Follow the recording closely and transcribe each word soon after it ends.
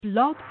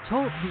Blog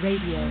Talk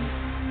Radio.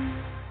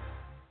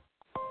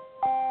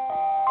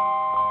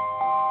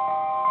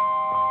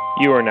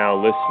 You are now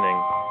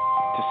listening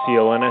to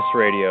CLNS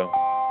Radio,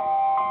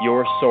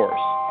 your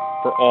source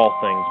for all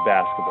things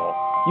basketball.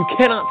 You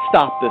cannot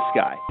stop this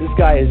guy. This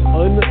guy is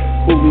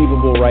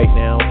unbelievable right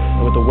now,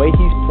 and with the way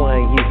he's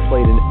playing, he's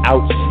played an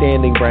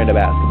outstanding brand of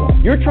basketball.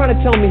 You're trying to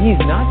tell me he's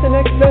not the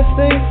next best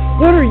thing?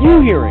 What are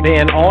you hearing?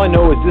 Man, all I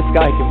know is this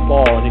guy can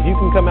ball, and if you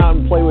can come out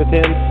and play with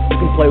him, you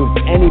can play with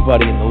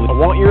anybody in the league. I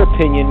want your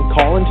opinion.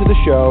 Call into the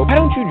show. Why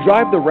don't you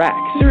drive the rack?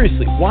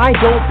 Seriously, why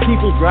don't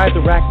people drive the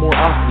rack more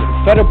often?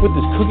 You're fed up with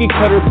this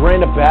cookie-cutter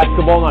brand of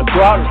basketball. Now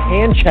go out and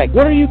hand check.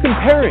 What are you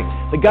comparing?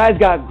 The guy's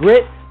got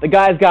grit, the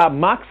guy's got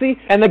moxie,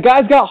 and the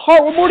guy's got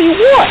heart. What more do you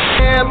want?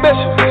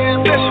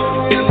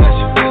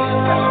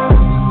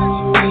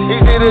 He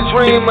did a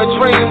dream,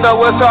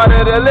 though it's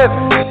harder to live.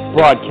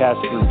 Broadcast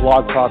through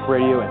Blog Talk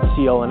Radio and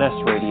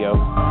CLNS Radio.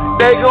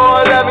 They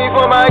gon' love me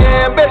for my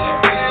ambition.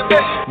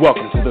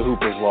 Welcome to the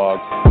Hooper's Log.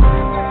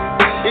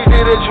 He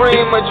did a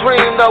dream,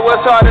 though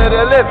it's harder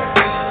to live.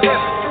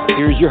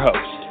 Here's your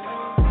host,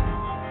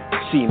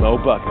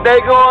 Cmo Buckets. They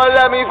gon'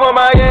 love me for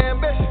my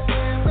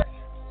ambition.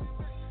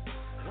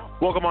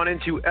 Welcome on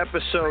into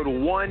episode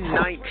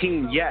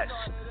 119. Yes,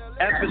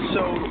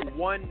 episode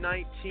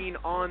 119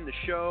 on the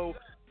show.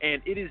 And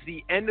it is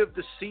the end of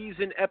the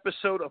season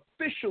episode,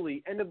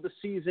 officially end of the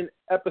season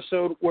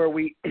episode, where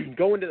we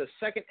go into the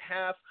second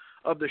half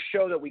of the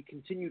show that we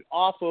continued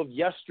off of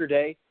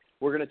yesterday.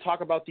 We're going to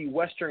talk about the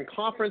Western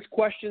Conference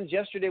questions.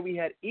 Yesterday we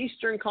had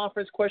Eastern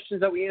Conference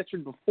questions that we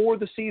answered before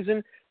the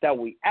season that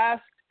we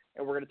asked.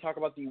 And we're going to talk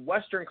about the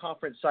Western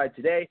Conference side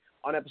today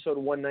on episode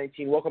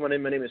 119. Welcome on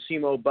in. My name is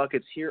Cmo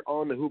Buckets here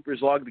on the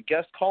Hooper's Log, the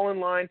guest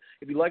call-in line.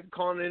 If you'd like to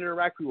call in and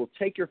interact, we will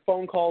take your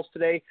phone calls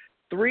today.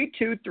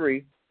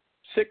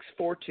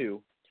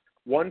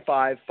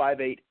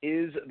 323-642-1558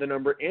 is the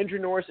number. Andrew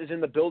Norris is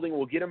in the building.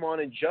 We'll get him on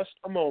in just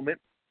a moment.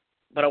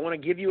 But I want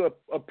to give you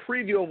a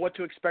preview of what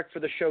to expect for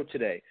the show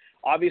today.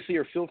 Obviously,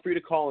 feel free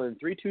to call in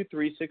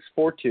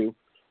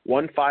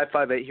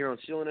 323-642-1558 here on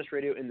CLNS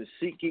Radio in the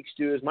SeatGeek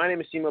Studios. My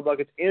name is Cmo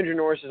Buckets. Andrew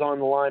Norris is on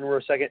the line for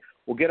a second.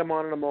 We'll get him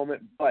on in a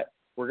moment. But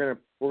what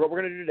we're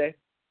gonna do today,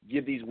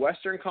 give these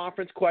Western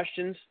Conference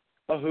questions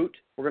a hoot.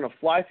 We're going to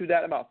fly through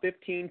that in about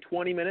 15,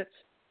 20 minutes.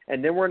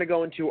 And then we're going to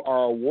go into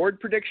our award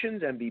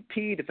predictions,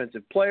 MVP,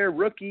 Defensive Player,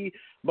 Rookie,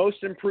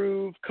 Most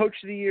Improved,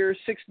 Coach of the Year,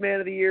 Sixth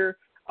Man of the Year,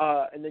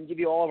 and then give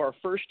you all of our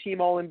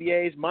first-team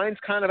All-NBAs. Mine's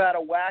kind of out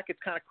of whack. It's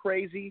kind of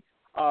crazy,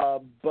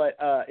 but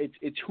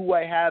it's who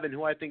I have and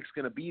who I think is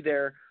going to be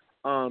there.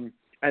 And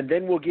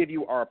then we'll give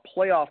you our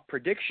playoff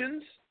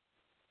predictions,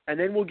 and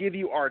then we'll give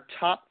you our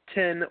top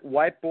 10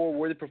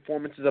 whiteboard-worthy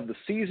performances of the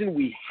season.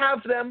 We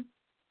have them.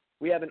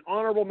 We have an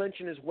honorable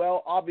mention as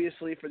well,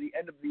 obviously, for the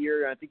end of the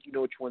year. I think you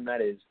know which one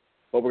that is,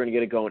 but we're going to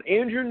get it going.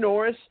 Andrew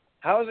Norris,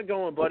 how's it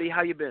going, buddy?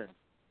 How you been?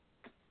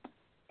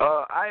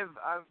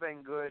 I've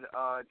been good.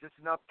 Just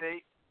an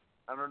update.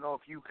 I don't know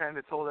if you kind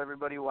of told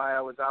everybody why I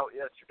was out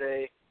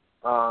yesterday.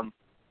 My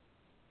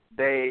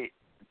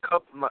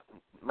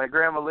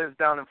grandma lives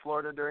down in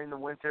Florida during the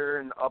winter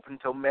and up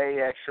until May,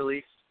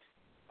 actually.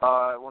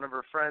 One of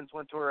her friends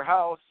went to her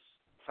house,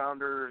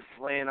 found her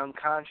laying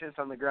unconscious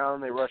on the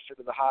ground. They rushed her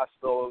to the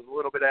hospital. It was a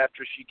little bit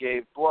after she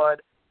gave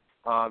blood.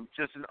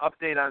 Just an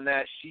update on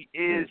that. She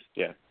is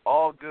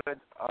all good.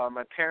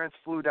 My parents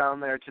flew down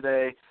there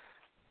today,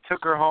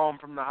 took her home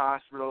from the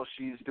hospital.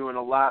 She's doing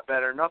a lot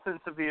better. Nothing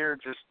severe,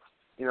 just,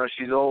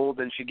 she's old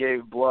and she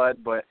gave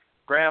blood. But,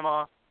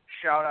 Grandma,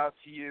 shout out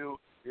to you.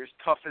 You're as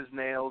tough as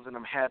nails, and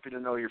I'm happy to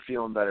know you're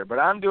feeling better. But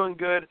I'm doing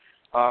good.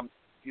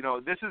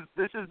 This is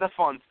the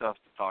fun stuff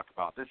to talk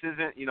about. This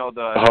isn't,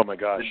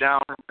 the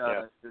down,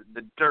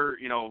 the dirt,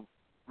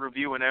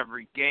 reviewing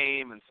every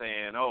game and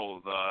saying,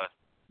 the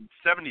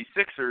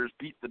 76ers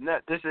beat the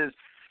net. This is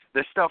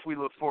the stuff we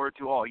look forward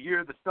to all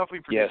year, the stuff we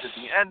predict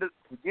at the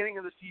beginning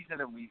of the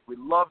season, and we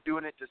love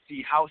doing it to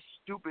see how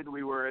stupid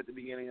we were at the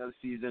beginning of the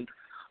season.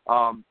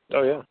 I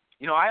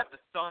have the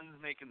Suns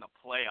making the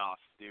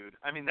playoffs, dude.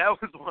 I mean,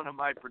 that was one of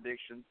my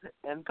predictions.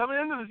 And coming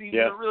into the season,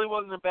 it really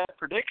wasn't a bad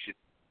prediction.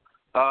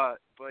 But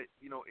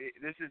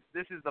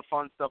this is the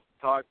fun stuff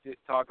to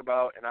talk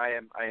about, and I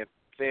am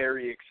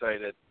very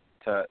excited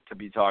to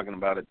be talking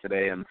about it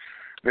today. I'm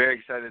very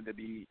excited to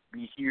be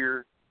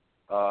here.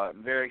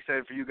 I'm very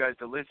excited for you guys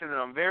to listen, and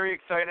I'm very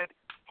excited.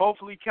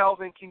 Hopefully,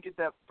 Calvin can get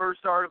that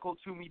first article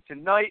to me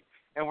tonight,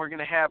 and we're going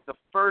to have the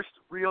first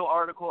real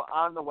article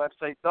on the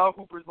website,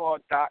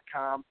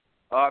 thehooperslog.com.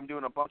 I'm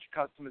doing a bunch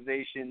of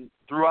customization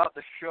throughout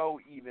the show.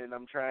 Even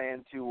I'm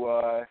trying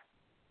to,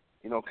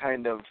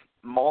 kind of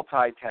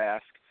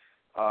multitask,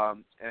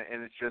 and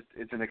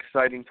it's an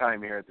exciting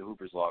time here at the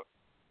Hooper's Log.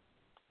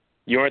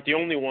 You aren't the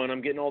only one.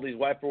 I'm getting all these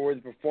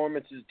whiteboard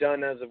performances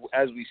done as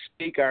we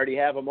speak. I already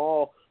have them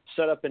all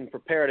set up and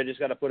prepared. I just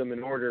got to put them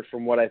in order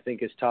from what I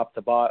think is top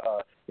to bottom,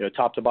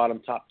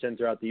 top 10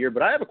 throughout the year.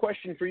 But I have a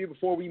question for you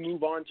before we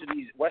move on to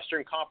these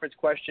Western Conference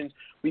questions.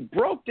 We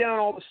broke down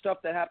all the stuff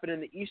that happened in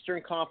the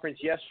Eastern Conference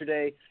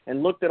yesterday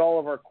and looked at all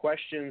of our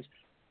questions.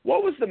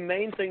 What was the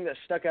main thing that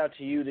stuck out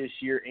to you this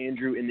year,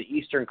 Andrew, in the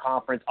Eastern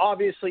Conference?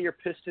 Obviously, your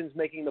Pistons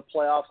making the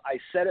playoffs. I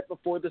said it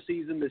before the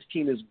season. This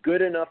team is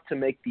good enough to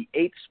make the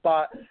 8th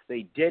spot.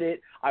 They did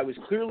it. I was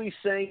clearly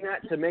saying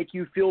that to make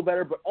you feel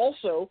better, but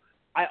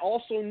I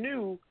also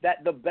knew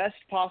that the best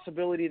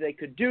possibility they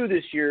could do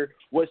this year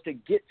was to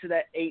get to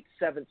that 8th,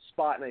 7th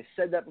spot, and I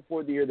said that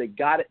before the year. They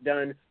got it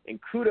done, and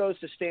kudos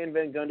to Stan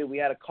Van Gundy. We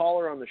had a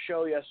caller on the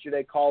show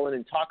yesterday call in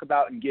and talk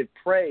about and give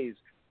praise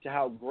to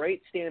how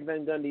great Stan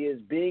Van Gundy is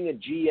being a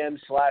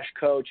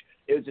GM/coach.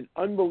 It was an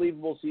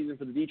unbelievable season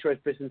for the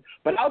Detroit Pistons.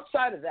 But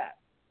outside of that,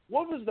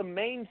 what was the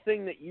main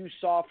thing that you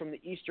saw from the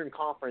Eastern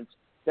Conference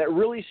that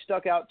really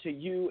stuck out to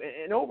you?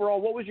 And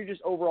overall, what was your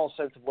just overall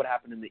sense of what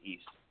happened in the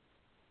East?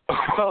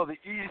 Well, the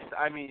East,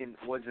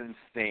 was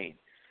insane.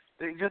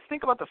 Just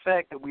think about the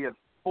fact that we have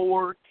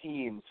 4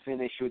 teams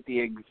finish with the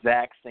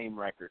exact same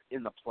record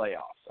in the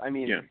playoffs.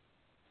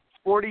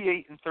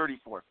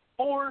 48-34.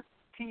 4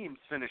 teams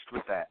finished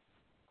with that.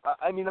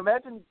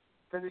 Imagine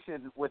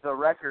finishing with a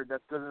record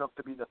that's good enough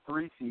to be the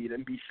 3 seed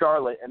and be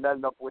Charlotte and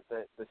end up with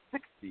the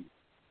 6 seed.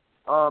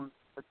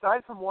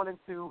 Aside from 1 and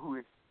 2,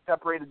 who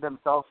separated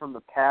themselves from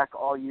the pack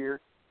all year,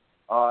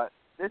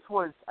 this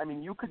was,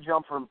 you could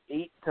jump from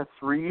 8 to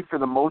 3 for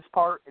the most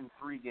part in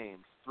 3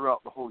 games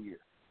throughout the whole year.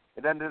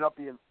 It ended up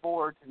being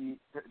 4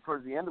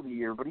 towards the end of the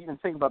year, but even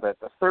think about that.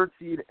 The 3rd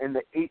seed and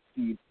the 8th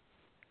seed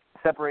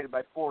separated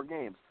by 4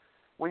 games.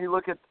 When you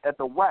look at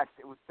the West,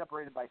 it was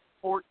separated by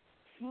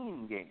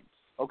 14 games.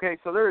 Okay,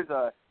 so there is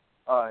a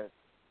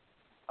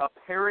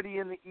parity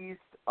in the East,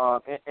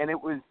 and it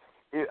was.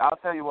 I'll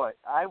tell you what,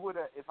 I would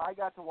if I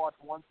got to watch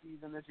one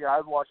season this year, I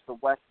would watch the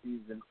West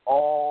season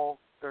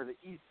the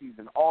East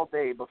season all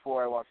day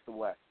before I watched the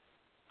West.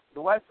 The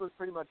West was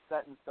pretty much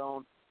set in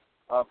stone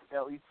of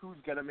at least who's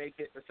going to make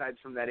it aside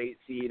from that 8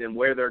 seed and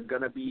where they're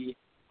going to be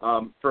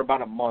for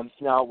about a month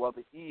now. Well,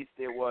 the East,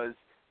 it was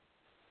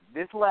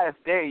this last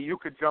day you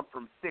could jump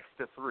from 6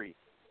 to 3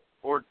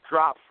 or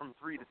drop from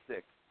 3 to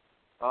 6.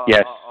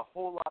 Yes. A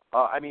whole lot.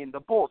 The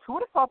Bulls. Who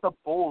would have thought the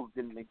Bulls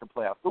didn't make the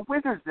playoffs? The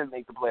Wizards didn't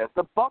make the playoffs.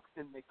 The Bucks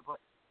didn't make the playoffs.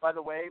 By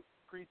the way,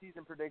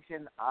 preseason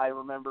prediction, I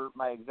remember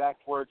my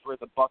exact words were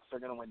the Bucks are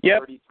going to win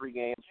 33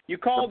 games. You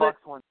called the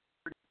Bucks won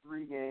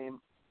 33 games.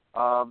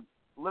 A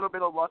little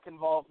bit of luck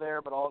involved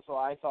there, but also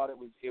I thought it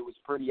was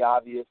pretty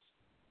obvious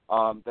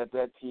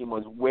that team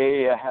was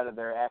way ahead of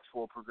their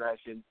actual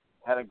progression.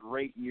 Had a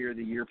great year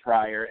the year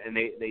prior, and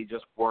they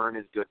just weren't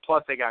as good.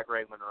 Plus, they got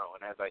Greg Monroe,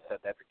 and as I said,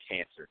 that's a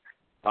cancer.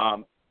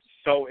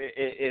 So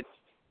it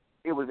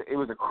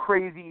was a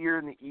crazy year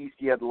in the East.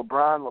 You had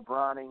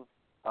LeBroning.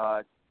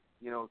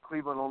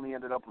 Cleveland only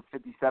ended up with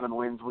 57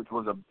 wins, which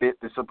was a bit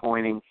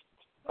disappointing.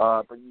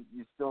 But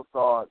you still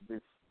saw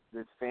this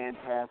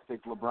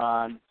fantastic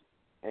LeBron,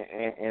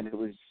 and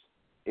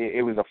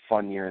it was a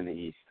fun year in the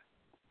East.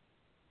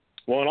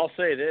 Well, and I'll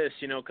say this,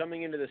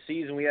 coming into the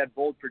season, we had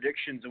bold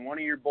predictions, and one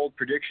of your bold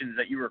predictions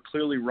that you were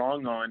clearly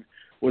wrong on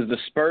was the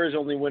Spurs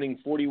only winning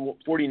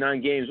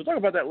 49 games. We'll talk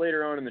about that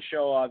later on in the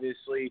show,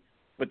 obviously,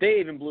 but they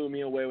even blew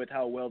me away with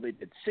how well they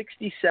did.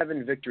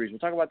 67 victories. We'll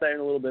talk about that in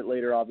a little bit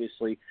later,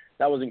 obviously.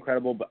 That was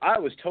incredible, but I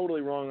was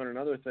totally wrong on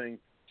another thing.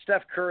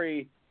 Steph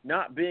Curry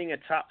not being a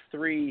top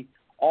 3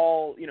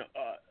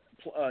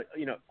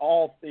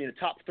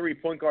 top 3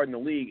 point guard in the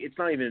league. It's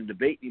not even a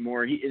debate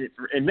anymore.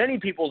 In many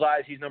people's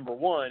eyes, he's number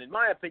 1. In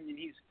my opinion,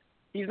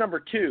 he's number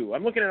 2.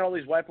 I'm looking at all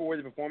these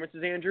wiper-worthy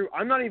performances, Andrew.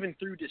 I'm not even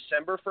through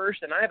December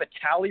 1st, and I have a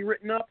tally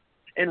written up.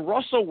 And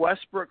Russell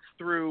Westbrook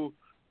through,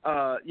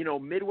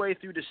 midway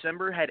through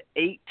December had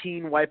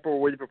 18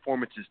 wiper-worthy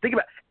performances. Think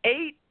about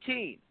it,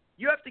 18.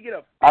 You have to get a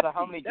 50. Out of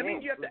how many that games?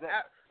 Means you have to.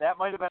 That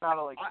might have been out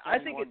of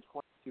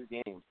 22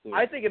 games. Too.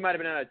 I think it might have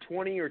been out of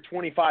 20 or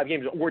 25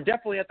 games. We're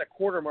definitely at the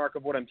quarter mark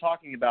of what I'm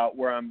talking about,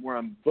 where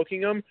I'm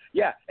booking them.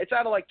 Yeah, it's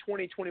out of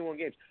 20, 21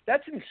 games.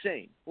 That's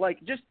insane.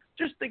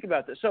 Just think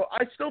about this. So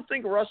I still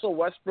think Russell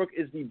Westbrook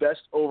is the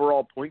best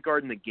overall point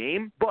guard in the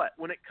game, but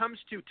when it comes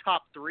to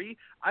top 3,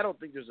 I don't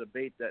think there's a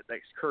debate that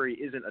Curry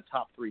isn't a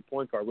top 3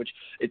 point guard, which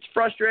it's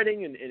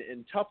frustrating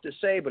and tough to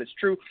say, but it's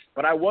true.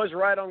 But I was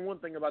right on one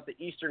thing about the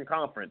Eastern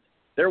Conference.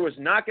 There was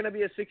not going to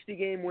be a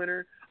 60-game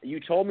winner. You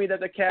told me that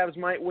the Cavs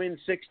might win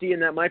 60,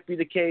 and that might be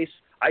the case.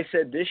 I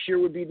said this year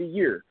would be the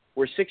year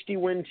where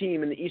 60-win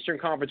team in the Eastern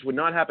Conference would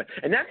not happen.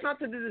 And that's not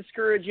to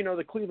discourage,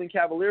 the Cleveland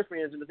Cavalier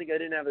fans and to think they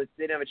didn't have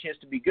a chance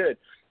to be good.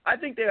 I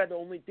think they were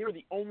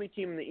the only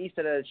team in the East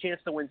that had a chance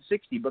to win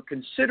 60. But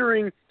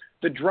considering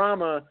the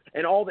drama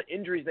and all the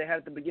injuries they had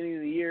at the beginning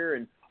of the year,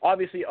 and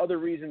obviously other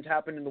reasons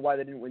happened into why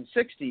they didn't win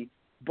 60,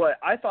 but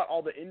I thought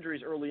all the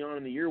injuries early on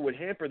in the year would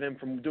hamper them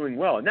from doing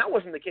well. And that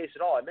wasn't the case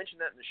at all. I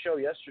mentioned that in the show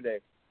yesterday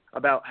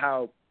about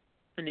how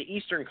in the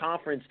Eastern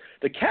Conference,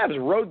 the Cavs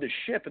rode the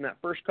ship in that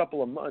first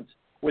couple of months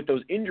with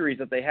those injuries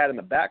that they had in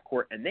the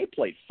backcourt, and they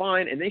played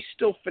fine, and they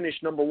still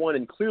finished number 1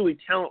 and clearly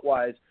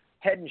talent-wise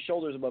head and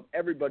shoulders above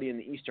everybody in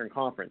the Eastern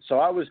Conference. So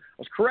I was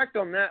correct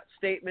on that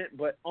statement,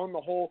 but on the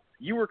whole,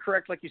 you were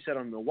correct, like you said,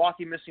 on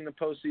Milwaukee missing the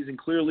postseason.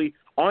 Clearly,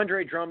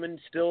 Andre Drummond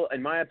still,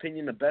 in my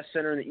opinion, the best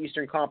center in the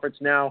Eastern Conference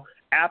now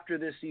after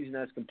this season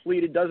has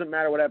completed. Doesn't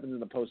matter what happens in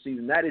the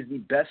postseason. That is the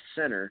best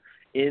center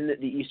in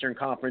the Eastern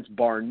Conference,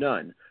 bar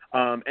none.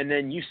 And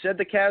then you said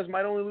the Cavs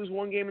might only lose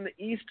one game in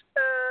the East.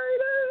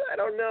 I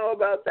don't know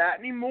about that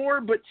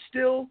anymore, but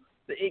still,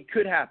 it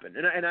could happen.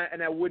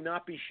 And I would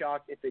not be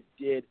shocked if it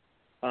did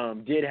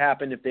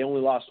happen, if they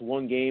only lost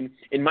one game.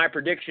 In my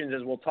predictions,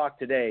 as we'll talk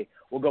today,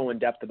 we'll go in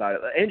depth about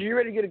it. Andrew, you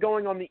ready to get it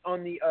going on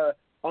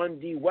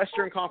the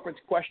Western Conference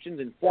questions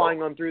and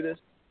flying on through this?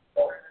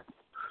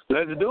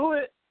 Let's do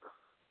it.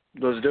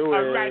 Let's do it.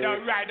 All right.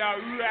 You're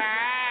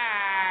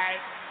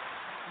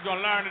going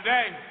to learn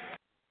today.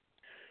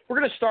 We're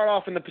going to start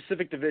off in the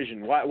Pacific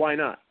Division. Why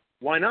not?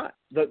 Why not?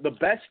 The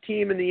best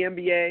team in the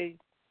NBA,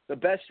 the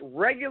best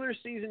regular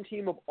season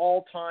team of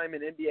all time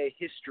in NBA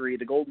history,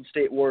 the Golden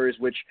State Warriors,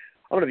 which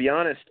I'm going to be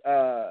honest,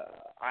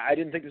 I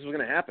didn't think this was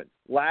going to happen.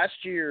 Last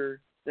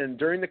year and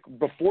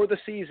before the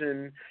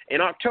season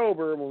in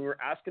October, when we were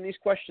asking these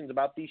questions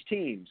about these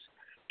teams,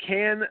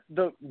 can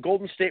the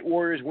Golden State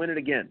Warriors win it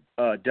again?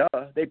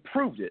 They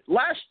proved it.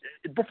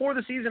 Before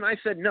the season, I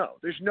said no.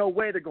 There's no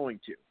way they're going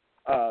to.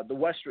 The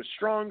West was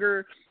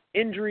stronger.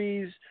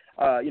 Injuries,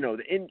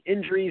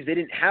 injuries, they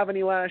didn't have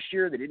any last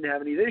year. They didn't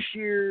have any this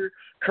year.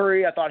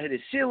 Curry, I thought, hit his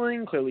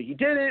ceiling. Clearly he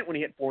didn't when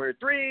he hit 400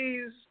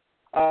 threes.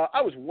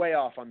 I was way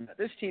off on that.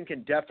 This team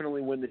can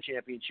definitely win the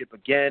championship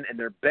again, and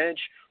their bench,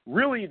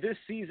 really this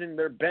season,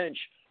 their bench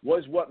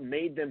was what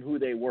made them who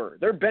they were.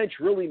 Their bench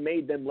really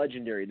made them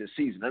legendary this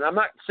season. And I'm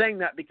not saying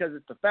that because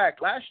it's a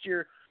fact. Last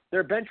year,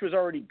 their bench was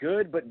already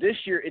good, but this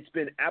year it's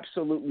been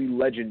absolutely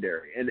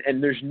legendary.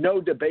 And there's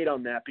no debate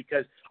on that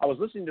because I was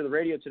listening to the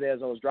radio today as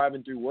I was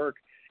driving through work,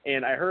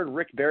 and I heard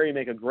Rick Barry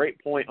make a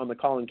great point on the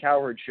Colin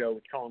Cowherd show,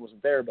 which Colin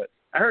wasn't there, but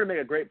I heard him make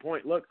a great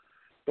point. Look,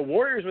 the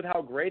Warriors, with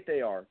how great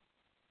they are,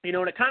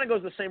 and it kind of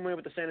goes the same way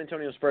with the San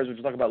Antonio Spurs, which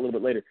we'll talk about a little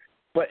bit later.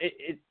 But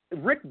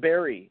Rick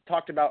Barry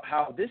talked about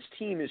how this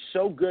team is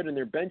so good and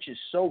their bench is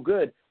so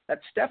good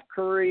that Steph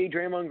Curry,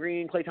 Draymond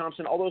Green, Klay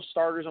Thompson, all those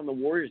starters on the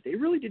Warriors, they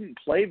really didn't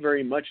play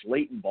very much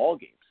late in ball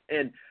games.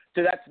 And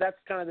so that's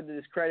kind of the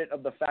discredit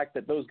of the fact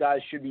that those guys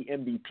should be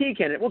MVP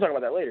candidates. We'll talk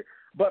about that later.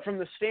 But from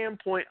the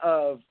standpoint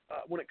of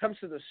when it comes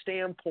to the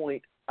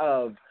standpoint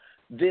of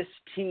this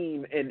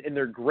team and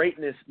their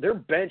greatness, their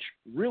bench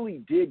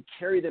really did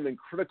carry them in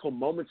critical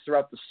moments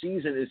throughout the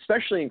season,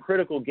 especially in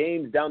critical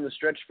games down the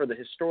stretch for the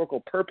historical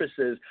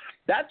purposes.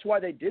 That's why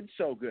they did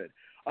so good.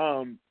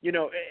 And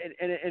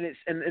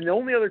the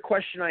only other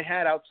question I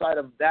had outside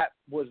of that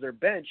was their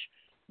bench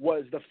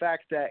was the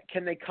fact that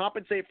can they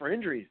compensate for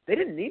injuries? They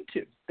didn't need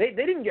to. They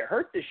didn't get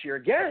hurt this year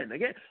again.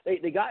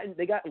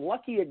 They got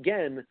lucky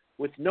again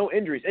with no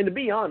injuries. And to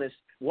be honest,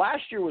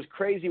 last year was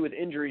crazy with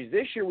injuries.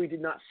 This year we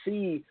did not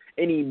see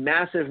any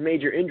massive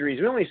major injuries.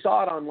 We only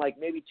saw it on like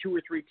maybe 2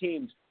 or 3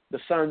 teams. The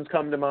Suns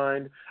come to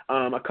mind.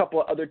 A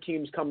couple of other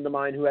teams come to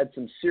mind who had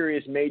some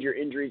serious major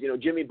injuries.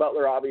 Jimmy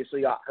Butler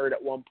obviously got hurt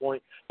at one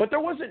point, but there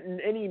wasn't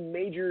any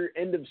major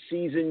end of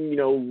season,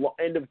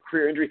 end of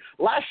career injury.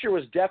 Last year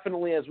was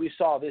definitely, as we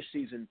saw this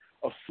season,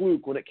 a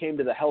fluke when it came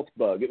to the health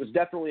bug. It was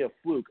definitely a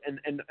fluke,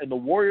 and the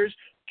Warriors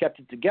kept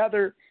it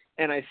together.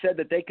 And I said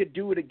that they could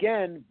do it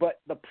again, but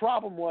the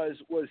problem was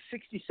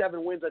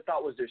 67 wins I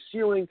thought was their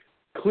ceiling.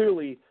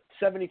 Clearly,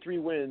 73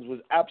 wins was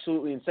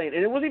absolutely insane.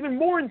 And it was even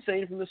more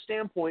insane from the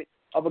standpoint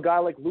of a guy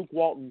like Luke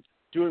Walton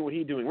doing what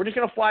he's doing. We're just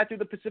going to fly through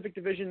the Pacific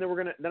Division, then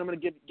I'm going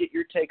to get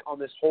your take on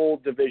this whole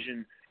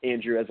division,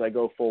 Andrew, as I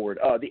go forward.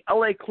 The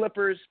LA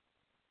Clippers,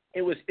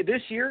 it was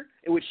this year,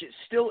 which it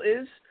still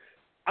is.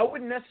 I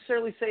wouldn't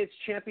necessarily say it's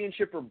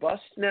championship or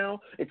bust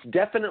now. It's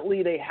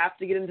definitely they have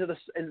to get into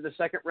the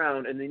second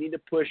round, and they need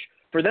to push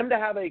for them to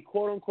have a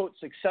quote-unquote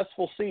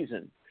successful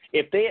season.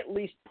 If they at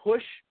least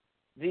push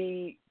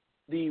the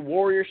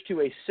Warriors to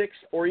a 6th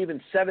or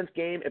even 7th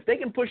game, if they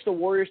can push the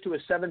Warriors to a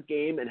 7th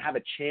game and have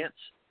a chance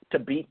to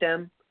beat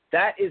them,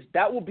 that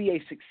will be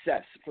a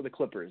success for the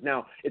Clippers.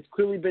 Now, it's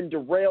clearly been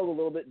derailed a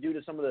little bit due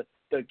to some of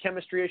the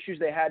chemistry issues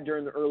they had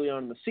during the early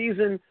on in the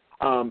season.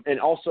 And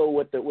also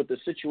with the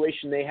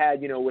situation they had,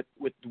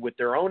 with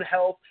their own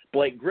health,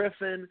 Blake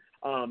Griffin,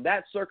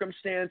 that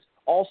circumstance.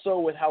 Also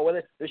with how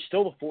they're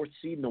still the 4th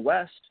seed in the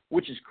West,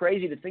 which is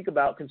crazy to think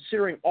about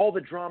considering all the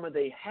drama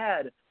they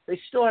had. They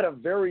still had a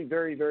very,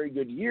 very, very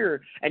good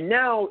year, and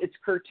now it's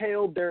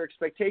curtailed their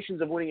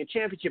expectations of winning a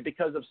championship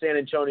because of San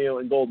Antonio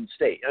and Golden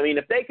State. I mean,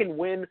 if they can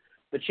win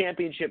the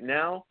championship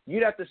now,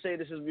 you'd have to say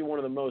this would be one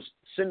of the most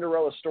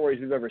Cinderella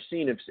stories we've ever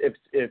seen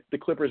if the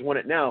Clippers won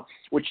it now,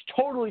 which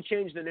totally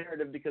changed the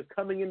narrative because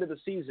coming into the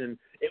season,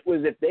 it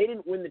was if they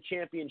didn't win the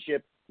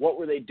championship, what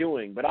were they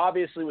doing? But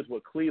obviously with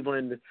what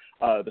Cleveland,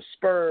 the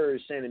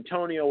Spurs, San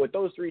Antonio, what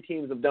those 3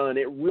 teams have done,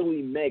 it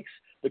really makes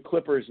the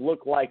Clippers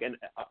look like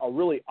a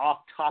really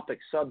off-topic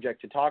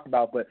subject to talk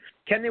about. But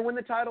can they win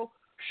the title?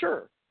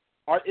 Sure.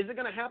 Is it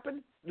going to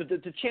happen?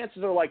 The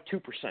chances are like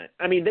 2%.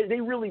 I mean,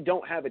 they really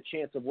don't have a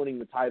chance of winning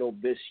the title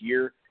this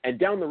year. And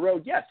down the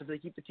road, yes, if they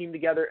keep the team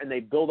together and they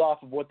build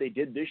off of what they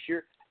did this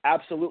year,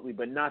 absolutely,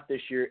 but not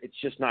this year. It's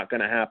just not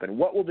going to happen.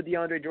 What will the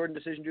DeAndre Jordan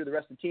decision do to the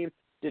rest of the team?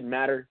 Didn't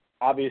matter.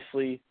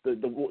 Obviously,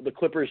 the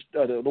Clippers,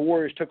 the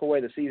Warriors took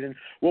away the season.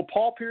 Will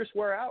Paul Pierce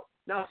wear out?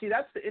 Now, see,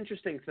 that's the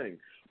interesting thing.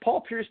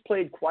 Paul Pierce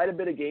played quite a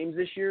bit of games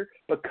this year,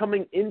 but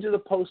coming into the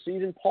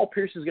postseason, Paul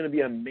Pierce is going to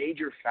be a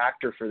major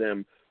factor for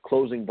them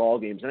closing ball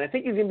games. And I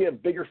think he's going to be a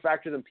bigger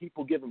factor than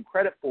people give him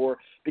credit for,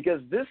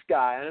 because this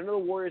guy, and I know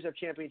the Warriors have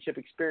championship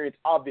experience,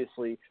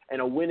 obviously, and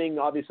a winning,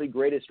 obviously,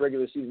 greatest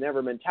regular season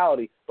ever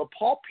mentality, but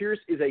Paul Pierce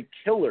is a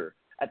killer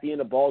at the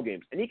end of ball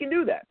games. And he can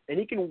do that. And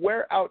he can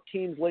wear out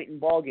teams late in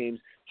ball games.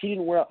 He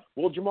didn't wear out.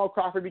 Will Jamal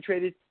Crawford be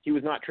traded? He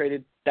was not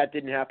traded. That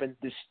didn't happen.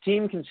 This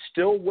team can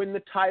still win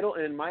the title,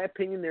 and in my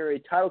opinion, they're a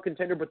title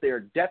contender, but they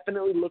are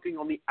definitely looking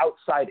on the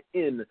outside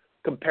in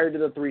compared to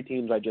the three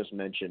teams I just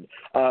mentioned.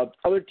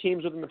 Other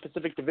teams within the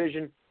Pacific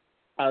Division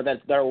that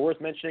are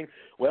worth mentioning,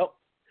 well,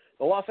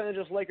 the Los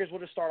Angeles Lakers,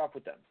 we'll just start off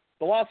with them.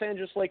 The Los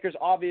Angeles Lakers,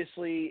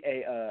 obviously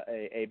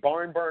a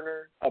barn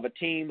burner of a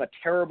team, a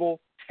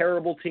terrible,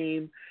 terrible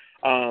team.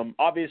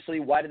 Obviously,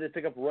 why did they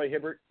pick up Roy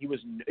Hibbert? He was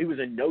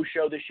a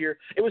no-show this year.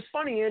 It was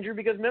funny, Andrew,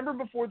 because remember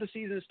before the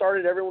season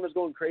started, everyone was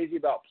going crazy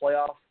about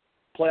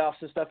playoffs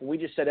and stuff, and we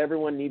just said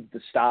everyone needs to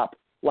stop.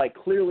 Like,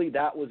 clearly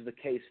that was the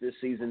case this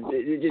season.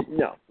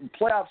 No.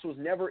 Playoffs was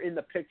never in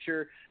the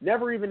picture,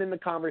 never even in the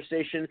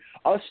conversation.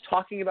 Us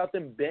talking about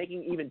them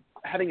begging, even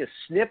having a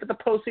sniff at the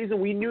postseason,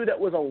 we knew that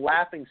was a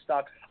laughing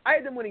stock. I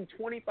had them winning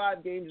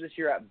 25 games this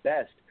year at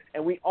best,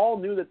 and we all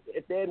knew that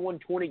if they had won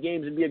 20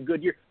 games, it'd be a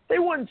good year. They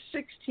won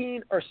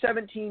 16 or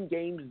 17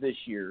 games this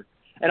year.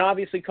 And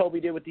obviously Kobe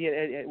did what he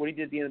did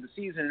at the end of the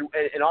season,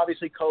 and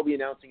obviously Kobe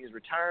announcing his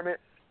retirement.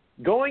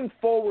 Going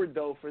forward,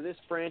 though, for this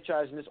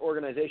franchise and this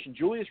organization,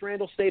 Julius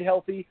Randle stayed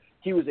healthy.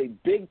 He was a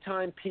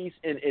big-time piece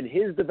in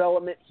his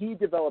development. He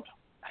developed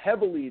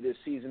heavily this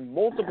season,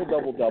 multiple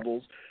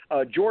double-doubles.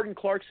 Jordan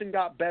Clarkson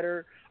got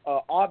better.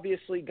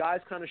 Obviously, guys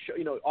kind of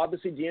show,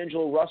 obviously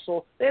D'Angelo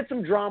Russell. They had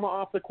some drama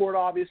off the court,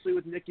 obviously,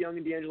 with Nick Young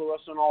and D'Angelo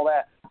Russell and all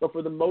that. But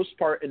for the most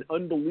part, an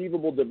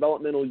unbelievable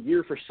developmental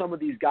year for some of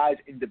these guys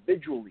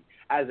individually.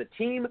 As a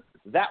team,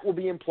 that will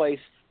be in place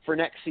for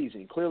next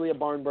season. Clearly a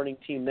barn-burning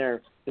team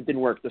there that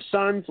didn't work. The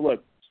Suns,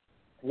 look,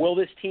 will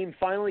this team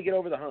finally get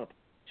over the hump?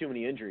 Too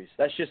many injuries.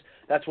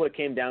 That's what it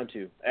came down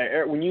to.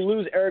 When you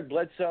lose Eric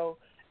Bledsoe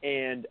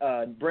and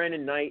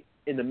Brandon Knight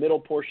in the middle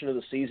portion of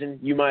the season,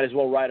 you might as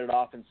well write it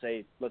off and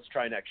say, let's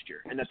try next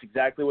year. And that's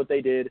exactly what they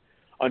did.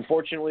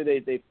 Unfortunately,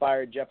 they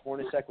fired Jeff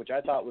Hornacek, which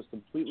I thought was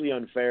completely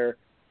unfair,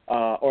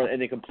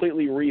 and they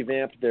completely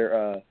revamped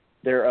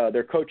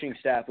their coaching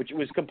staff, which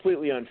was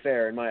completely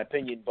unfair in my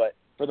opinion. But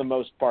for the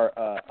most part,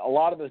 a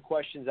lot of the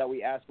questions that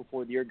we asked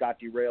before the year got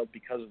derailed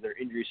because of their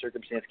injury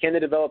circumstance. Can they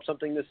develop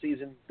something this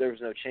season? There was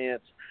no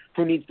chance.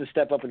 Who needs to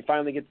step up and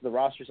finally get to the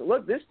roster? So,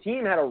 look, this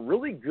team had a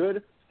really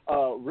good,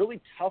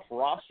 really tough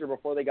roster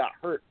before they got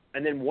hurt.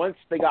 And then once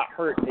they got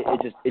hurt,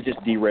 it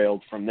just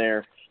derailed from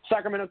there.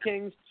 Sacramento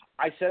Kings,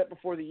 I said it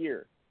before the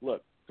year.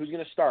 Look, who's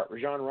going to start,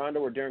 Rajon Rondo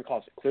or Darren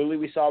Collison? Clearly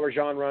we saw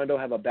Rajon Rondo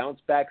have a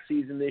bounce-back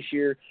season this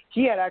year.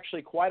 He had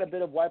actually quite a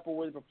bit of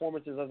wiper-worthy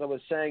performances. As I was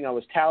saying, I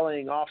was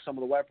tallying off some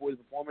of the wiper-worthy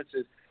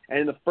performances, and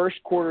in the first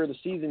quarter of the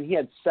season, he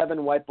had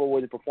 7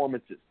 wiper-worthy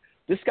performances.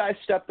 This guy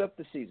stepped up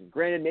the season.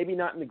 Granted, maybe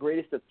not in the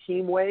greatest of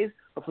team ways,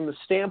 but from the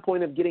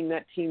standpoint of getting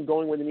that team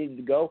going where they needed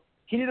to go,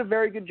 he did a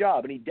very good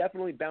job, and he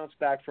definitely bounced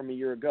back from a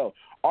year ago.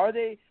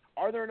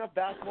 Are there enough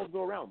basketball to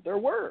go around? There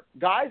were.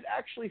 Guys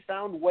actually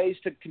found ways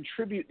to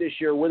contribute this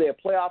year. Were they a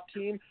playoff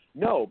team?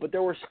 No, but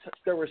there were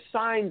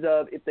signs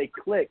of, if they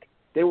click,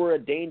 they were a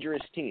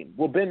dangerous team.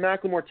 Will Ben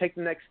McLemore take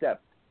the next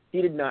step?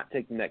 He did not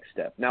take the next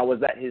step. Now, was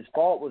that his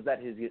fault? Was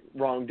that his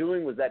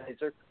wrongdoing? Was that his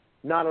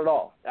 – not at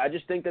all. I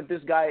just think that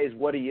this guy is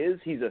what he is.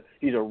 He's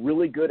a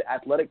really good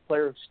athletic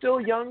player,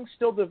 still young,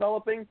 still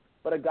developing,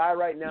 but a guy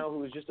right now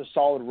who is just a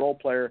solid role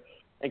player.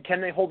 And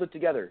can they hold it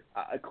together?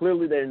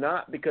 Clearly they're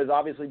not, because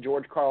obviously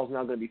George Karl is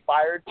now going to be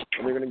fired,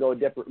 and they're going to go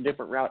a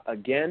different route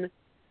again.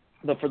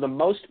 But for the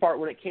most part,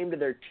 when it came to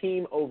their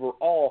team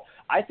overall,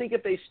 I think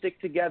if they stick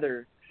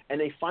together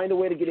and they find a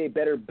way to get a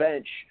better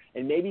bench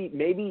and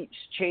maybe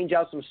change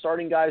out some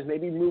starting guys,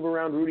 maybe move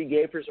around Rudy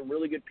Gay for some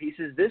really good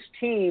pieces, this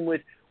team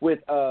with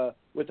a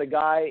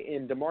guy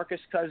in DeMarcus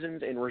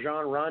Cousins and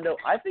Rajon Rondo,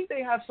 I think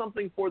they have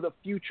something for the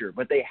future,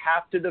 but they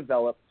have to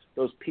develop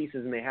those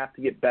pieces, and they have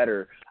to get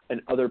better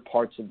in other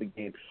parts of the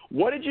game.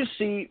 What did you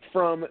see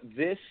from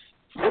this?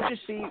 What did you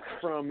see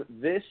from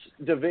this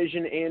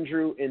division,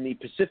 Andrew, in the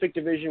Pacific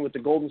Division with the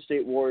Golden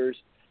State Warriors,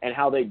 and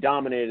how they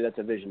dominated that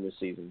division this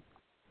season?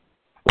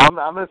 Well,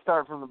 I'm going to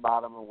start from the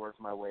bottom and work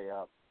my way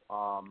up.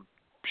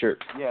 Sure.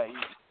 Yeah,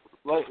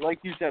 like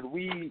you said,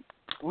 we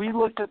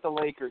looked at the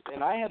Lakers,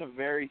 and I had a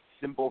very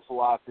simple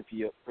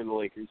philosophy for the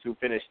Lakers, who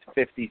finished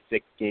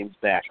 56 games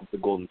back of the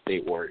Golden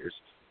State Warriors.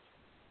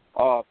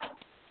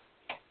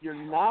 You're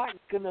not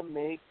going to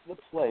make the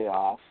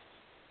playoffs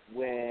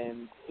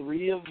when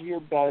 3 of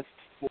your best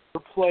 4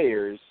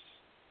 players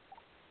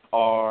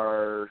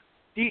are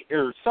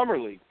summer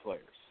league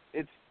players.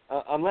 It's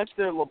unless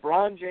they're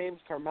LeBron James,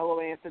 Carmelo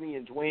Anthony,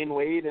 and Dwayne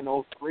Wade in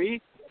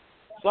 03.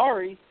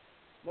 Sorry,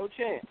 no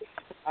chance.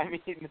 I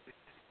mean,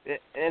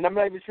 and I'm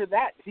not even sure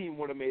that team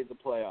would have made the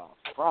playoffs,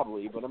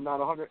 probably, but I'm not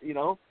 100. You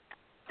know,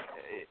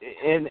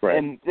 and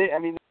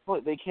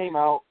they came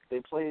out, they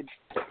played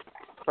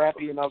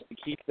crappy enough to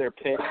keep their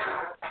pick.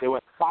 They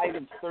went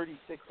 5-36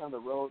 on the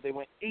road. They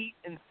went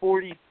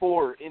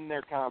 8-44 in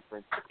their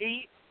conference.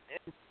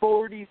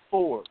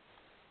 8-44.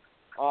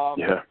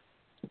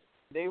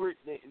 They were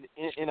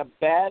in a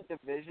bad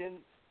division.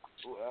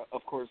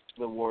 Of course,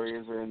 the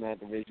Warriors are in that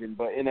division,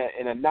 but in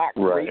a not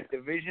great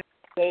division,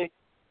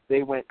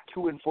 they went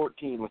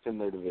 2-14 within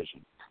their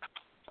division.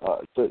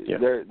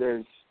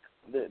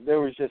 There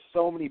was just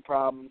so many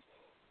problems,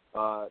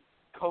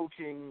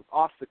 coaching,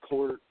 off the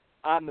court,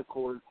 on the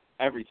court,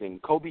 everything.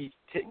 Kobe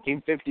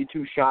came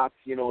 52 shots,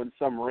 in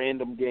some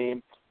random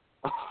game,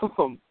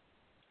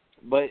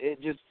 but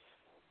it just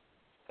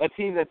a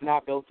team that's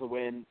not built to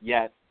win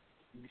yet.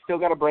 Still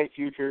got a bright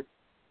future.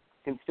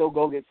 Can still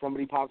go get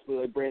somebody possibly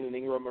like Brandon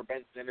Ingram or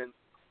Ben Simmons.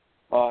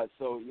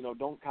 So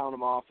don't count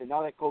them off. And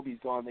now that Kobe's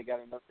gone, they got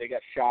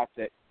shots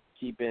at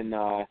keeping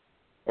or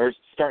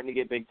starting to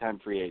get big time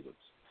free agents.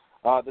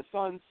 The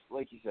Suns,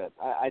 like you said,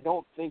 I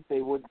don't think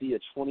they would be a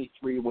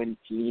 23-win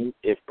team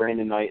if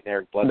Brandon Knight and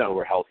Eric Bledsoe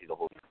were healthy the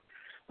whole time.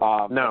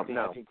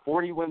 I think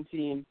 40-win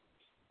team.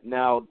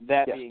 Now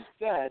that being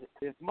said,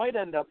 this might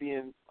end up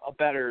being a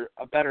better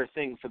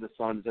thing for the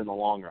Suns in the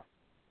long run.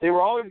 They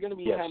were always going to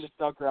be kind of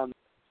stuck around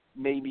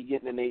maybe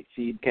getting an 8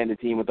 seed kind of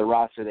team with the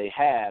roster they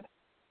had,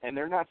 and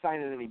they're not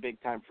signing any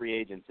big-time free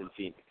agents in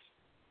Phoenix.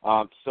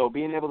 So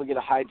being able to get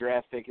a high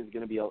draft pick is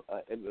going to be a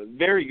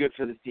very good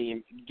for this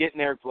team.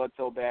 Getting Eric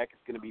Bledsoe back is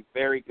going to be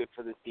very good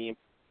for this team.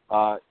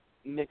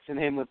 Mixing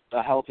him with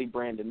a healthy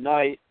Brandon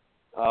Knight,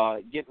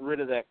 getting rid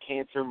of that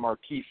cancer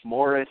Markieff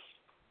Morris.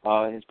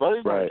 His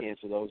brother's not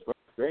cancer, though. His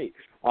brother's great.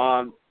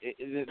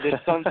 The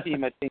Suns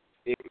team, I think,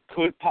 it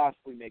could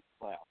possibly make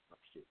the playoffs.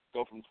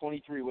 Go from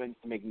 23 wins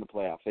to making the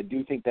playoffs. I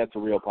do think that's a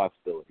real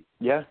possibility.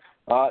 Yeah.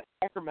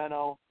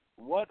 Sacramento,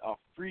 what a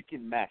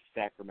freaking mess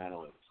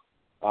Sacramento is.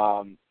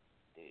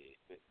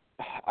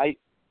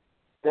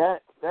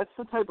 That's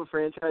the type of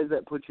franchise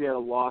that puts you at a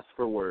loss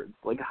for words.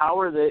 Like, how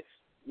are they?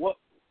 What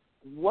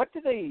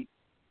do they?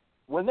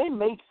 When they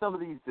make some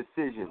of these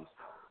decisions,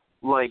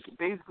 like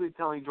basically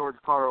telling George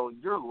Karl,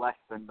 you're less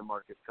than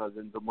DeMarcus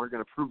Cousins, and we're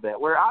going to prove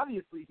that. Where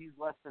obviously he's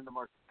less than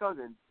DeMarcus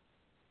Cousins.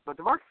 But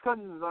DeMarcus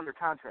Cousins is under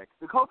contract.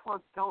 The coach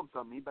wants to tell him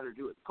something. He better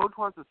do it. The coach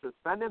wants to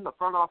suspend him. The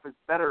front office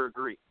better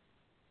agree.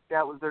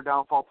 That was their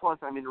downfall. Plus,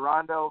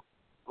 Rondo,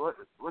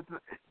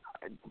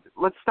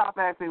 let's stop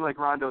acting like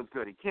Rondo's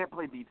good. He can't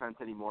play defense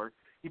anymore.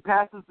 He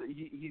passes.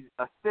 He's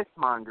a assist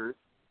monger.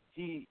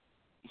 He's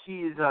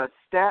a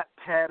stat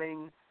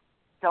padding,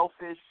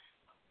 selfish.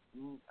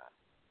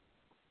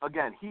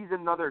 Again, he's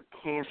another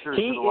cancer to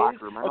the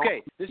locker room.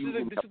 Okay, this is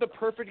the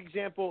perfect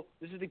example.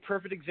 This is the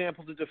perfect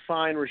example to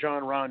define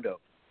Rajon Rondo.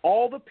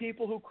 All the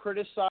people who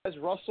criticize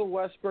Russell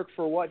Westbrook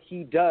for what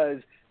he does,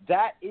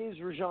 that is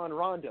Rajon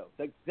Rondo.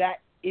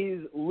 That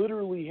is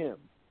literally him.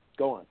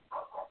 Go on.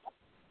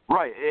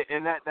 Right,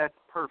 and that's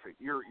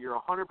perfect. You're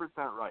 100%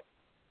 right.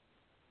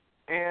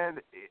 And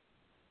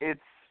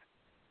it's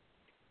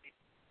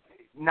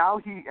now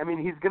he's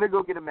going to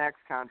go get a max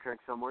contract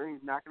somewhere.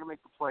 He's not going to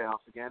make the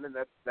playoffs again, and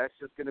that's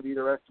just going to be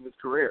the rest of his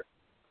career.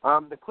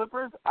 The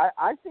Clippers,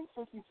 I think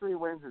 53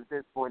 wins is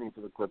disappointing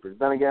for the Clippers.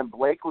 Then again,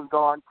 Blake was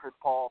gone. Chris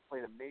Paul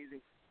played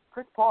amazing.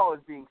 Chris Paul is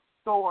being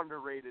so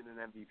underrated in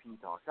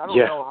MVP talks. I don't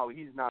know how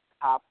he's not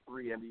top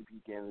 3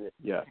 MVP candidate.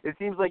 Yeah. It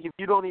seems like if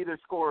you don't either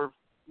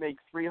make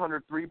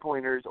 300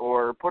 3-pointers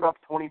or put up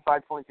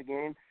 25 points a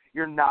game,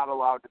 you're not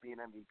allowed to be an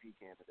MVP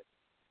candidate.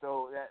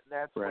 So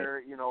that's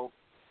where,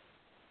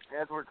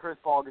 that's where Chris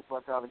Paul gets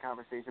left out of the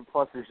conversation.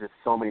 Plus, there's just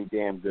so many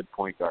damn good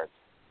point guards.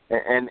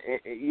 And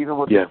even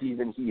with the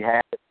season he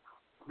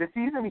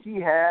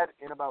had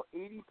in about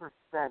 80%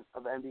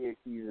 of NBA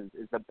seasons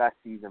is the best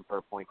season for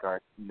a point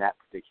guard in that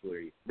particular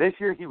year. This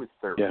year he was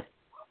third. Yeah.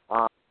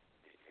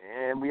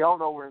 And we all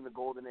know we're in the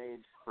golden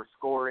age for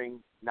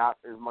scoring, not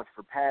as much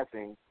for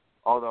passing,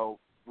 although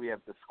we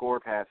have the score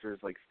passers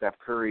like Steph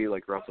Curry,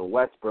 like Russell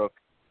Westbrook.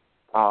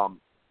 But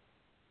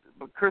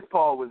Chris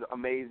Paul was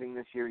amazing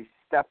this year. He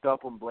stepped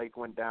up when Blake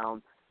went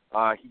down.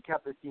 He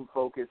kept the team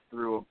focused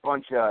through a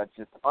bunch of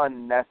just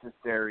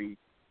unnecessary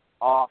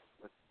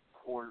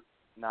off-the-court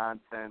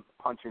nonsense,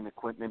 punching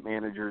equipment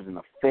managers in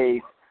the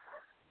face.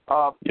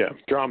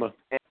 Drama.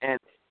 And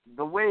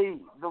the way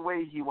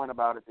he went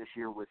about it this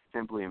year was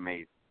simply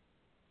amazing.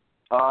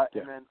 And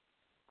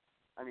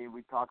then,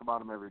 we talk about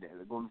them every day.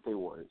 The Golden State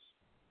Warriors.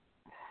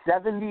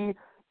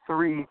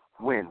 73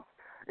 wins.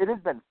 It has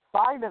been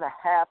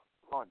 5.5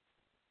 months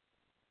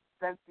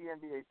since the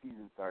NBA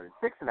season started.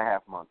 6.5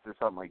 months or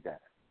something like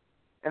that.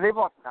 And they've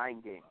lost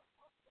 9 games.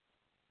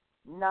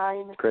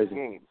 9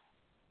 games.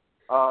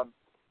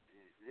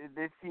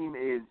 This team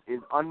is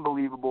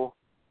unbelievable.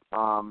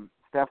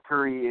 Steph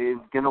Curry is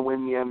going to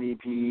win the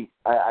MVP.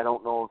 I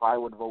don't know if I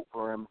would vote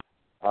for him,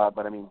 but,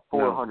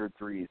 400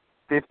 threes,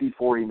 50,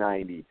 40,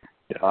 90,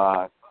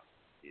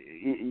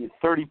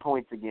 30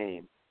 points a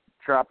game.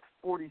 Dropped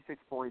 46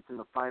 points in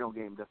the final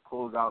game to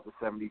close out the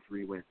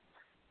 73 win.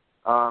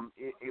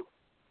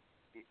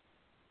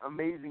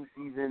 Amazing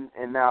season,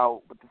 and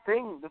now, but the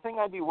thing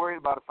I'd be worried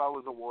about if I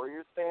was a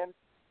Warriors fan,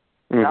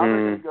 now they're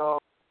going to go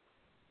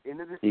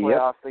into this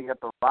playoffs. They got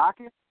the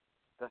Rockets,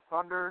 the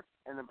Thunder,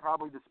 and then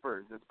probably the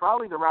Spurs. It's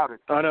probably the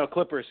Rockets. Oh no,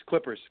 Clippers,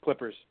 because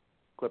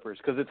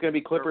it's going to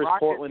be Clippers,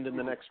 Portland in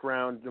the next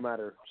round, no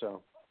matter.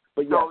 So,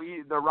 but yes, so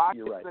the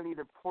Rockets right. then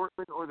either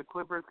Portland or the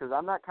Clippers, because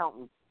I'm not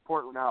counting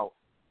Portland out.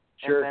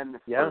 Sure. And then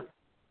the Spurs.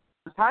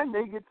 The time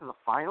they get to the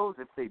finals,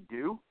 if they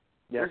do,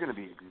 they're going to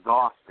be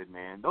exhausted,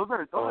 man. Those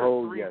are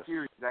three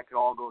series that could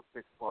all go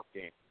 6+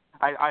 games.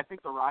 I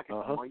think the Rockets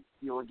might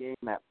steal a game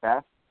at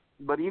best,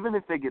 but even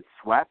if they get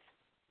swept,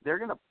 they're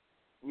going to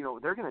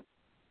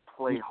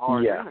play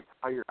hard. Yeah. They're going to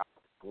tire out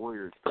the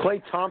Warriors.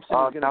 Klay Thompson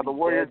is going to the be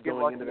Warriors dead get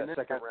going lucky into that in this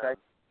second aspect. round.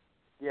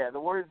 Yeah, the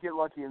Warriors get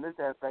lucky in this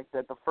aspect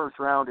that the first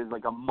round is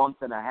like a month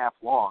and a half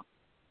long.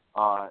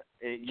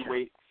 You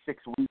wait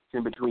 6 weeks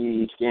in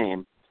between each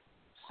game.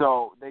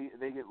 So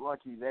they get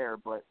lucky there,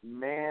 but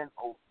man,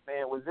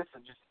 was this a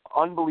just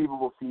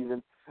unbelievable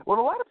season. What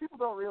a lot of people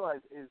don't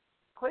realize is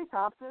Klay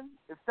Thompson,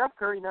 if Steph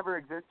Curry never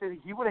existed,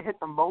 he would have hit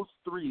the most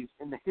threes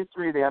in the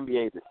history of the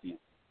NBA this season.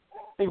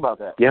 Think about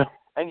that. Yeah.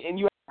 And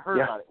you haven't heard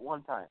about it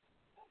one time.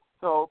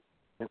 So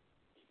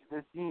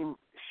this team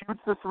shoots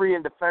the three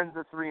and defends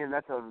the three, and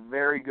that's a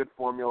very good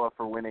formula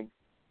for winning.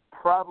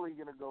 Probably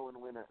going to go and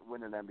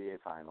win an NBA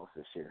Finals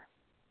this year.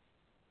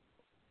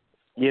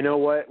 You know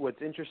what?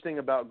 What's interesting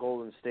about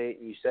Golden State,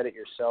 and you said it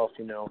yourself,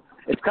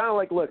 it's kind of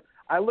like, look,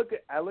 I look,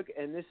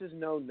 and this is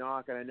no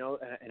knock, and I know,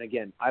 and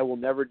again, I will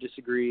never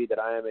disagree that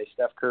I am a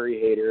Steph Curry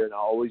hater, and I'll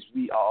always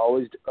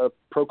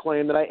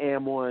proclaim that I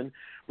am one,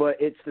 but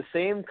it's the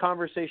same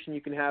conversation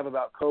you can have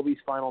about Kobe's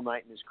final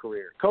night in his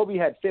career. Kobe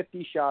had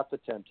 50 shots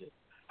attempted.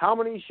 How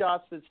many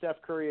shots did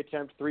Steph Curry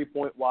attempt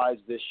 3-point-wise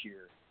this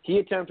year? He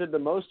attempted the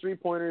most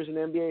three-pointers in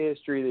NBA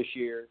history this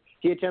year.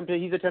 He's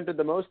attempted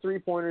the most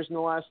three-pointers in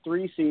the last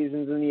 3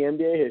 seasons in the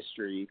NBA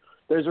history.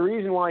 There's a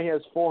reason why he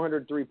has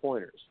 400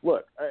 three-pointers.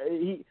 Look,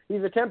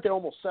 he's attempted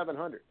almost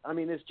 700.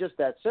 It's just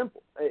that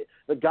simple.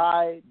 The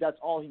guy, that's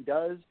all he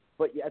does,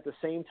 but at the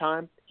same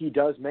time, he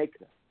does make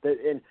them.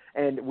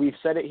 And we've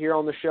said it here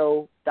on the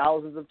show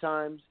thousands of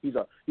times. He's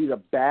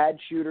a bad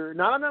shooter.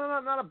 Not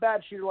a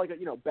bad shooter like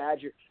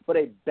bad shooter, but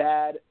a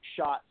bad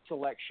shot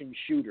selection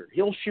shooter.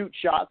 He'll shoot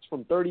shots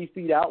from 30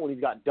 feet out when he's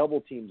got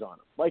double teams on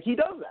him. Like, he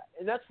does that,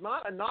 and that's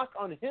not a knock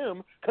on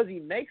him because he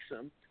makes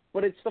them,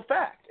 but it's the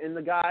fact. And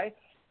the guy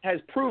has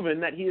proven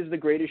that he is the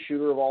greatest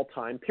shooter of all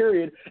time.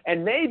 Period.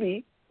 And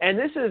maybe, and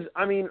this is,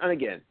 and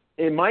again,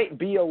 it might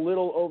be a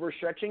little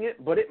overstretching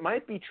it, but it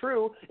might be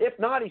true. If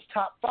not, he's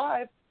top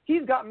 5.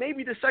 He's got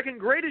maybe the second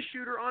greatest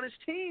shooter on his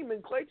team in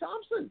Klay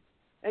Thompson.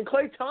 And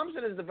Klay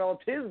Thompson has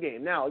developed his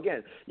game. Now,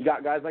 again, you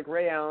got guys like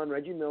Ray Allen,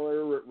 Reggie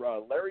Miller,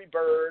 Larry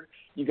Bird.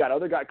 You got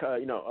other guys,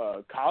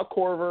 Kyle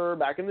Korver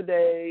back in the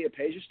day,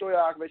 Peja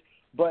Stojakovic.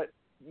 But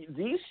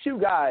these two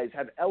guys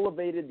have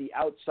elevated the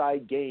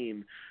outside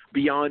game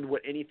beyond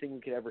what anything we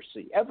could ever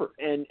see, ever.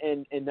 And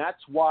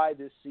that's why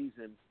this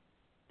season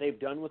they've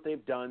done what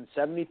they've done,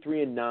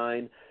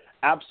 73-9,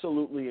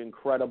 absolutely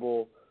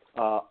incredible.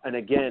 And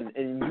again,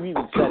 and you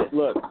even said it,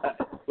 look,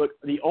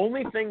 the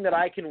only thing that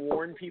I can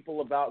warn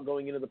people about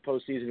going into the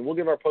postseason, and we'll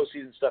give our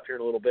postseason stuff here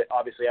in a little bit,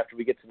 obviously, after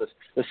we get to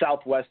the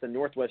Southwest and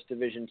Northwest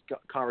division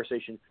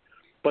conversation.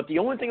 But the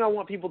only thing I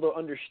want people to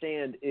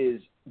understand is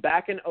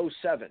back in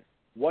 2007,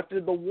 what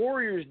did the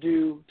Warriors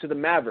do to the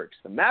Mavericks?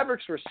 The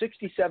Mavericks were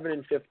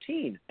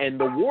 67-15, and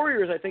the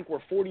Warriors, I think,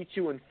 were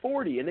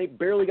 42-40, and they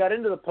barely got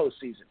into the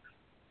postseason.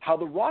 How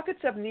the Rockets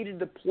have needed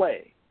to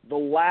play the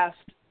last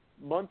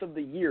month of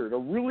the year to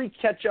really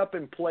catch up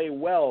and play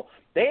well,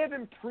 they have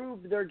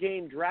improved their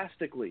game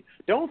drastically.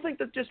 Don't think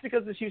that just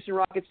because this Houston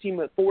Rockets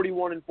team at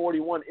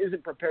 41-41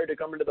 isn't prepared to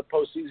come into the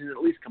postseason and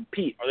at least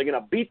compete. Are they going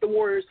to beat the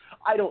Warriors?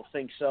 I don't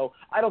think so.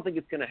 I don't think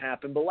it's going to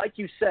happen. But like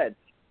you said,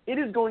 it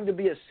is going to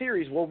be a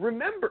series. Well,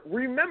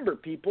 remember,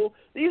 people,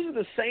 these are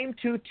the same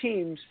 2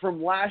 teams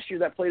from last year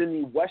that played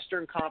in the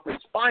Western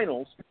Conference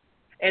Finals,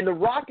 and the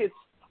Rockets,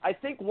 I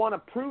think, want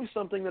to prove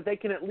something that they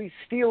can at least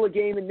steal a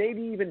game and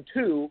maybe even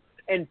 2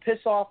 and piss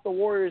off the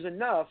Warriors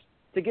enough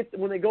to get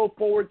when they go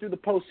forward through the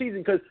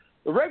postseason. Because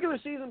the regular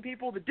season,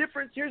 people, the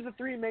difference, here's the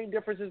 3 main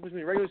differences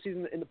between the regular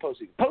season and the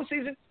postseason.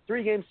 Postseason,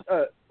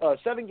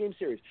 7-game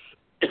series.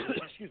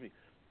 Excuse me.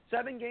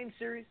 7-game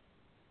series,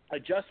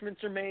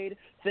 adjustments are made,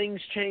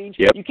 things change.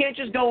 Yep. You can't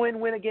just go in,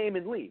 win a game,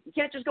 and leave. You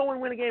can't just go in,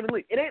 win a game, and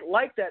leave. It ain't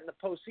like that in the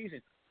postseason.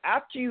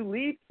 After you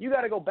leave, you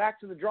got to go back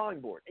to the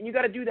drawing board, and you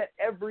got to do that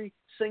every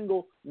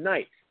single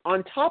night.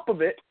 On top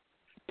of it,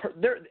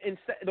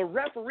 the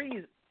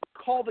referees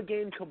call the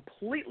game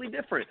completely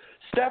different.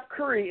 Steph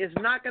Curry is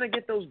not going to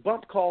get those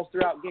bump calls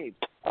throughout games.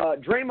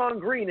 Draymond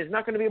Green is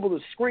not going to be able to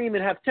scream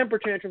and have temper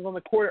tantrums on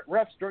the court at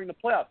refs during the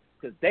playoffs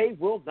because they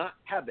will not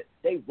have it.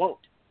 They won't.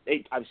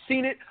 I've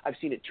seen it. I've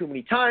seen it too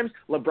many times.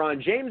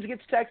 LeBron James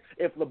gets text.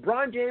 If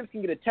LeBron James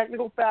can get a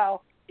technical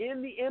foul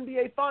in the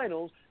NBA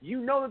Finals, you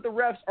know that the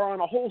refs are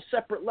on a whole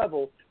separate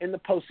level in the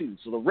postseason.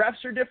 So the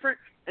refs are different.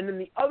 And then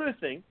the other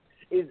thing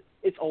is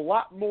it's a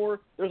lot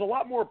more. There's a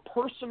lot more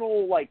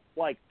personal like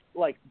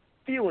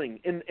feeling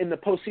in the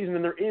postseason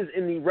than there is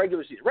in the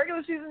regular season.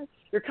 Regular season,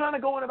 you're kind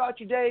of going about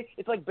your day.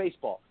 It's like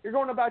baseball. You're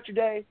going about your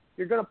day.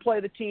 You're going to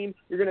play the team.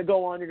 You're going to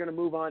go on. You're going to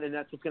move on, and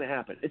that's what's going to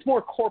happen. It's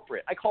more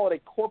corporate. I call it a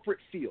corporate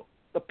feel.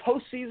 The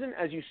postseason,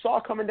 as you saw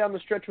coming down the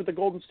stretch with the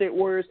Golden State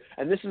Warriors,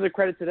 and this is a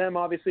credit to them,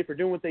 obviously, for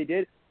doing what they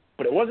did,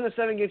 but it wasn't a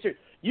 7-game series.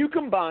 You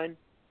combine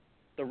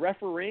the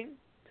refereeing,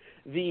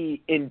 the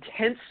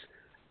intense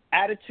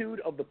attitude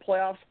of the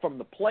playoffs from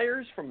the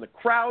players, from the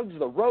crowds,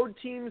 the road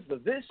teams, the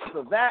this,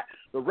 the that.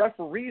 The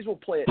referees will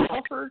play it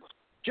tougher.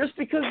 Just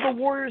because the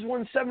Warriors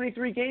won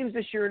 73 games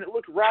this year and it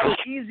looked rather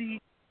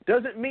easy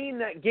doesn't mean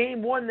that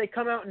game 1 they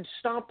come out and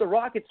stomp the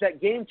Rockets. That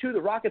game 2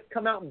 the Rockets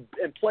come out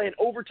and play an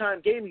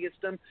overtime game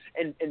against them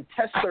and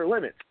test their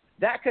limits.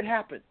 That could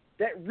happen.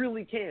 That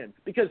really can,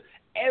 because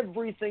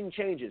everything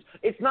changes.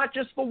 It's not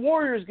just the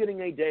Warriors getting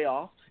a day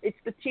off. It's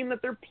the team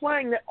that they're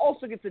playing that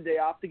also gets a day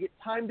off to get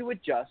time to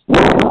adjust and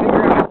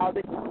figure out how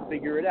they can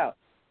figure it out.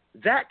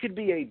 That could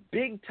be a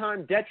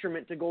big-time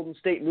detriment to Golden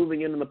State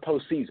moving into the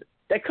postseason.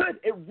 That could.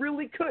 It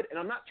really could. And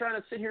I'm not trying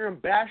to sit here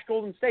and bash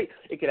Golden State.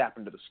 It could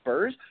happen to the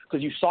Spurs,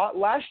 because you saw it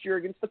last year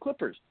against the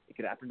Clippers. It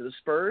could happen to the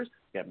Spurs.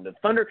 It could happen to the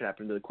Thunder. It could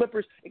happen to the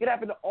Clippers. It could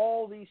happen to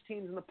all these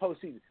teams in the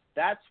postseason.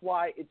 That's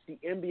why it's the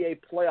NBA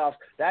playoffs.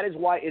 That is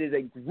why it is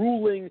a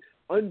grueling,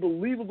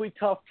 unbelievably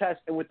tough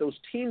test. And with those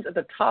teams at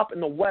the top in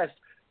the West,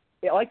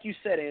 like you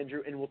said,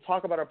 Andrew, and we'll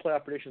talk about our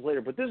playoff predictions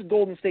later, but this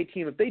Golden State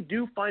team, if they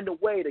do find a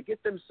way to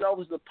get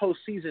themselves to the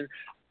postseason,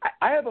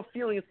 I have a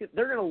feeling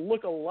they're going to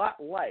look a lot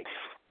like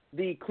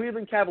the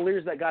Cleveland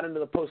Cavaliers that got into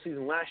the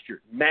postseason last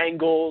year.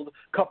 Mangled,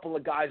 a couple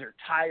of guys are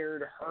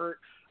tired, hurt,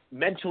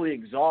 mentally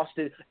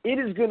exhausted. It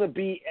is going to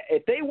be,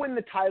 if they win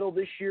the title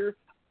this year,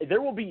 there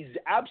will be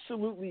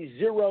absolutely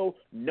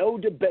no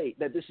debate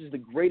that this is the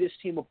greatest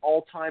team of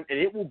all time, and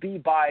it will be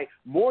by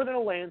more than a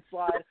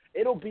landslide.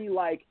 It'll be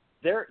like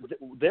they're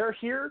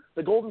here.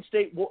 The Golden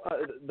State,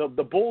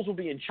 the Bulls will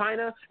be in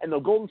China, and the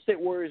Golden State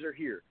Warriors are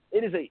here.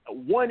 It is a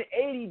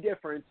 180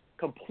 difference,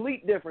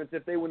 complete difference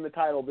if they win the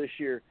title this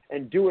year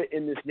and do it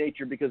in this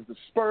nature, because the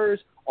Spurs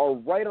are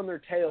right on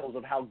their tails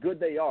of how good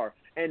they are.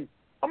 And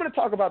I'm going to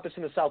talk about this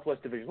in the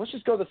Southwest Division. Let's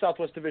just go to the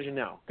Southwest Division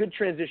now. Good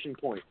transition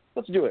point.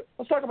 Let's do it.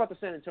 Let's talk about the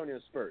San Antonio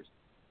Spurs,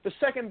 the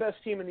second best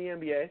team in the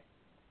NBA.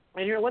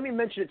 And here, let me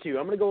mention it to you.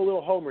 I'm going to go a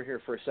little homer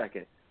here for a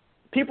second.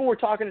 People were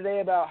talking today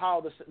about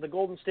how the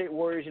Golden State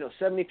Warriors,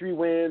 73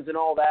 wins and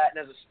all that.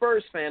 And as a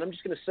Spurs fan, I'm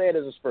just going to say it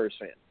as a Spurs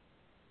fan.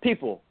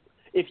 People,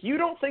 if you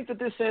don't think that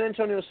this San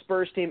Antonio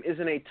Spurs team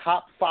isn't a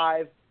top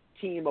 5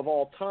 team of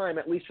all time,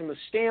 at least from the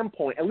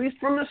standpoint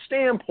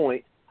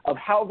of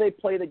how they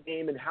play the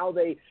game and how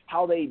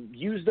they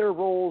use their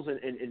roles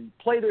and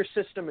play their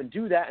system and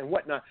do that and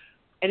whatnot.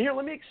 And here,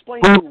 let me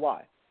explain to you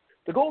why.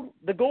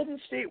 The Golden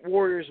State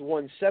Warriors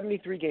won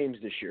 73 games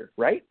this year,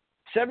 right?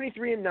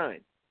 73-9.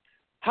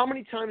 How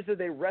many times did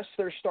they rest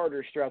their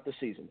starters throughout the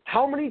season?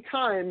 How many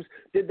times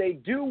did they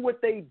do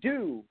what they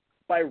do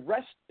by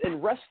rest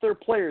their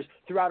players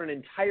throughout an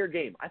entire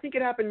game? I think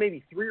it happened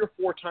maybe 3 or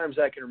 4 times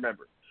that I can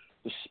remember.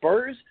 The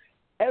Spurs,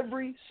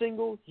 every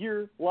single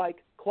year like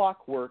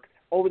clockwork,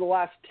 over the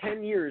last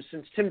 10 years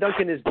since Tim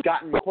Duncan has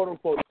gotten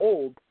quote-unquote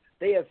old,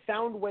 they have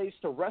found ways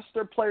to rest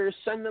their players,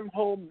 send them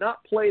home,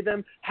 not play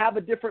them, have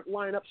a different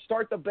lineup,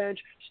 start the bench,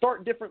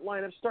 start different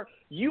lineups.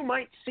 You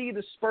might see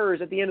the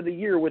Spurs at the end of the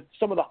year with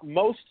some of the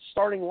most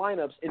starting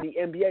lineups in the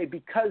NBA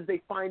because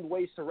they find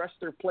ways to rest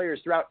their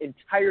players throughout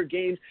entire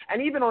games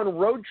and even on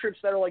road trips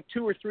that are like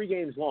 2 or 3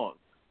 games long.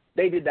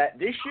 They did that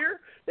this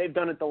year. They've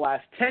done it the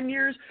last 10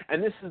 years,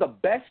 and this is the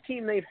best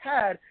team they've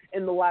had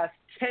in the last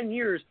 10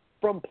 years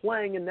from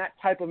playing in that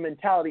type of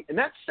mentality. And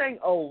that's saying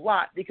a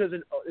lot because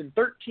in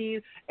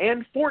 13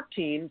 and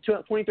 14,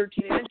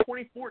 2013 and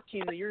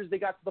 2014, the years they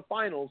got to the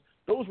finals,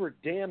 those were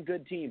damn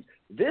good teams.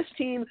 This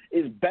team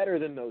is better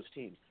than those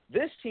teams.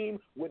 This team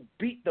would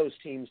beat those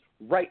teams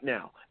right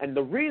now. And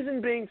the reason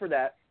being for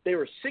that, they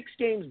were 6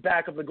 games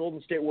back of the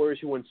Golden State Warriors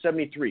who won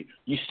 73.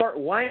 You start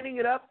lining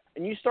it up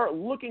and you start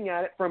looking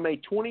at it from a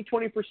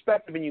 2020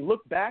 perspective and you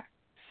look back,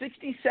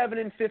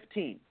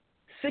 67-15.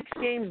 6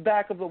 games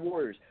back of the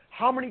Warriors.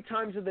 How many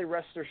times did they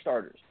rest their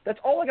starters? That's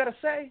all I got to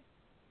say.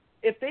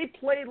 If they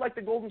played like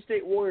the Golden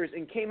State Warriors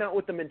and came out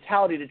with the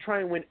mentality to try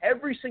and win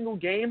every single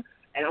game,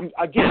 and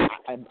I'm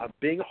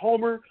being a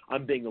homer.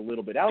 I'm being a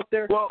little bit out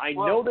there. I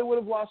know they would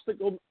have lost the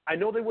Golden. I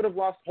know they would have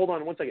lost. Hold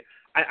on one second.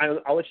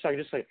 I'll let you talk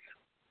just a second.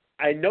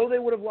 I know they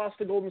would have lost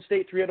to Golden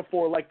State 3 out of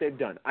 4 like they've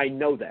done. I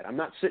know that. I'm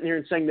not sitting here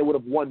and saying they would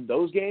have won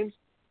those games.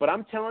 But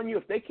I'm telling you,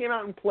 if they came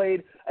out and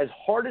played as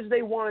hard as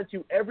they wanted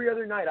to every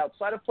other night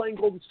outside of playing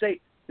Golden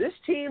State, this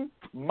team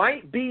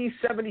might be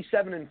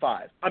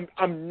 77-5.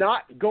 I'm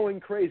not going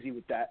crazy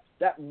with that.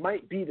 That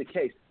might be the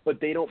case. But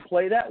they don't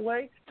play that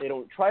way. They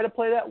don't try to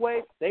play that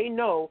way. They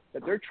know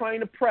that they're trying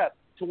to prep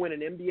to win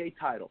an NBA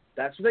title.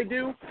 That's what they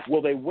do.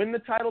 Will they win the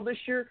title this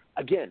year?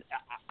 Again,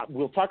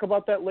 we'll talk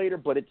about that later,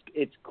 but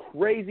it's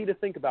crazy to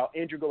think about.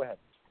 Andrew, go ahead.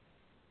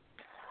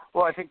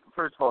 Well, I think,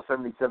 first of all,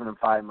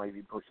 77-5 might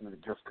be pushing it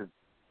just because,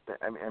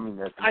 I mean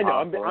that's I know,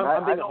 I'm being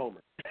a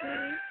homer.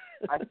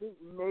 I think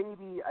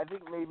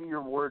maybe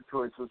your word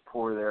choice was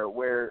poor there,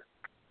 where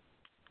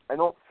I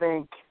don't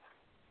think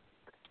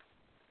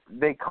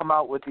they come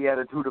out with the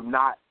attitude of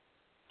not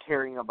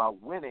caring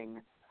about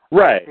winning.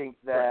 Right. I think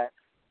that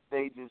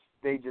they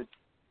just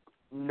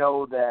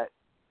know that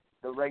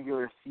the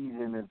regular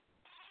season is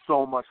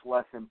so much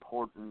less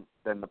important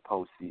than the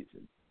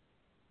postseason.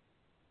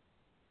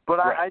 But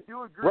right. I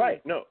do agree.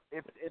 Right. No.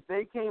 If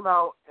they came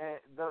out,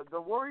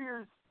 the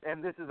Warriors,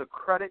 and this is a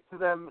credit to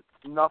them,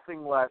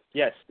 nothing less.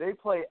 Yes. They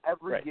play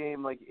every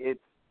game like it's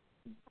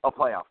a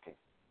playoff game.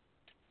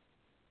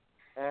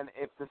 And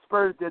if the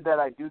Spurs did that,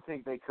 I do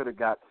think they could have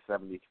got to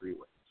 73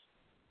 wins.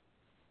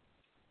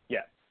 Yeah.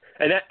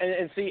 And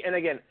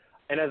again,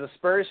 as a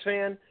Spurs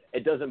fan,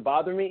 it doesn't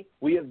bother me.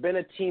 We have been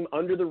a team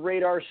under the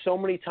radar so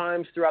many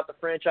times throughout the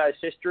franchise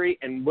history,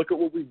 and look at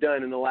what we've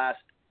done in the last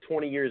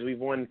 20 years. We've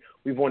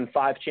won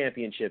 5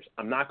 championships.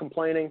 I'm not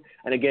complaining.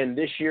 And again,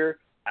 this year,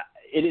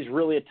 it is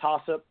really a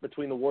toss-up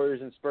between the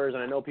Warriors and Spurs.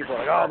 And I know people are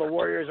like, oh, the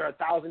Warriors are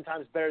 1,000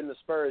 times better than the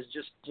Spurs.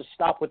 Just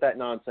stop with that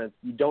nonsense.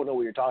 You don't know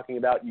what you're talking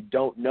about. You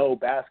don't know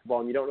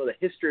basketball, and you don't know the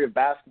history of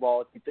basketball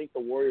if you think the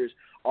Warriors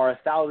are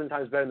 1,000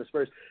 times better than the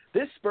Spurs.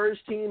 This Spurs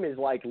team is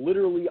like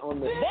literally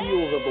on the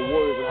heels of the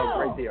Warriors and how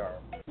great they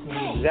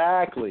are.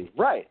 Exactly.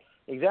 Right.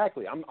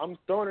 Exactly. I'm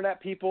throwing it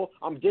at people.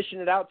 I'm dishing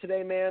it out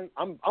today, man.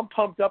 I'm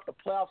pumped up. The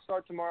playoffs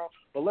start tomorrow.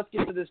 But let's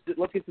get to this.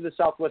 Let's get to the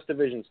Southwest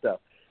Division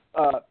stuff.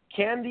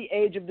 Can the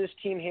age of this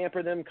team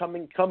hamper them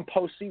come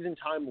postseason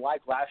time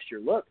like last year?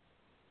 Look,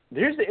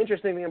 here's the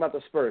interesting thing about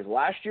the Spurs.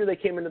 Last year they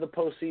came into the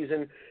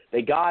postseason,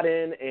 they got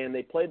in, and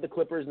they played the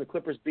Clippers, and the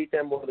Clippers beat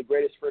them, one of the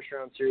greatest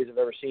first-round series I've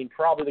ever seen,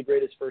 probably the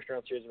greatest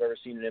first-round series I've ever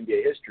seen in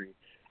NBA history.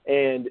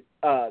 And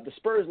the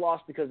Spurs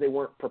lost because they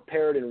weren't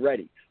prepared and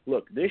ready.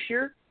 Look, this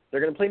year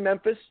they're going to play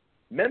Memphis.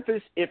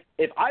 Memphis, if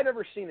I've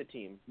ever seen a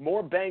team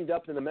more banged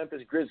up than the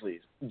Memphis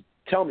Grizzlies,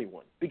 tell me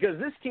one. Because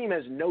this team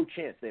has no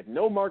chance. They have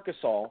no Marc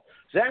Gasol.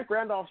 Zach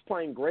Randolph's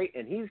playing great,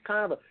 and he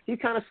kind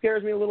of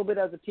scares me a little bit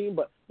as a team.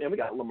 But man, we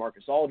got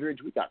LaMarcus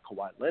Aldridge, we got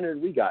Kawhi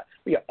Leonard, we got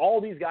all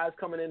these guys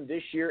coming in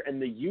this year,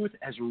 and the youth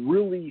has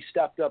really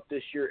stepped up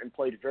this year and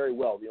played very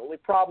well. The only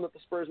problem that the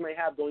Spurs may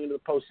have going into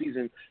the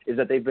postseason is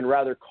that they've been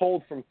rather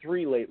cold from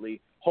 3 lately.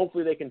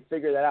 Hopefully, they can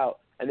figure that out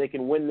and they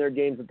can win their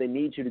games that they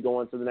need to go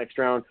on to the next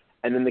round.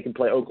 And then they can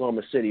play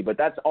Oklahoma City. But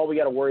that's all we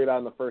got to worry about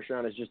in the first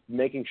round is just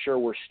making sure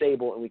we're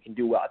stable and we can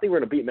do well. I think we're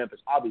going to beat Memphis,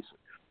 obviously.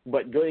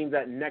 But going to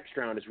that next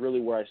round is really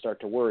where I start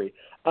to worry.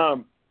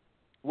 Will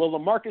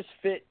LaMarcus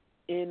fit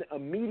in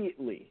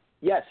immediately?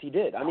 Yes, he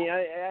did. I mean,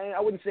 I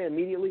wouldn't say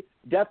immediately.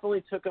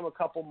 Definitely took him a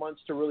couple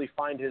months to really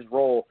find his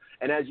role.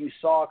 And as you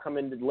saw come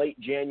into late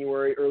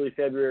January, early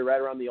February, right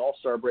around the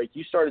All-Star break,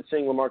 you started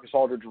seeing LaMarcus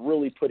Aldridge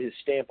really put his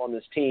stamp on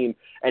this team,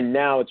 and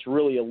now it's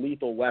really a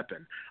lethal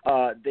weapon.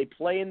 They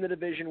play in the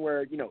division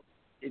where,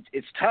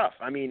 it's tough.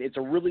 I mean, it's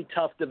a really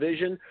tough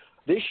division.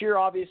 This year,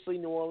 obviously,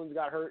 New Orleans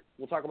got hurt.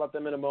 We'll talk about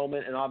them in a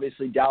moment. And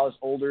obviously, Dallas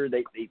older.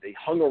 They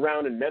hung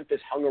around, and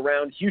Memphis hung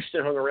around.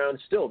 Houston hung around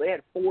still. They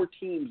had 4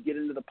 teams get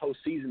into the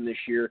postseason this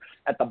year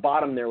at the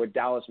bottom there with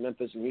Dallas,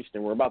 Memphis, and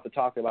Houston. We're about to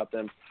talk about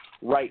them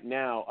right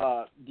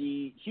now.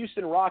 The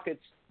Houston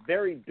Rockets,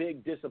 very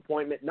big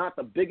disappointment. Not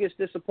the biggest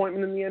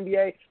disappointment in the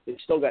NBA. They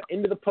still got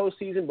into the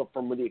postseason, but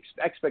from the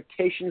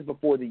expectations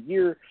before the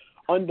year,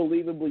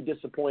 unbelievably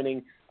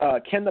disappointing.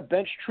 Can the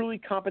bench truly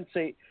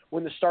compensate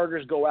when the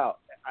starters go out?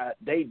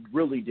 They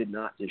really did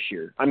not this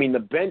year. I mean, the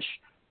bench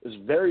is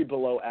very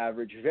below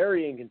average,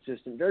 very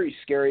inconsistent, very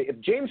scary.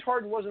 If James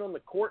Harden wasn't on the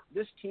court,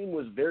 this team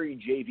was very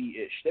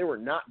JV-ish. They were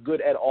not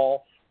good at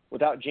all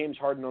without James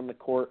Harden on the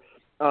court.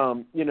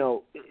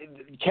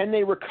 Can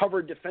they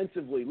recover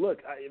defensively? Look,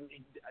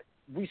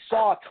 we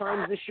saw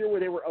times this year where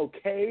they were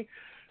okay,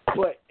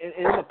 but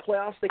in the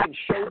playoffs they can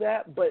show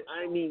that. But,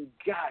 I mean,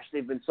 gosh,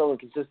 they've been so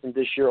inconsistent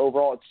this year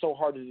overall. It's so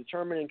hard to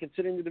determine. And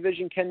considering the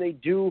division, can they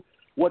do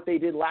what they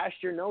did last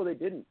year? No, they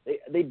didn't.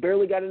 They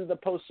barely got into the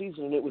postseason,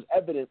 and it was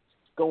evident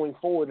going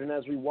forward and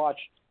as we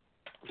watched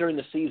during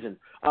the season.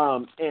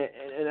 And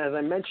as I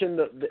mentioned,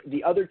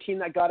 the other team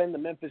that got in, the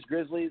Memphis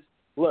Grizzlies,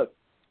 look,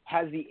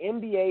 has the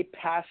NBA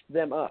passed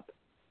them up?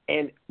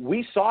 And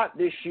we saw it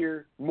this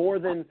year more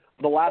than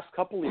the last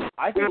couple of years.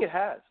 I think it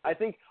has. I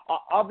think,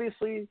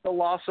 obviously, the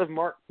loss of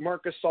Marc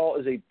Gasol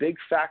is a big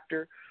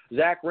factor.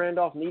 Zach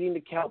Randolph needing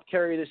to help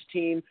carry this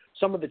team.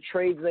 Some of the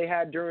trades they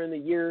had during the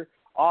year,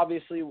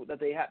 obviously, that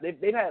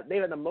they've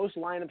had the most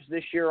lineups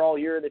this year all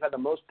year. They've had the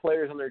most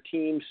players on their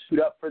team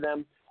suit up for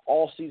them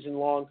all season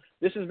long.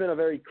 This has been a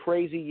very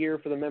crazy year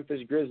for the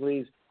Memphis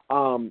Grizzlies,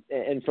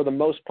 and for the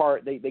most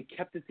part, they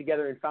kept it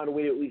together and found a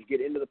way to at least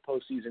get into the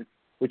postseason.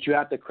 which you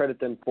have to credit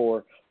them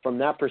for from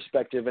that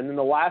perspective. And then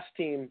the last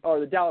team, or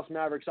the Dallas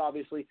Mavericks,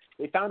 obviously,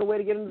 they found a way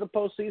to get into the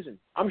postseason.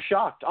 I'm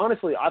shocked.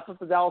 Honestly, I thought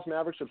the Dallas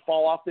Mavericks would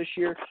fall off this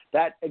year.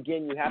 That,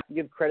 again, you have to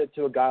give credit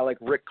to a guy like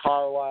Rick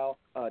Carlisle.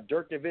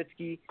 Dirk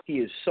Nowitzki, he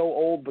is so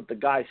old, but the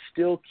guy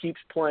still keeps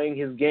playing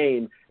his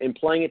game and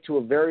playing it to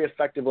a very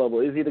effective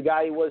level. Is he the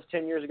guy he was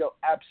 10 years ago?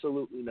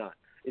 Absolutely not.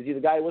 Is he the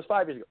guy he was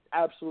 5 years ago?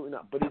 Absolutely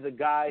not. But he's a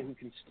guy who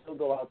can still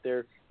go out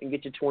there and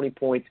get you 20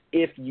 points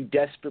if you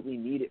desperately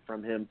need it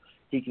from him.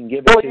 He can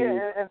give it to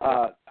you.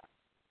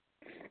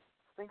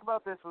 Think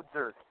about this with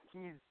Dirk.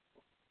 He's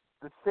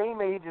the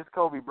same age as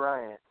Kobe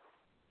Bryant.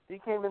 He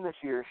came in this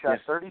year, shot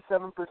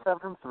 37%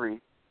 from three,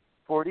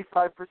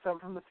 45%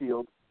 from the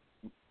field,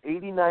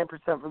 89%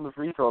 from the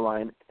free throw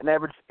line, and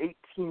averaged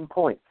 18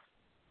 points.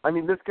 I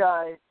mean, this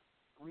guy,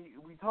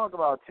 we talk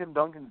about Tim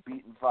Duncan's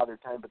beating Father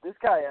Time, but this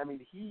guy, I mean,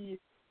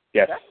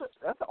 that's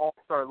an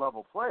all-star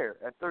level player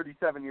at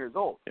 37 years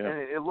old. Yeah. And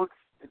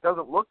it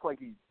doesn't look like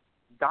he's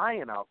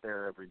dying out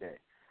there every day.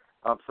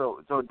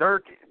 So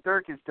Dirk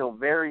is still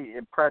very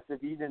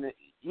impressive, even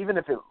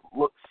if it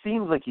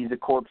seems like he's a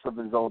corpse of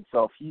his old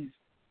self. He's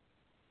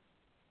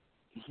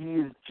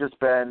just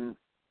been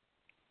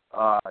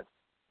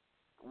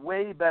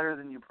way better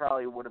than you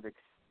probably would have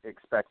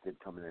expected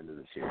coming into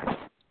this year.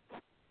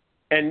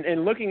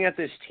 And looking at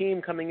this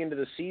team coming into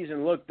the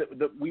season, look,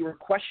 we were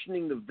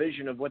questioning the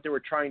vision of what they were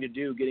trying to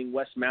do, getting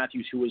Wes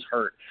Matthews, who was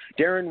hurt,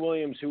 Darren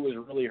Williams, who was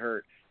really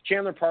hurt,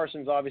 Chandler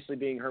Parsons obviously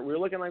being hurt. We were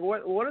looking like,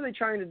 what are they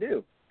trying to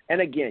do? And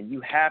again,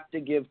 you have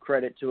to give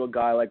credit to a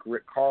guy like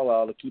Rick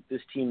Carlisle to keep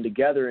this team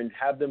together and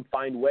have them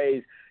find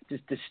ways to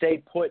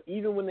stay put,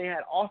 even when they had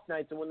off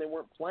nights and when they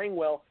weren't playing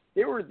well.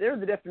 They're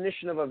the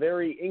definition of a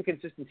very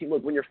inconsistent team.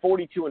 Look, when you're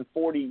 42-40,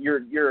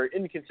 you're an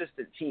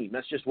inconsistent team.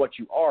 That's just what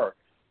you are.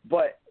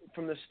 But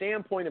from the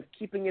standpoint of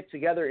keeping it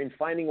together and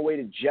finding a way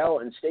to gel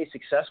and stay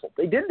successful,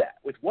 they did that.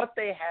 With what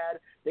they had,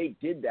 they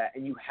did that,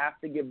 and you have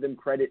to give them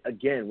credit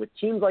again. With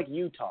teams like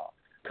Utah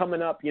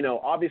coming up,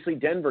 obviously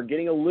Denver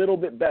getting a little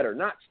bit better.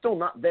 Still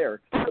not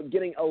there, but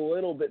getting a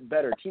little bit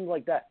better. Teams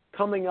like that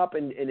coming up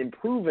and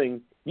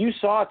improving. You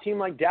saw a team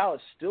like Dallas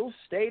still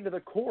stay to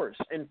the course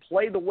and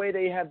play the way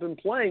they have been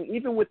playing,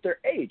 even with their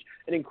age.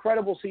 An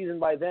incredible season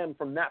by them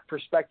from that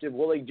perspective.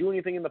 Will they do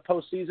anything in the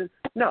postseason?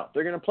 No.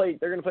 They're going to play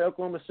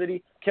Oklahoma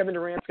City. Kevin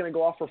Durant's going to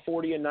go off for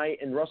 40 a night,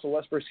 and Russell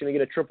Westbrook's going to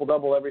get a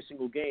triple-double every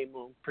single game,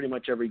 well, pretty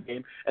much every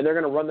game, and they're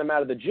going to run them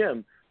out of the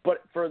gym.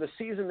 But for the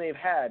season they've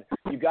had,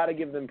 you've got to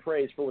give them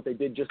praise for what they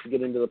did just to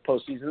get into the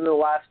postseason. And the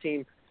last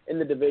team in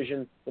the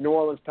division, the New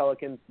Orleans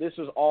Pelicans. This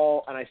was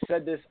all, and I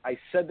said this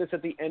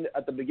at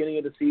the beginning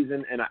of the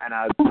season, and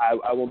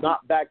I will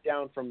not back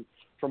down from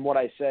what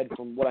I said,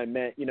 from what I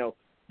meant.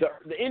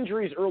 The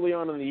injuries early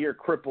on in the year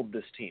crippled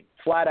this team,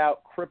 flat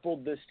out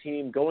crippled this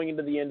team. Going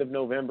into the end of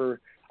November,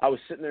 I was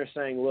sitting there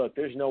saying, look,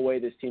 there's no way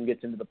this team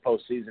gets into the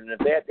postseason. And if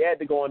they had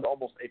to go on to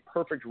almost a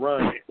perfect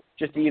run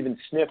just to even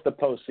sniff the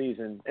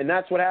postseason, and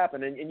that's what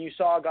happened. And you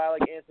saw a guy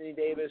like Anthony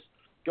Davis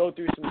go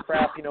through some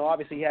crap.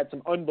 Obviously he had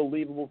some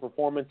unbelievable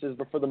performances,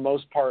 but for the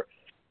most part,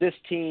 this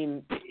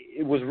team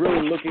was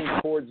really looking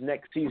towards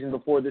next season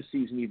before this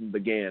season even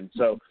began.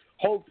 So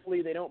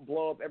hopefully they don't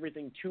blow up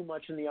everything too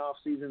much in the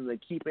offseason. They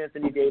keep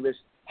Anthony Davis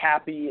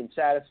happy and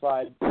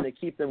satisfied, and they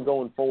keep them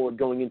going forward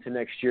going into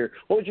next year.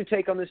 What would you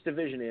take on this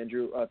division,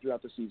 Andrew,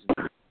 throughout the season?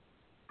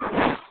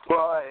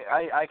 Well,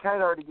 I kind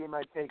of already gave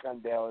my take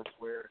on Dallas,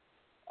 where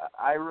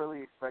I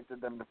really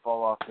expected them to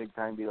fall off big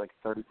time, be like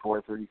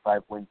 34,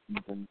 35 win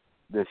season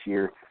this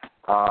year,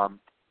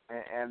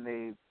 and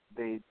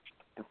they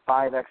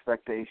defied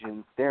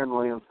expectations. Darren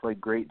Williams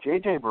played great.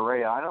 J.J.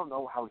 Barea, I don't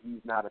know how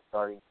he's not a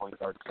starting point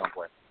guard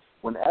somewhere.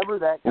 Whenever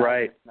that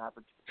guy gets an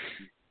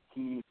opportunity,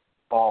 he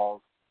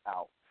balls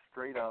out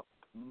straight up.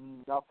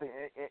 Nothing,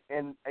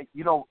 and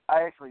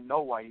I actually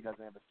know why he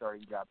doesn't have a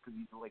starting job, because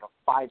he's like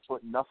a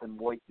 5'0"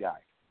 white guy.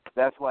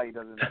 That's why he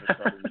doesn't have a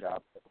starting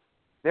job.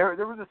 There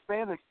was a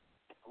span that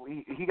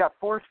he got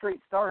 4 straight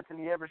starts, and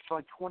he averaged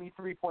like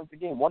 23 points a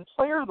game. One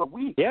player of the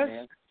week,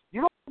 man.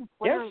 You don't win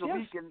player of the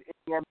week in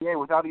the NBA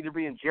without either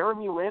being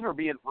Jeremy Lin or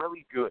being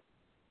really good.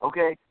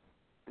 Okay?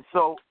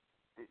 So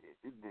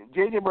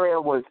J.J.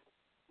 Barea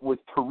was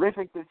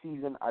terrific this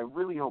season. I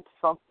really hope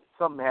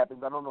something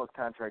happens. I don't know his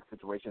contract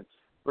situation,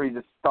 where he's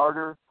a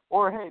starter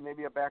or, hey,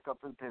 maybe a backup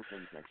for the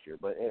Pistons next year.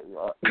 But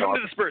come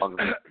to the Spurs.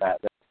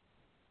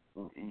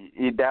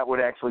 That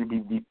would actually be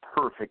the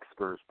perfect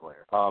Spurs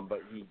player. But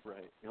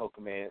he'll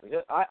command.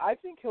 I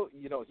think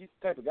he's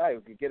the type of guy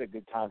who could get a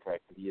good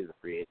contract if he is a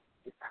free agent.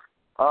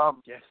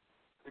 Yes.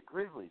 The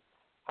Grizzlies.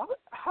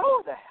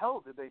 How the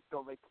hell did they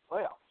still make the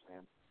playoffs,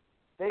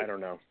 man? I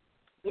don't know.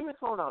 They were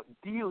throwing out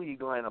D-League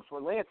lineups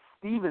where Lance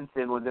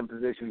Stevenson was in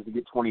position to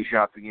get 20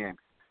 shots a game.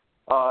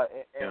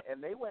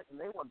 And they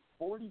won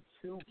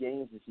 42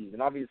 games this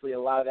season. Obviously, a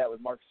lot of that was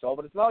Marc Gasol,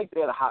 but it's not like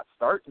they had a hot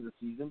start to the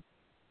season.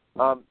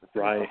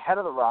 Ahead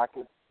of the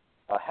Rockets,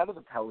 ahead of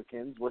the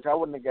Pelicans, which I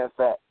wouldn't have guessed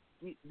that.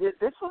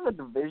 This was a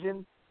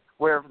division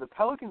where if the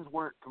Pelicans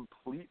weren't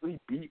completely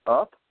beat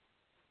up,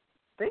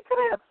 they could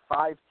have had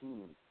 5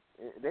 teams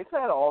They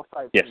had all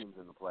 5 Yes. teams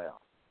in the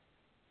playoffs.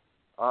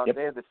 Yep.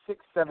 They had the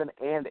 6, 7,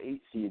 and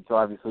 8 seeds, so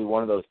obviously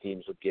one of those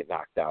teams would get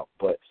knocked out.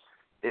 But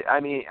I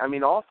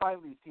mean, all 5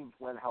 of these teams,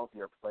 when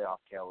healthy, are playoff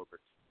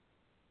calibers.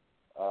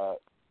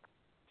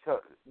 So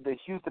the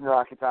Houston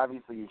Rockets,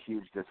 obviously, a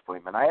huge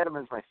disappointment. I had them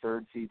as my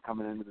 3rd seed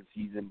coming into the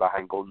season,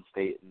 behind Golden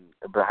State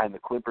and behind the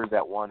Clippers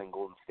at 1 and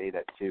Golden State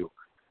at 2.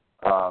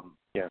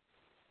 Yeah.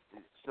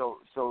 So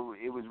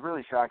it was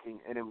really shocking,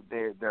 and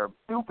they're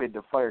stupid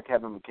to fire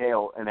Kevin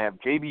McHale and have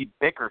J.B.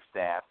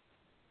 Bickerstaff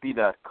be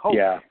the coach.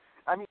 Yeah.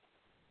 I mean,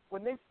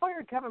 when they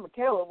fired Kevin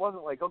McHale, it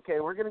wasn't like, okay,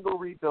 we're going to go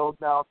rebuild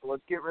now, so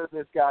let's get rid of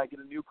this guy, get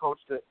a new coach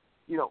to,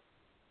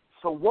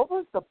 So what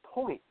was the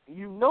point?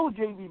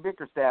 J.B.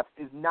 Bickerstaff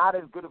is not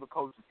as good of a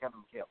coach as Kevin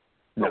McHale.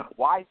 So No.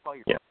 why fire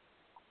him? Yeah.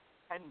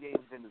 10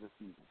 games into the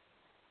season.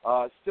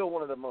 Still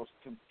one of the most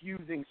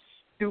confusing,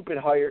 stupid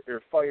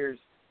fires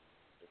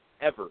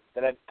ever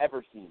that I've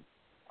ever seen.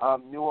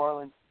 New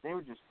Orleans, they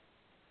were just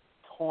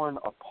torn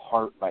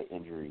apart by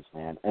injuries,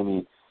 man. I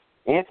mean,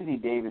 Anthony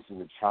Davis is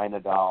a China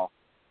doll.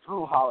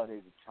 Drew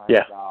Holiday's a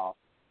China doll.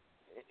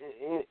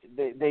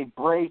 They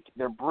break.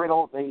 They're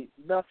brittle.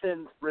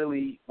 Nothing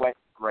really went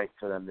right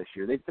for them this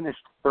year. They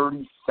finished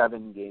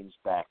 37 games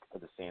back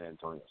of the San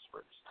Antonio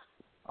Spurs.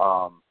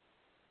 I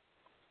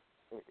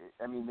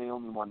mean, they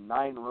only won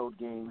 9 road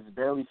games,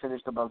 barely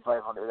finished above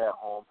 500 at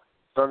home,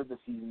 started the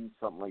season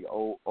something like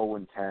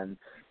 0-10.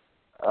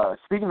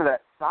 Speaking of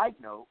that, side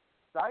note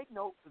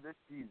for this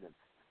season,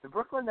 the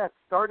Brooklyn Nets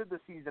started the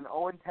season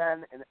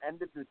 0-10 and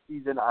ended the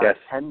season on a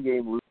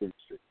 10-game losing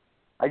streak.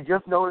 I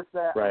just noticed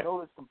that. Right. I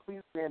know it's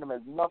completely random,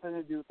 has nothing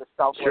to do with the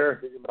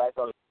Southwest division, but I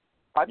thought it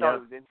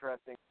was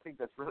interesting. I think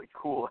that's really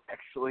cool,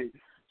 actually,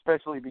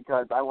 especially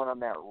because I went on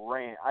that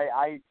rant.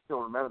 I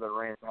still remember the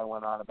rant I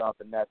went on about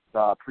the Nets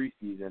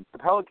preseason. The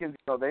Pelicans,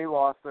 they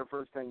lost their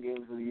first 10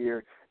 games of the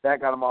year.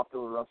 That got them off to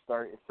a rough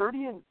start.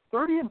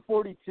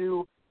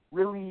 30-42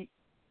 really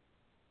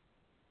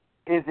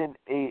isn't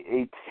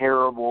a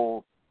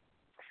terrible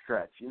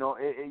stretch.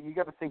 You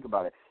got to think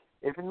about it.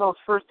 If in those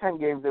first 10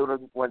 games they would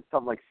have went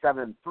something like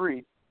 7-3,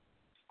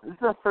 this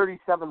is a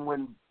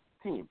 37-win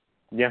team.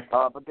 Yeah.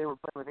 But they were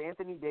playing with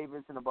Anthony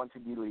Davis and a bunch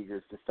of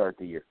D-leaguers to start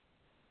the year.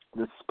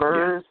 The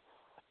Spurs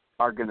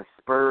are going to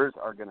Spurs.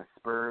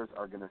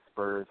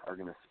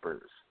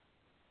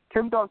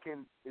 Tim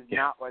Duncan is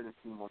not why this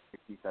team won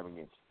 67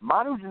 games.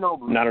 Manu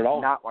Ginobili Not at all.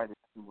 is not why this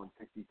team won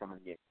 67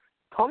 games.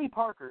 Tony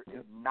Parker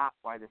is not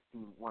why this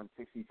team won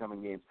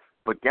 67 games.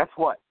 But guess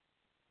what?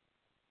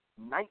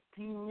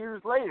 19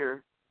 years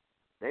later,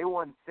 they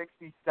won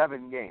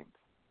 67 games.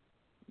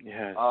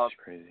 Yeah, it's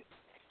crazy.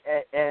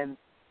 And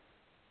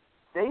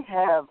they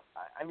have,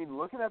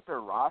 looking at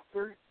their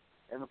roster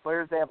and the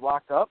players they have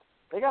locked up,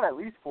 they got at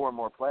least 4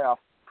 more playoff,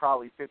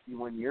 probably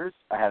 51 years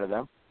ahead of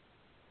them.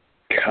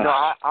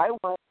 God.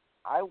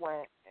 I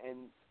went and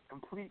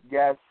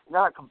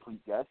not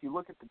complete guess. You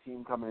look at the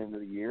team coming into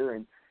the year,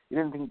 and you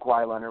didn't think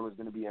Kawhi Leonard was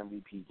going to be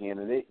MVP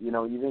candidate. You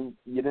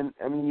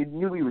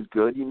knew he was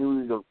good. You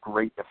knew he was a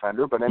great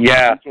defender, but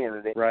MVP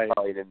candidate, you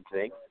probably didn't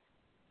think.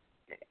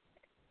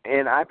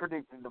 And I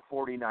predicted the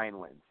 49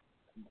 wins.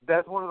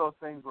 That's one of those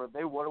things where if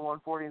they would have won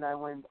 49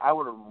 wins, I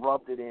would have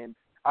rubbed it in.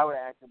 I would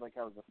have acted like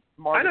I was the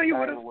smartest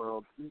guy in the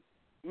world,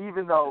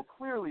 even though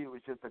clearly it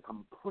was just a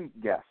complete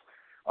guess.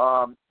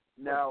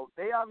 Now,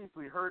 they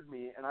obviously heard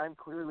me, and I'm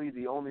clearly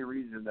the only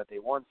reason that they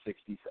won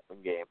 67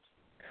 games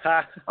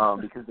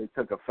because they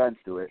took offense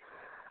to it.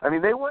 I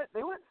mean, they went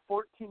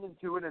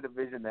 14-2 in a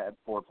division that had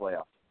 4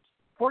 playoffs.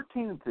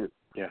 14-2.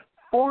 Yeah.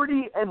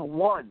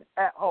 40-1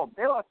 at home.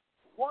 They lost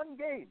 1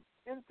 game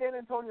in San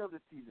Antonio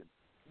this season.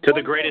 To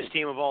the greatest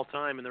team of all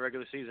time in the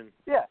regular season.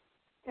 Yeah,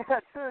 to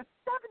a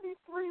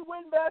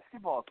 73-win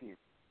basketball team.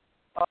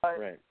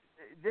 Right.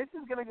 This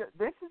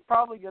is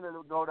probably gonna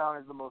go down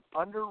as the most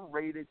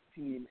underrated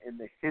team in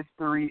the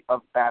history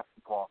of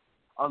basketball,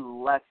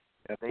 unless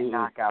they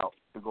knock out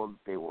the Golden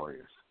State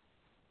Warriors.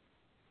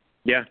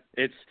 Yeah,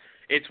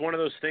 it's one of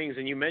those things.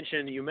 And you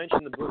mentioned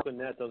the Brooklyn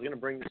Nets. I was going to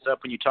bring this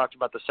up when you talked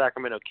about the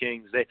Sacramento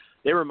Kings.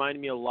 They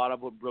remind me a lot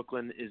of what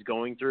Brooklyn is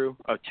going through.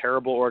 A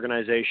terrible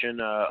organization,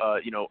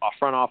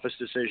 front office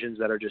decisions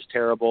that are just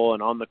terrible,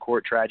 and on the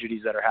court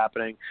tragedies that are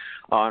happening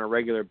on a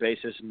regular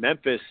basis.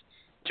 Memphis,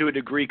 to a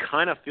degree,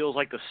 kind of feels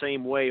like the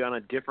same way on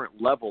a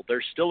different level.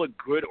 They're still a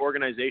good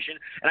organization,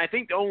 and I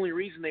think the only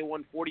reason they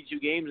won 42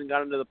 games and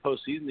got into the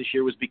postseason this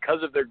year was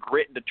because of their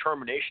grit and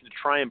determination to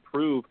try and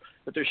prove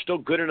that they're still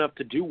good enough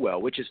to do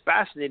well, which is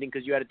fascinating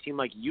because you had a team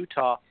like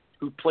Utah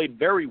who played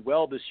very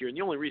well this year, and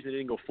the only reason they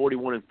didn't go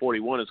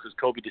 41-41 is because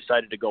Kobe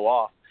decided to go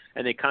off,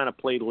 and they kind of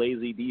played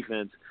lazy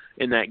defense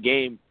in that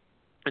game.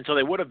 And so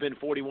they would have been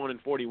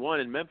 41-41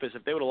 in Memphis.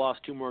 If they would have lost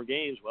 2 more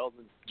games, well,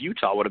 then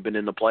Utah would have been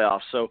in the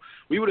playoffs. So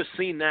we would have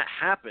seen that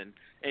happen.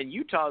 And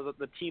Utah's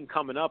the team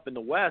coming up in the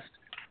West.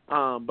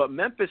 But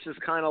Memphis is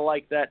kind of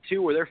like that,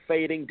 too, where they're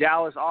fading.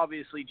 Dallas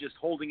obviously just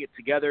holding it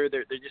together.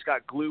 They just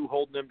got glue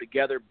holding them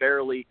together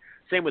barely.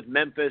 Same with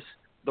Memphis.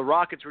 the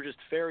Rockets were just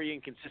very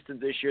inconsistent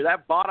this year.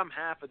 That bottom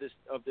half of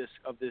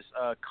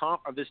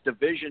this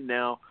division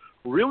now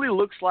really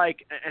looks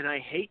like, and I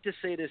hate to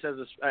say this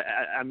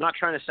I'm not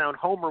trying to sound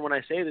homer when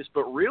I say this,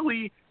 but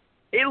really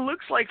it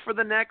looks like for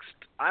the next,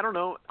 I don't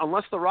know,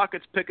 unless the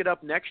Rockets pick it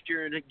up next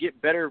year and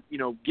get better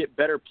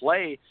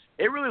play,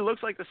 it really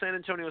looks like the San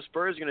Antonio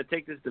Spurs are going to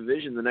take this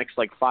division the next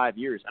 5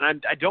 years.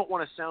 And I don't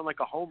want to sound like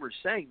a homer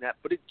saying that,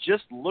 but it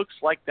just looks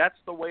like that's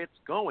the way it's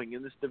going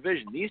in this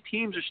division. These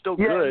teams are still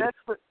good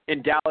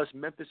in Dallas,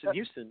 Memphis, and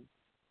Houston.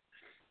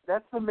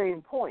 That's the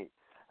main point.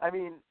 I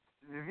mean,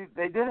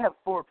 they did have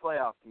 4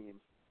 playoff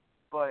teams,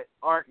 but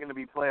aren't going to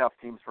be playoff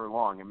teams for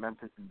long in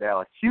Memphis and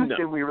Dallas.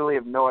 Houston, We really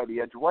have no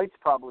idea. Dwight's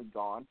probably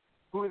gone.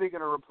 Who are they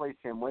going to replace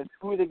him with?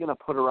 Who are they going to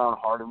put around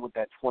Harden with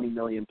that $20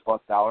 million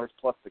plus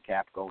the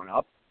cap going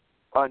up?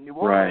 New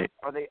Orleans,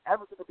 Are they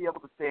ever going to be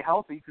able to stay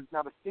healthy? Because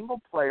not a single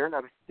player,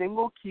 not a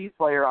single key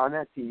player on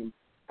that team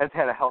has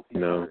had a healthy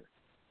year.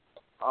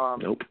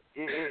 Nope.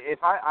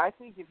 I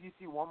think if you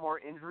see one more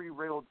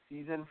injury-riddled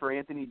season for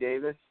Anthony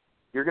Davis,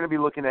 you're going to be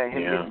looking at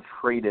him getting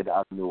traded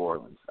out of New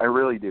Orleans. I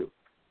really do.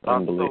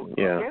 So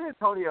San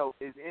Antonio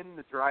is in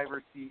the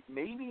driver's seat,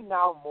 maybe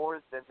now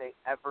more than they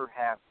ever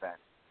have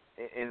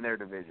been in their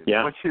division,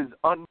 which is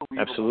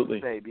unbelievable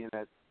to say, being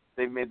that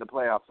they've made the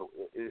playoffs.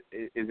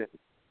 Is it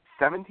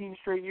 17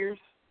 straight years?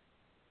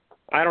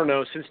 I don't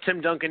know. Since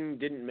Tim Duncan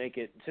didn't make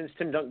it,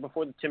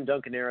 before the Tim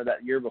Duncan era,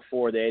 that year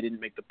before, they didn't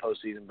make the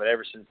postseason. But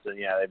ever since then,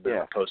 they've been in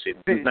the postseason.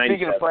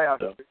 Speaking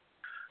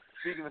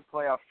of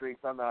playoff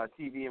streaks, on the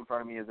TV in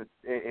front of me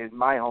is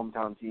my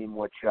hometown team,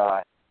 which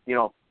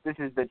this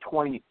is the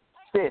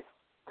 25th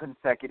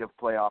consecutive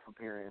playoff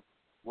appearance,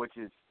 which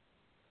is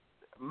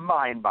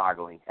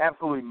mind-boggling,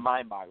 absolutely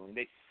mind-boggling.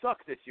 They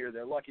suck this year.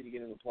 They're lucky to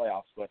get in the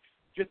playoffs, but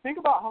just think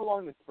about how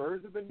long the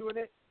Spurs have been doing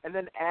it, and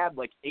then add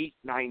 8-9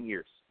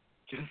 years.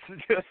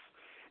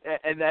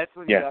 And that's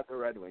when you got the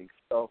Red Wings.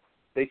 So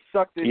they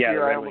suck this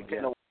year. I almost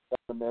didn't know what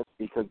to miss,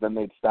 because then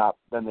they'd stop.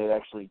 Then they'd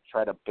actually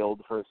try to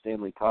build for a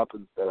Stanley Cup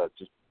instead of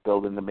just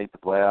building to make the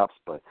playoffs.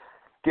 But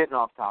getting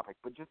off topic,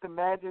 but just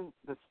imagine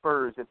the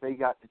Spurs if they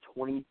got to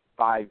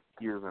 25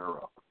 years in a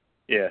row.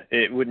 Yeah,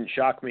 it wouldn't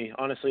shock me.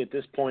 Honestly, at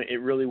this point, it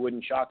really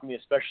wouldn't shock me,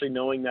 especially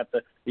knowing that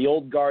the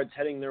old guard's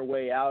heading their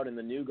way out and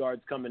the new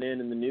guard's coming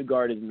in, and the new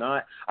guard is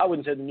not, I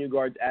wouldn't say the new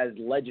guard's as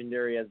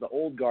legendary as the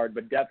old guard,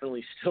 but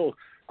definitely still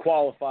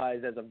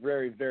qualifies as a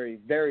very, very,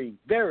 very,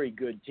 very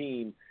good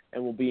team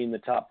and will be in the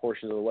top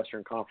portions of the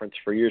Western Conference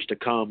for years to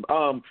come.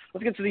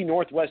 Let's get to the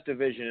Northwest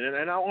Division,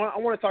 and I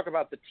want to talk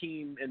about the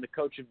team and the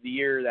Coach of the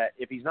Year, that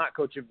if he's not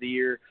Coach of the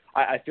Year,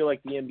 I feel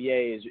like the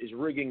NBA is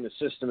rigging the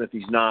system if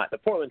he's not. The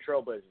Portland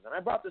Trail Blazers, and I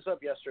brought this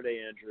up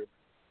yesterday, Andrew.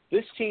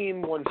 This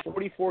team won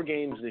 44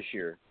 games this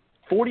year,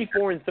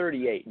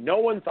 44-38. No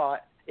one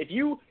thought, if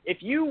you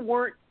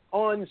weren't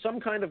on some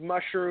kind of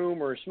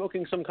mushroom or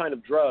smoking some kind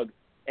of drug,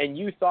 and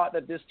you thought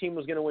that this team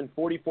was going to win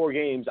 44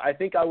 games, I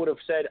think I would have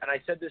said, and I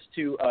said this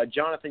to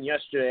Jonathan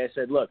yesterday, I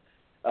said, look,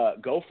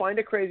 go find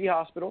a crazy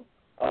hospital,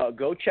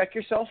 go check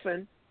yourself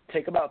in,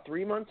 take about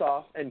 3 months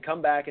off, and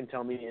come back and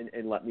tell me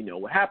and let me know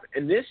what happened.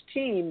 And this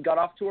team got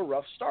off to a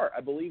rough start.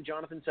 I believe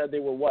Jonathan said they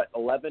were,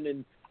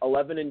 11-21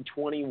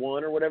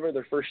 or whatever,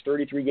 their first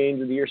 33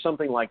 games of the year,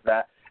 something like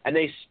that. And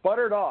they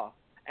sputtered off,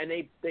 and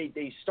they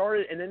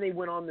started, and then they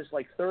went on this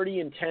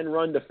 30-10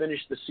 run to finish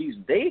the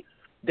season.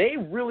 They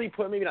really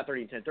put, maybe not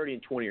 30-10,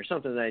 30-20 or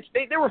something like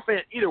that. They were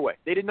either way.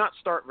 They did not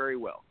start very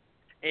well.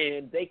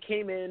 And they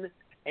came in,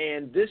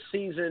 and this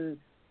season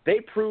they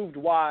proved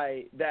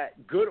why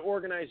that good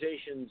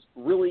organizations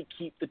really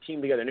keep the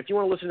team together. And if you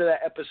want to listen to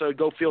that episode,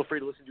 go feel free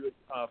to listen to it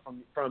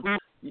from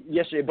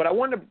yesterday. But I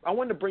wanted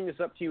to bring this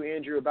up to you,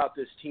 Andrew, about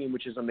this team,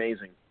 which is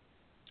amazing.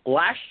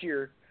 Last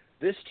year,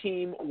 this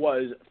team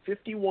was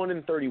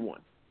 51-31.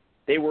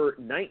 They were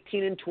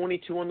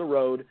 19-22 on the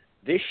road.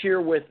 This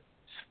year, with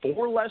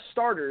 4 less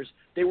starters,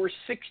 they were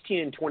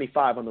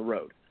 16-25 on the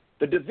road.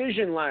 The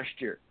division last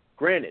year,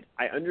 granted,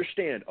 I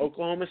understand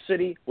Oklahoma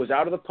City was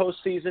out of the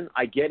postseason.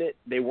 I get it.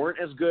 They weren't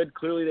as good.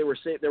 Clearly, they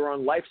were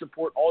on life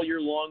support all year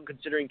long,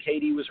 considering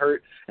KD was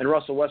hurt and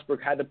Russell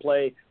Westbrook had to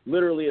play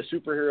literally a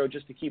superhero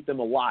just to keep them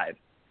alive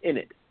in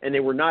it. And they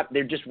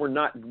just were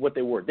not what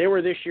they were. They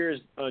were this year's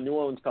New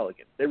Orleans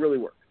Pelicans. They really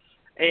were.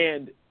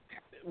 And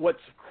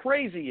what's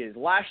crazy is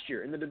last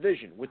year in the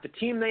division, with the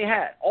team they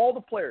had, all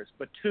the players,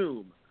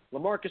 Batum,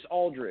 LaMarcus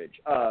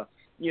Aldridge, Robin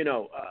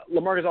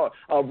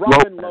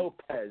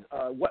Lopez,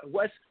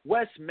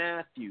 Wes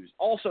Matthews,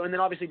 also, and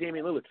then obviously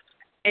Damian Lillard.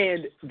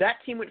 And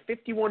that team went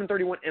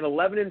 51-31 and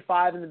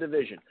 11-5 in the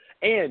division.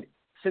 And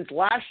since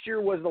last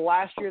year was the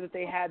last year that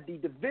they had the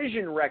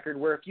division record,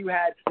 where if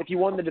you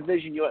won the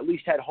division, you at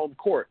least had home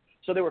court.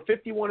 So they were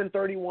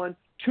 51-31.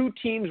 2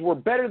 teams were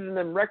better than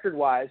them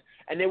record-wise,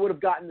 and they would have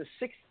gotten the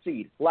 6th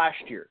seed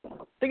last year.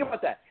 Think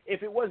about that.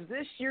 If it was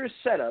this year's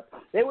setup,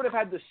 they would have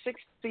had the 6th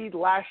seed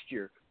last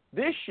year.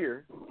 This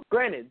year,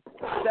 granted,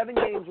 7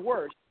 games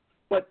worse,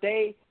 but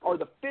they are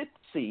the 5th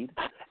seed,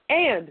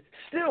 And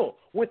still,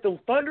 with the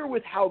Thunder,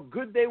 with how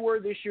good they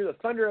were this year, the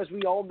Thunder, as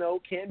we all know,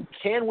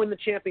 can win the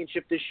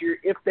championship this year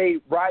if they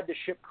ride the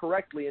ship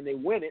correctly and they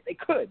win it. They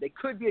could. They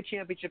could be a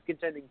championship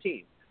contending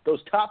team. Those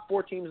top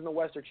 4 teams in the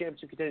West are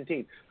championship contending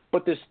teams.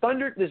 But this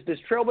Thunder, this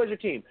Trailblazer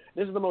team,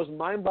 this is the most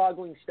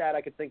mind-boggling stat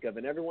I could think of,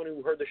 and everyone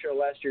who heard the show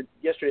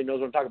yesterday knows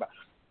what I'm talking about.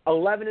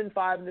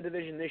 11-5 in the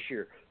division this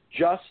year,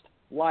 just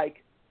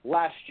like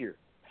last year.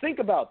 Think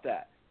about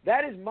that.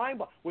 That is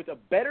mind-boggling. With a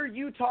better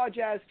Utah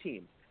Jazz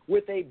team,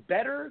 with a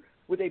better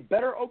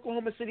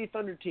Oklahoma City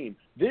Thunder team,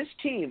 this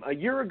team a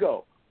year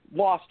ago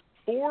lost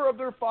 4 of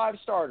their 5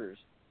 starters,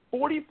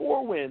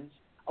 44 wins,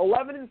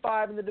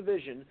 11-5 in the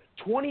division,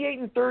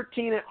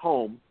 28-13 at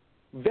home.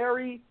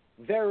 Very,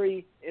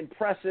 very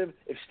impressive.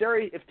 If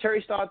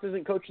Terry Stotts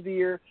isn't Coach of the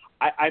Year,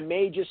 I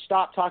may just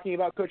stop talking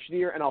about Coach of the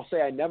Year, and I'll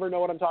say I never know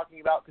what I'm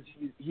talking about because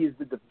he is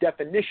the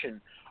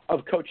definition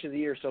of Coach of the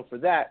Year. So for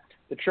that,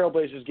 the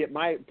Trailblazers get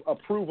my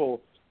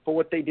approval for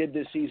what they did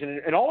this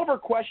season. And all of our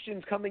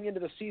questions coming into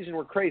the season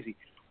were crazy.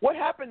 What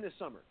happened this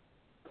summer?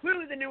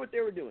 Clearly they knew what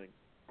they were doing.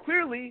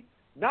 Clearly,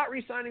 not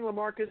re-signing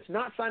LaMarcus,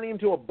 not signing him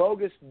to a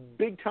bogus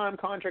big-time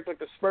contract like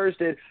the Spurs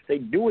did. They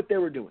knew what they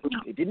were doing.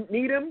 They didn't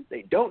need him.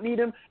 They don't need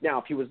him. Now,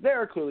 if he was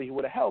there, clearly he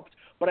would have helped.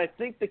 But I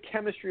think the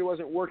chemistry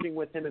wasn't working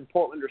with him in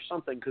Portland or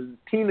something because the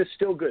team is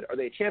still good. Are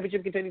they a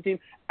championship contending team?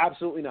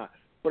 Absolutely not.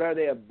 But are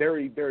they a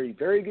very, very,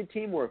 very good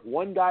team where if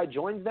one guy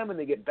joins them and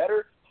they get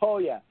better, oh,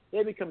 yeah,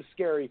 they become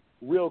scary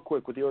real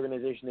quick with the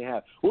organization they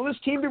have. Will this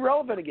team be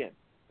relevant again?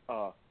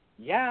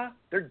 Yeah,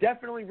 they're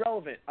definitely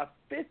relevant. A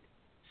 5th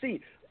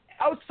seed.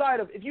 Outside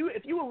of, if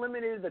you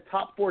eliminated the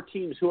top 4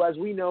 teams who, as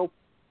we know,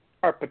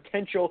 are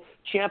potential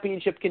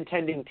championship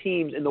contending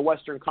teams in the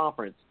Western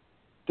Conference,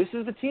 this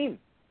is the team.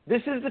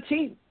 This is the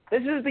team.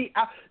 This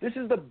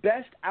is the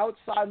best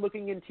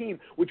outside-looking-in team,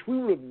 which we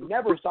would have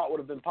never thought would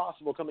have been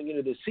possible coming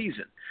into this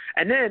season.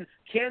 And then,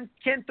 can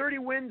 30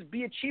 wins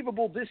be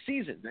achievable this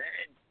season?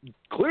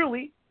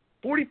 Clearly,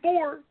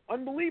 44,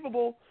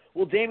 unbelievable.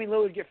 Will Damian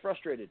Lillard get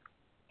frustrated?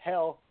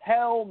 Hell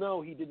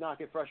no, he did not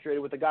get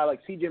frustrated with a guy like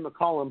C.J.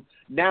 McCollum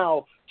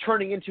now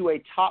turning into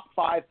a top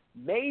 5,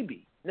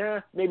 maybe.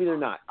 Maybe they're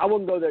not. I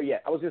wouldn't go there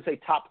yet. I was going to say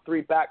top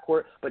 3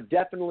 backcourt, but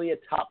definitely a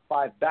top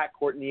 5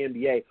 backcourt in the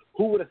NBA.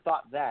 Who would have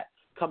thought that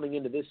coming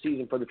into this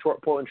season for the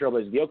Portland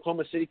Trailblazers? The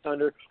Oklahoma City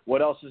Thunder,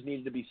 what else is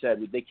needed to be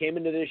said? They came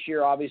into this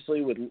year,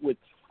 obviously, with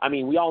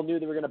we all knew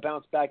they were going to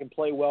bounce back and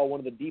play well, one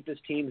of the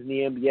deepest teams in the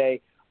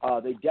NBA.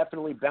 They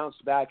definitely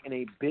bounced back in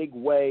a big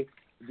way.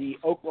 The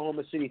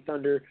Oklahoma City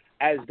Thunder,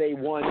 as they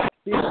won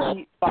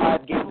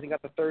 55 games and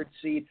got the 3rd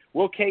seed.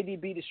 Will KD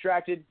be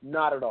distracted?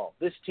 Not at all.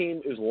 This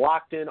team is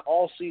locked in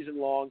all season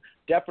long,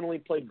 definitely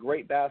played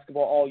great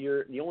basketball all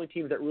year. The only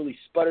teams that really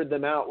sputtered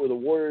them out were the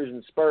Warriors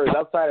and Spurs.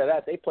 Outside of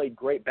that, they played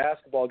great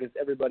basketball against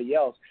everybody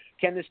else.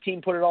 Can this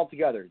team put it all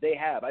together? They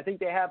have. I think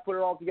they have put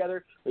it all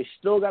together. They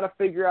still got to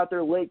figure out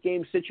their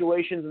late-game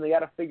situations, and they got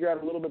to figure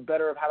out a little bit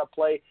better of how to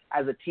play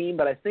as a team.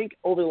 But I think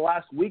over the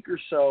last week or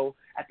so,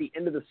 at the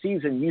end of the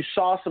season, you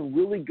saw some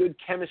really good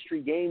chemistry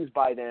games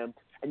by them,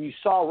 and you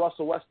saw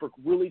Russell Westbrook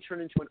really turn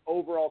into an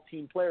overall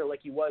team player like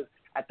he was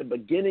at the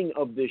beginning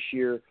of this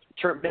year,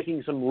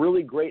 making some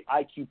really great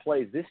IQ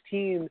plays. This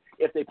team,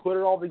 if they put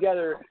it all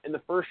together in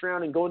the first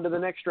round and go into the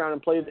next round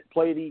and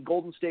play the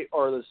Golden State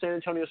or the San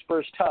Antonio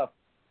Spurs tough,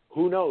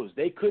 who knows?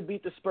 They could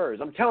beat the Spurs.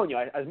 I'm telling you,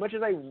 as much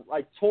as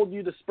I told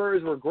you the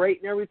Spurs were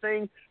great and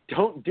everything,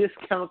 don't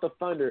discount the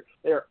Thunder.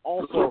 They are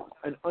also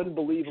an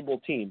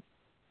unbelievable team.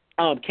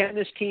 Can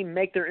this team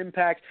make their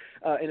impact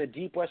in a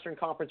deep Western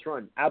Conference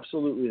run?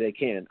 Absolutely they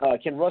can.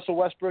 Can Russell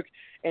Westbrook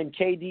and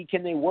KD,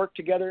 can they work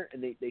together?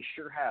 And they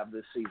sure have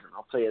this season.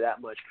 I'll tell you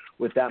that much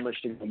with that much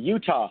to go.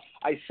 Utah,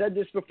 I said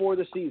this before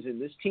the season.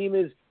 This team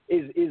is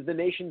the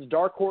nation's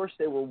dark horse.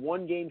 They were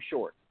 1 game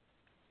short.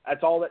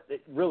 That's all that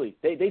really.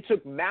 They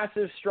took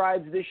massive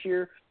strides this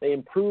year. They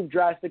improved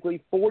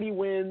drastically. 40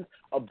 wins,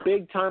 a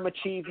big-time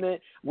achievement.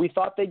 We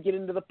thought they'd get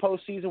into the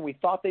postseason. We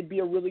thought they'd be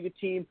a really good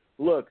team.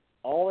 Look,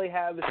 all they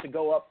have is to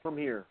go up from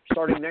here.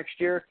 Starting next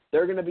year,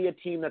 they're going to be a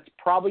team that's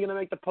probably going to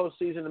make the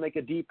postseason to make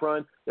a deep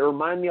run. They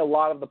remind me a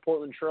lot of the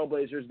Portland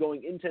Trailblazers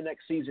going into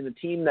next season, a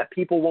team that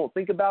people won't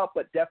think about,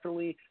 but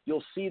definitely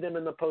you'll see them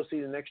in the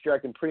postseason next year. I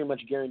can pretty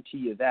much guarantee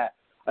you that.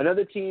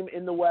 Another team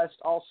in the West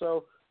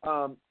also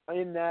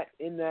in that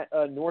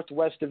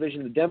Northwest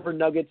division, the Denver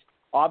Nuggets.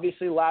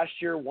 Obviously, last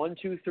year,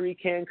 1-2-3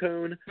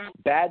 Cancun.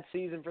 Bad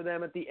season for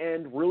them at the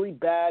end. Really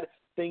bad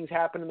things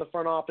happened in the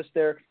front office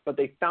there, but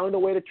they found a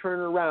way to turn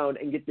it around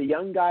and get the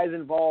young guys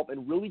involved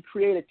and really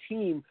create a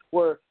team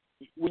where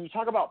when you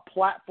talk about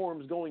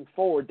platforms going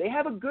forward, they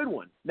have a good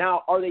one.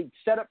 Now, are they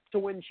set up to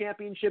win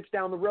championships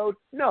down the road?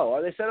 No.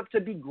 Are they set up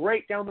to be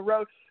great down the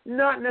road?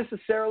 Not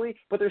necessarily,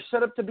 but they're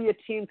set up to be a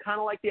team kind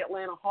of like the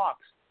Atlanta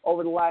Hawks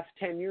over the last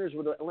 10 years,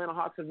 where the Atlanta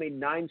Hawks have made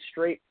 9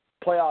 straight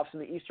playoffs in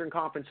the Eastern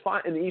Conference.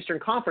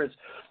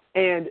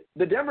 And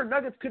the Denver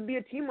Nuggets could be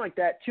a team like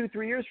that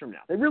 2-3 years from now.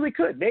 They really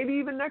could. Maybe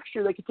even next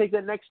year they could take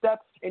that next step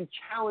and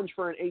challenge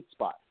for an 8th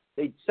spot.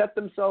 They set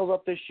themselves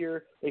up this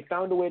year. They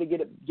found a way to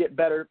get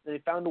better, and they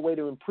found a way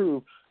to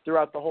improve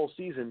throughout the whole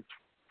season.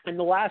 And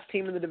the last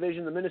team in the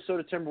division, the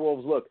Minnesota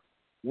Timberwolves, look,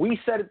 we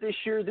said it this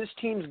year. This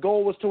team's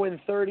goal was to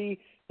win 30.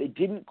 They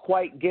didn't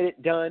quite get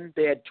it done.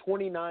 They had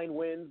 29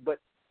 wins, but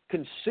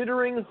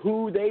considering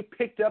who they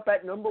picked up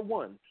at number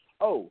 1,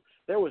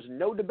 there was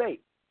no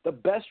debate. The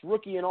best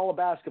rookie in all of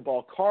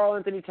basketball, Karl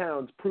Anthony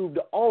Towns, proved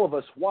to all of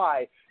us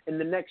why in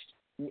the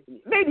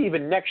maybe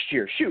even next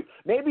year,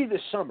 maybe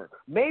this summer,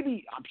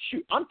 maybe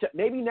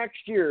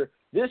next year,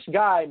 this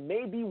guy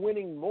may be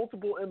winning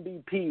multiple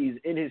MVPs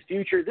in his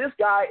future. This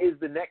guy is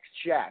the next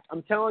Shaq.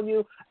 I'm telling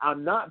you,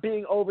 I'm not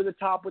being over the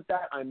top with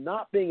that. I'm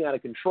not being out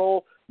of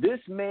control. This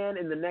man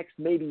in the next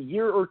maybe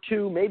year or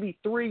 2, maybe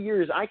 3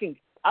 years,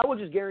 I will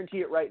just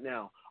guarantee it right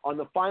now. On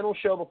the final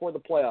show before the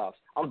playoffs,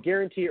 I'll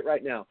guarantee it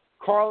right now.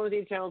 Karl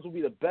Anthony Towns will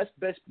be the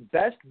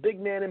best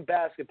big man in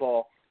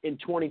basketball in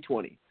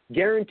 2020.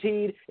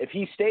 Guaranteed. If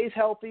he stays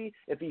healthy,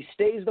 if he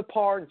stays the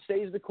par and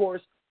stays the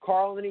course,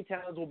 Karl Anthony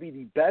Towns will be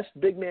the best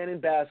big man in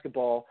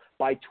basketball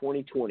by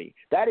 2020.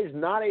 That is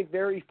not a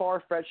very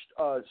far-fetched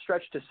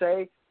stretch to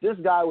say. This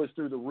guy was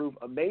through the roof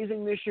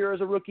amazing this year as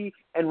a rookie,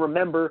 and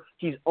remember,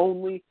 he's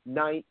only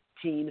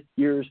 19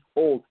 years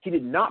old. He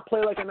did not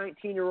play like a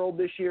 19-year-old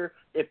this year.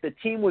 If the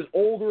team was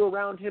older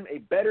around him, a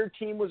better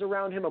team was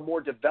around him, a more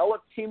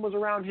developed team was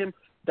around him,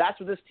 that's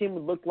what this team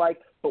would look like.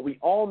 But we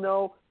all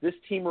know this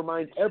team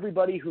reminds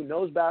everybody who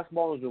knows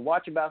basketball and has been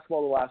watching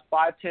basketball the last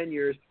 5-10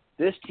 years,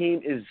 this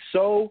team is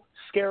so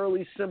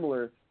scarily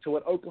similar to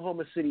what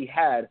Oklahoma City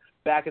had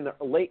back in the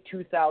late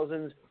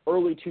 2000s,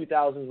 early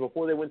 2000s,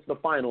 before they went to the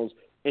finals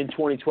in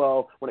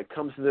 2012 when it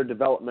comes to their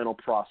developmental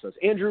process.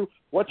 Andrew,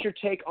 what's your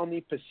take on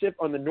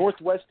the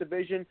Northwest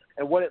Division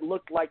and what it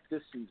looked like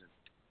this season?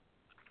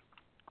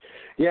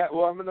 Yeah,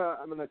 well, I'm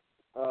gonna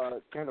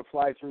kind of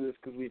fly through this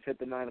because we've hit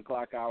the 9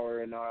 o'clock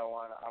hour, and now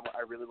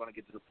I really want to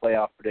get to the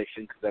playoff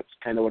prediction because that's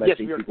kind of what I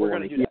think people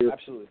want to hear. That.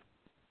 Absolutely.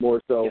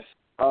 More so.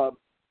 Yes.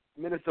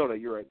 Minnesota,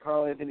 you're right.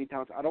 Karl Anthony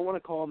Towns. I don't want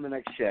to call him the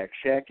next Shaq.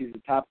 Shaq is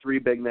the top 3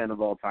 big men of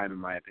all time, in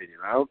my opinion.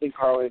 I don't think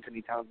Karl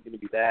Anthony Towns is going to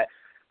be that,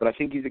 but I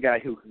think he's a guy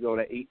who could go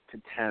to 8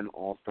 to 10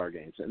 All-Star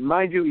games. And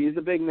mind you, he's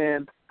a big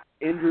man.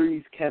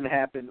 Injuries can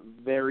happen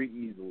very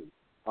easily.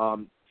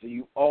 So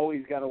you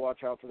always got to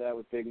watch out for that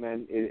with big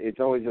men. It's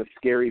always a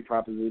scary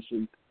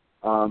proposition.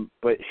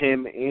 But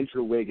him,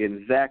 Andrew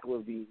Wiggins, Zach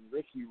LaVine,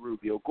 Ricky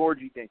Rubio,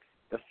 Gorgie Dink,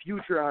 the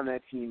future on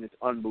that team is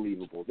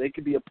unbelievable.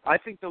 I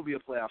think they'll be a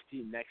playoff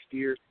team next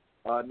year.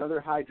 Another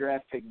high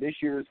draft pick this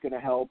year is going to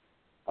help.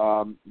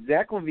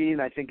 Zach LaVine,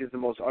 I think, is the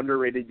most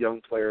underrated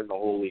young player in the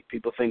whole league.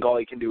 People think all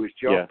he can do is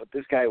jump, but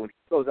this guy, when he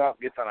goes out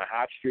and gets on a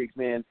hot streak,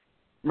 man,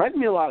 reminds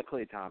me a lot of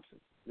Klay Thompson.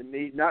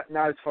 Not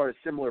as far as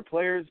similar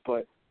players,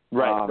 but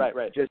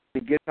right. Just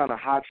to get on a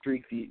hot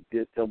streak,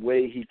 the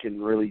way he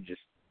can really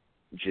just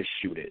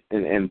shoot it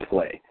and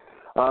play.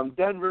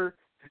 Denver,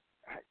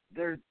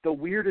 they're the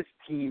weirdest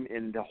team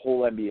in the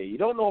whole NBA. You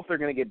don't know if they're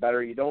going to get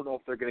better. You don't know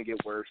if they're going to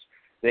get worse.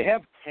 They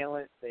have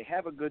talent. They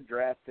have a good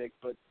draft pick,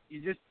 but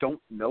you just don't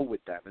know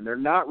with them, and they're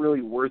not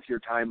really worth your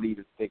time to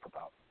even think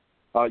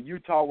about.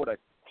 Utah, what a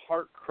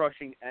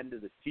heart-crushing end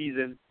of the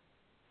season.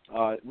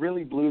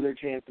 Really blew their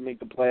chance to make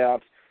the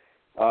playoffs.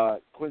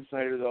 Quinn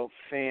Snyder, though,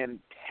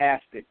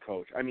 fantastic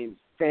coach. I mean,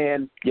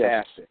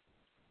 fantastic.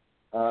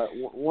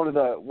 One of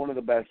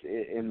the best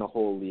in the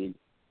whole league.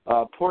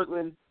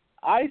 Portland,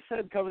 I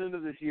said coming into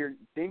this year,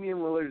 Damian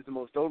Lillard is the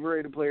most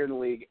overrated player in the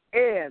league,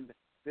 and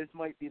this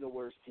might be the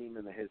worst team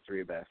in the history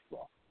of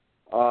basketball.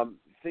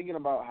 Thinking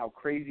about how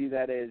crazy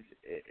that is,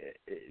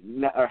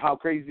 or how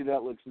crazy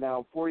that looks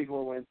now,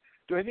 44 wins.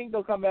 Do I think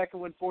they'll come back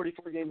and win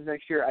 44 games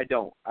next year? I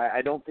don't.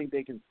 I don't think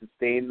they can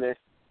sustain this.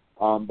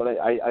 But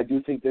I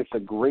do think there's a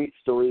great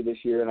story this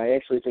year, and I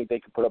actually think they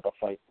can put up a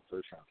fight in the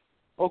first round.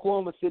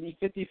 Oklahoma City,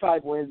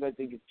 55 wins, I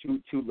think is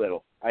too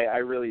little. I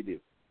really do.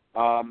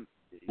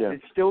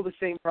 It's still the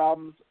same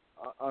problems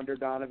under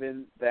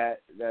Donovan that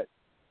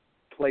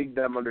plagued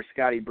them under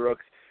Scotty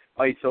Brooks.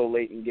 ISO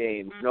late in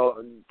games.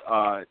 No,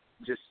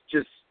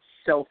 just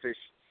selfish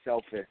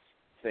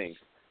things.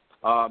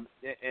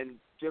 And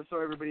just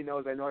so everybody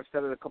knows, I know I've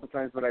said it a couple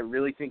times, but I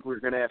really think we're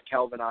going to have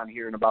Kelvin on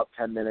here in about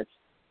 10 minutes.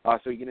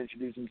 So he can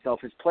introduce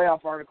himself. His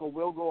playoff article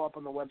will go up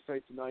on the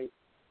website tonight.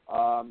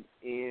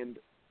 And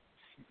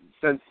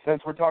since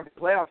we're talking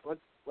playoffs,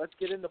 let's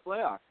get into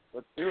playoffs.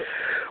 Let's do it.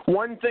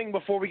 One thing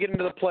before we get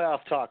into the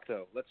playoff talk,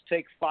 though. Let's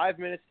take 5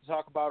 minutes to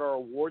talk about our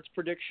awards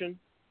prediction.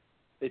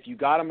 If you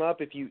got them up,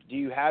 do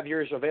you have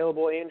yours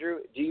available, Andrew?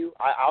 Do you?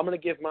 I'm going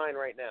to give mine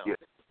right now.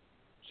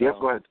 Yes,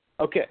 go ahead.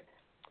 Okay.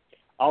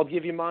 I'll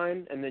give you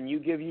mine, and then you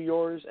give you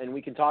yours, and we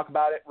can talk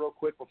about it real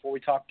quick before we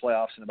talk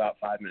playoffs in about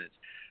 5 minutes.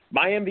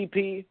 My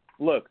MVP,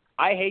 look,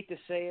 I hate to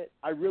say it,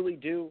 I really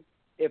do.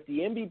 If the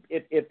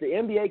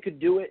NBA could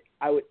do it,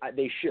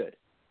 they should.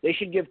 They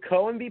should give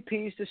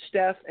co-MVPs to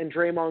Steph and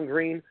Draymond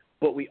Green,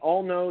 but we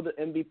all know the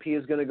MVP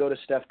is going to go to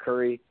Steph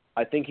Curry.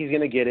 I think he's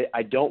going to get it.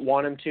 I don't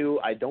want him to.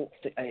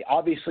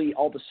 Obviously,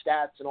 all the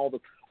stats and all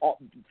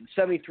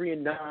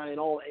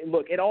 73-9,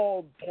 look, it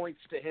all points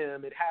to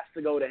him. It has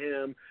to go to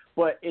him.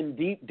 But in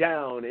deep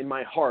down in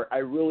my heart, I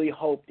really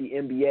hope the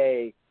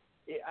NBA,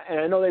 and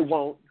I know they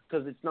won't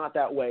because it's not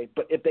that way,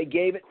 but if they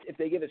gave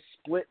a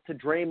split to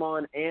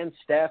Draymond and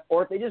Steph,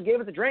 or if they just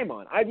gave it to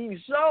Draymond, I'd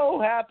be so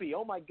happy.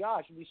 Oh my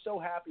gosh, I'd be so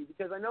happy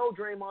because I know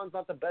Draymond's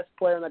not the best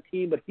player on that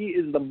team, but he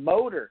is the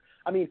motor.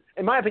 I mean,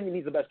 in my opinion,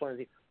 he's the best player on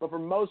the team. But for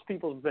most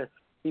people's opinion,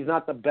 he's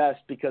not the best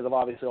because of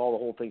obviously all the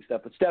whole thing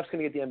stuff. But Steph's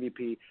going to get the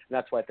MVP, and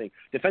that's what I think.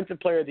 Defensive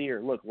Player of the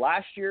Year. Look,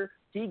 last year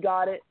he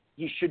got it.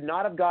 He should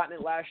not have gotten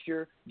it last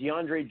year.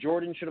 DeAndre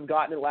Jordan should have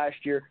gotten it last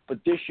year. But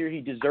this year he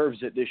deserves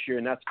it this year,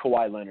 and that's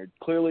Kawhi Leonard.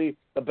 Clearly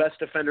the best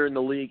defender in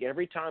the league.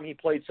 Every time he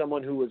played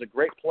someone who was a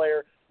great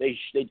player, they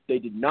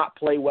did not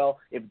play well.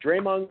 If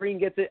Draymond Green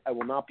gets it, I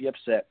will not be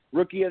upset.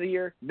 Rookie of the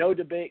Year, no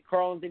debate.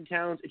 Karl-Anthony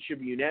Towns, it should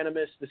be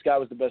unanimous. This guy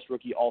was the best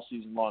rookie all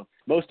season long.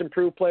 Most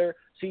improved player,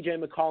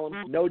 CJ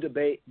McCollum, no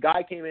debate.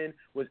 Guy came in,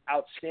 was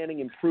outstanding,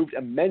 improved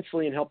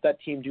immensely, and helped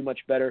that team do much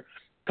better.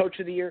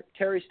 Coach of the Year,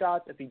 Terry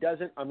Stotts. If he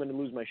doesn't, I'm going to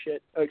lose my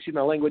shit. Excuse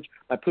my language,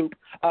 my poop.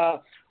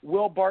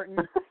 Will Barton,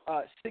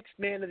 Sixth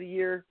Man of the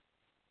Year.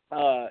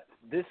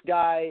 This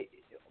guy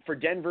for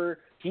Denver,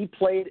 he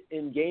played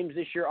in games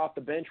this year off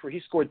the bench where he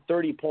scored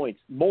 30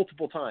 points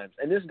multiple times.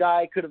 And this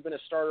guy could have been a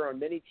starter on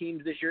many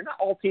teams this year. Not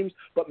all teams,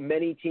 but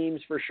many teams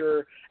for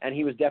sure. And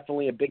he was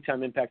definitely a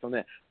big-time impact on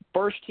that.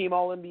 First team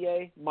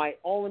All-NBA. My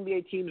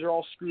All-NBA teams are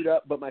all screwed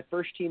up, but my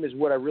first team is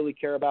what I really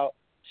care about.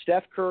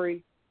 Steph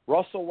Curry,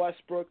 Russell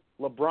Westbrook,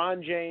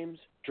 LeBron James,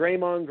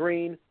 Draymond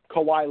Green,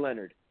 Kawhi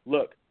Leonard.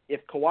 Look,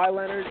 if Kawhi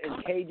Leonard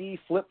and KD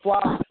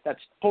flip-flop, that's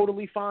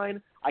totally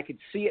fine. I could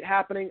see it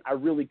happening. I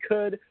really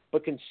could.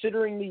 But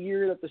considering the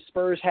year that the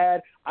Spurs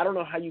had, I don't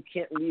know how you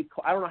can leave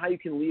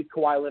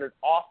Kawhi Leonard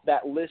off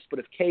that list. But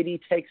if KD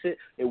takes it,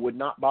 it would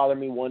not bother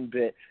me one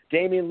bit.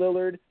 Damian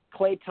Lillard,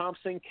 Klay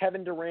Thompson,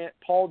 Kevin Durant,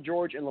 Paul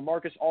George, and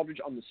LaMarcus Aldridge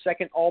on the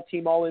second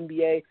all-team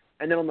All-NBA.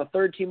 And then on the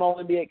third team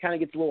All-NBA, it kind of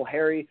gets a little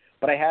hairy.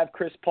 But I have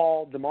Chris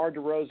Paul, DeMar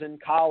DeRozan,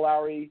 Kyle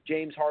Lowry,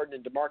 James Harden,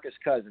 and DeMarcus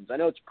Cousins. I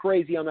know it's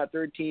crazy on that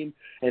third team,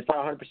 and it's not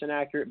 100%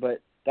 accurate,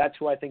 but that's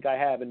who I think I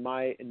have in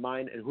mine.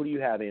 And who do you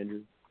have,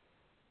 Andrew?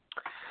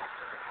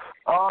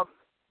 Well,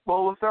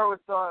 we'll start with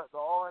the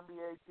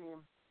All-NBA team.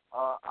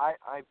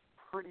 I'm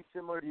pretty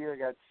similar to you. I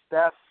got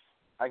Steph,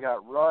 I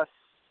got Russ,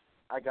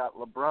 I got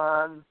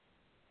LeBron,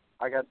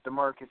 I got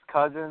DeMarcus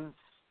Cousins,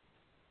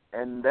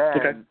 and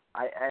then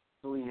I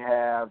actually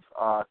have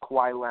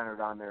Kawhi Leonard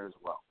on there as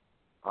well.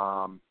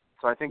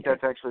 So I think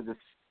that's actually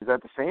is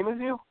that the same as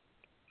you?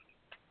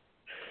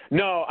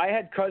 No, I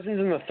had Cousins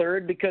in the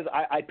third because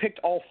I picked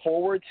all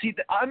forwards. See,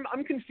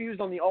 I'm confused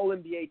on the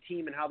All-NBA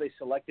team and how they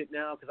select it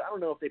now because I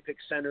don't know if they pick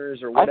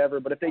centers or whatever.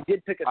 But if they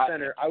did pick a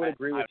center, I would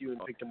agree with you and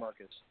pick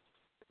DeMarcus.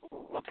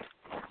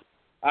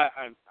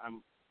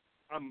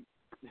 I'm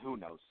who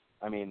knows?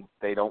 I mean,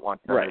 they don't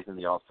want centers in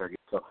the All-Star game.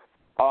 So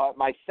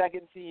my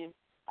second team,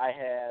 I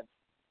have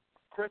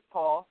Chris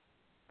Paul,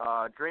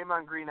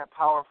 Draymond Green at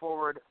power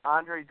forward,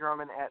 Andre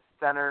Drummond at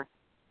center,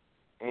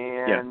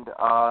 and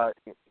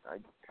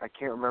I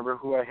can't remember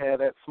who I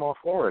had at small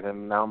forward,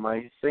 and now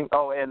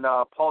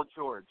Paul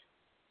George.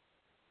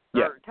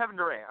 Yeah. Kevin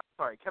Durant. I'm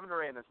sorry, Kevin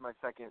Durant is my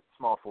second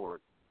small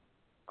forward.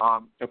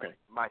 Okay.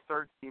 My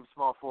third team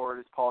small forward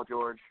is Paul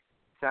George.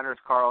 Center is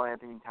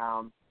Karl-Anthony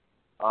Towns.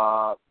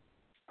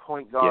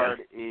 Point guard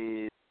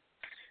is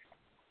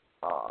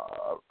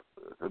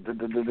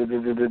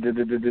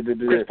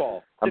Chris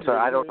Paul. I'm sorry,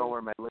 I don't know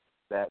where my list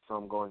is at, so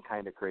I'm going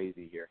kind of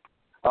crazy here.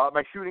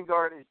 My shooting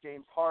guard is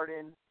James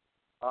Harden.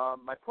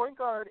 My point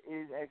guard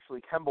is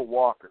actually Kemba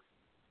Walker.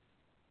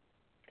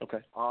 Okay.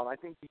 I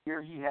think the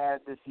year he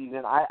had this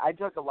season, I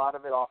took a lot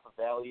of it off of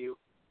value,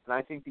 and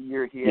I think the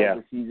year he had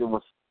this season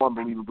was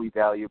unbelievably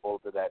valuable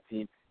to that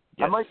team.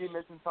 Yes. I might be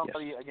missing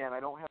somebody. Yes. Again, I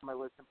don't have my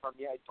list in front of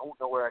me. I don't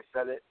know where I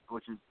said it,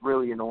 which is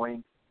really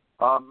annoying.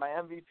 My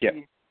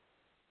MVP,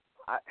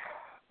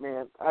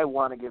 I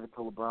want to give it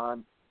to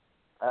LeBron.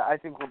 I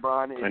think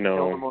LeBron is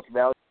still the most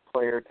valuable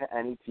player to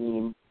any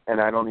team, and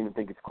I don't even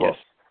think it's close.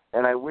 Yes.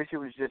 And I wish it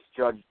was just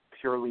judged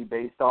purely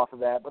based off of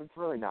that, but it's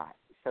really not.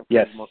 Steph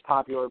Curry is the most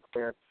popular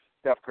player.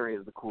 Steph Curry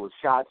has the coolest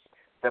shots.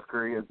 Steph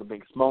Curry has the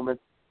biggest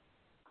moments.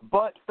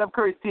 But Steph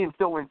Curry's team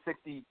still wins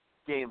 60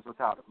 games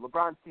without him.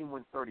 LeBron's team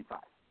wins 35.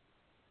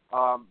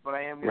 But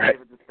I am going to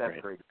give it to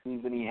Steph Curry. The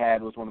season he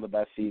had was one of the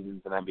best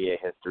seasons in NBA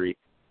history.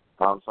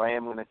 So I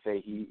am going to say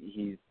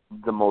he's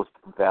the most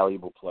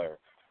valuable player.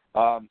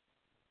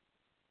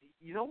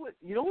 You know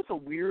what's a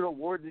weird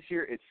award this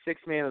year? It's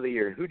Sixth Man of the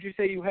Year. Who'd you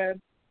say you had?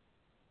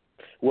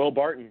 Will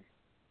Barton.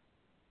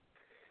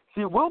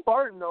 See, Will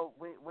Barton, though,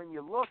 when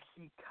you look,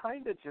 he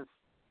kind of just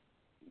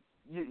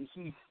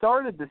he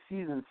started the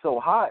season so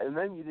hot, and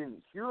then you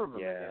didn't hear of him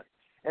again.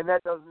 And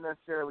that doesn't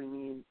necessarily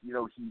mean, he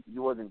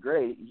wasn't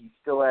great. He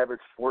still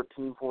averaged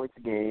 14 points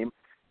a game,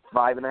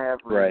 5.5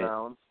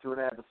 rebounds,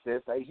 2.5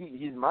 assists.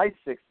 He's my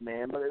sixth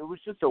man, but it was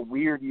just a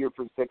weird year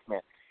for the sixth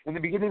man. In the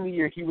beginning of the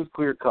year, he was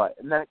clear-cut,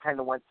 and then it kind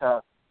of went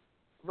to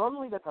 –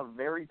 normally that's a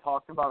very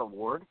talked-about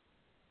award.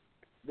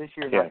 This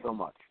year, not so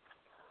much.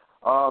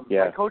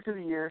 My Coach of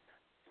the Year,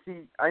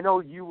 see, I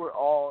know you were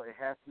all – it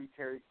has to be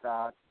Terry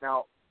Stotts.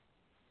 Now,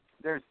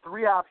 there's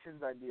three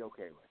options I'd be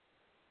okay with.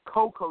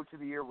 Co-coach of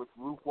the year with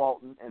Luke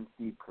Walton and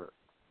Steve Kerr.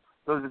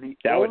 Those are the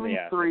only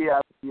three I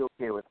would be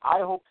okay with. I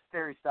hope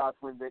Terry Stotts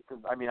wins it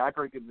because, I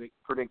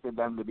predicted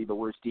them to be the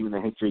worst team in the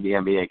history of the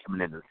NBA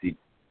coming into the season.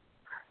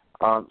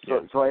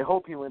 So I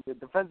hope he wins it.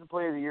 Defensive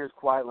Player of the Year is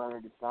Kawhi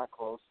Leonard. It's not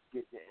close.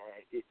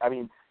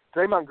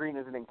 Draymond Green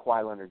isn't in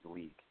Kawhi Leonard's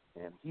league,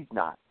 and he's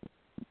not.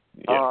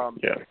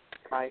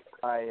 My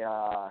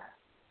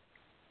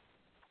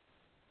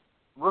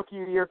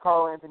Rookie of the Year,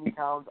 Karl Anthony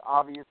Towns,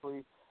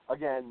 obviously.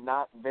 Again,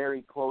 not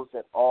very close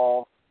at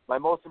all. My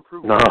most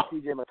improved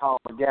CJ McCollum,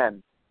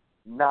 again,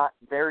 not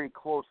very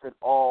close at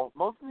all.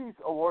 Most of these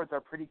awards are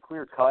pretty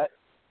clear cut.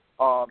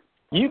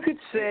 You could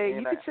say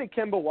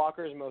Kemba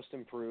Walker's most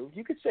improved.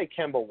 You could say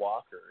Kemba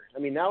Walker. I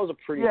mean, that was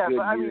a pretty good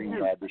year he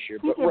had this year.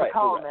 But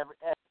McCollum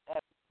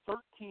at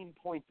 13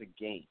 points a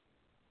game.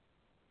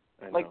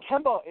 Like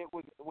Kemba, it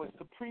was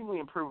supremely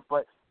improved.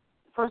 But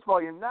first of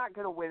all, you're not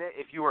going to win it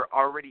if you were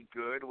already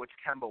good, which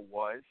Kemba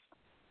was.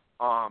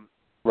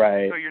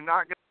 Right. So you're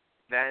not going to.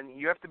 Then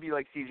you have to be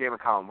like C.J.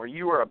 McCollum, where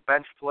you were a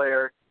bench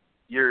player.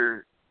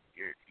 You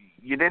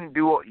didn't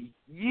do.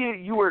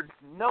 You were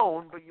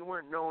known, but you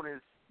weren't known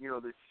as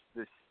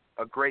this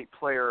a great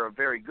player, a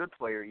very good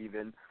player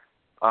even,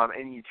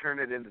 and you turn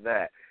it into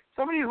that.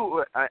 Somebody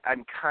who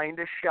I'm kind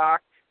of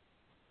shocked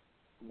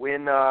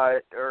when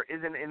or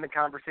isn't in the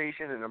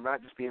conversation, and I'm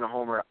not just being a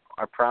homer,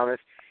 I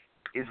promise,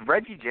 is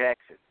Reggie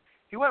Jackson.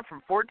 He went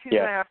from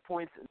 14.5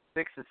 points and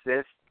 6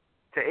 assists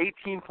to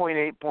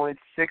 18.8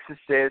 points, 6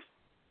 assists.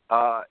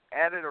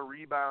 Added a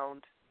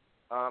rebound.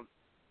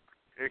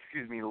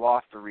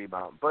 Lost a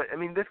rebound. But, I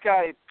mean, this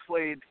guy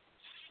played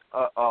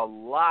a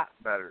lot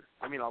better.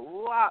 I mean, a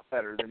lot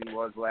better than he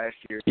was last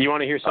year. You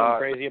want to hear something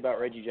crazy about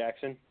Reggie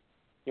Jackson?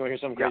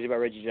 About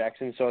Reggie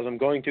Jackson? So as I'm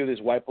going through this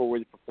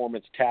whiteboard-worthy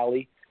performance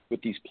tally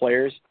with these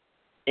players,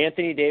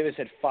 Anthony Davis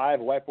had 5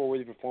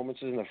 whiteboard-worthy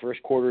performances in the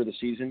first quarter of the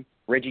season.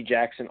 Reggie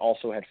Jackson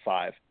also had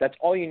 5. That's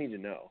all you need to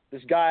know.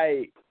 This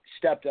guy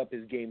stepped up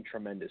his game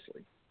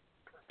tremendously.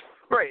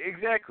 Right,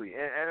 exactly.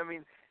 And I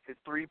mean, his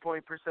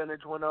three-point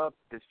percentage went up.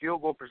 His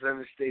field goal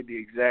percentage stayed the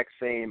exact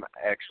same,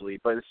 actually.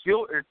 But his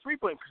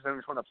three-point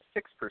percentage went up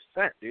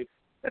 6%, dude.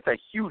 That's a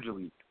huge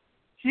leap.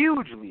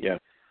 Huge leap. Yeah.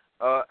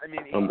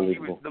 He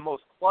was the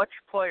most clutch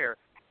player.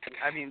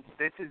 I mean,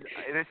 this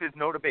is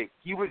no debate.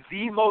 He was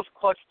the most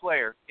clutch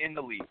player in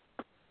the league,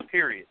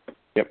 period.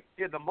 Yep.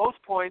 He had the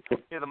most points.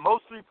 He had the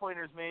most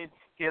three-pointers made.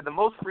 He had the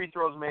most free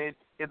throws made.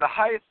 He had the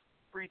highest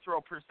free throw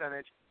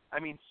percentage.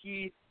 I mean,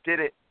 he did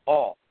it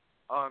all.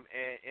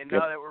 And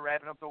now that we're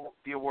wrapping up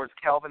the awards,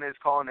 Calvin is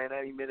calling in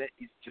any minute.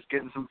 He's just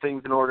getting some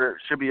things in order.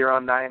 Should be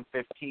around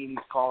 9:15. He's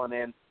calling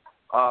in.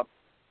 But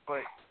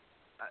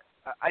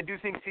I do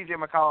think C.J.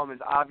 McCollum is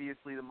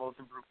obviously the most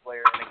improved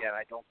player. And again,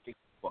 I don't think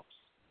he's close.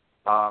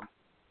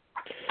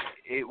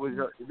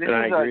 This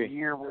is a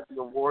year where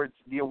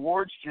the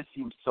awards just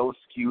seem so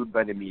skewed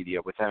by the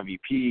media with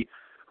MVP.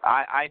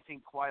 I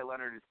think Kawhi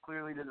Leonard is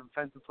clearly the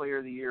defensive player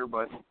of the year,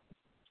 but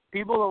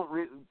people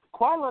don't.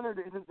 Kawhi Leonard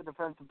isn't the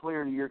defensive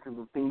player of the year because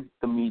of things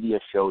the media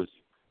shows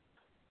you.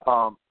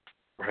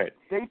 Right.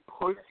 They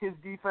push his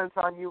defense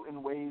on you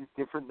in ways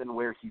different than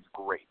where he's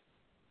great.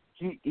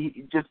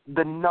 He just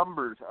the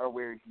numbers are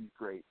where he's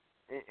great,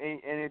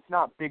 and it's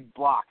not big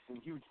blocks and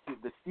huge.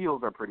 The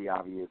steals are pretty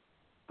obvious,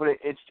 but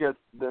it's just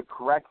the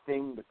correct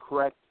thing, the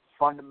correct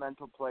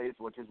fundamental plays,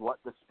 which is what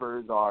the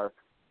Spurs are,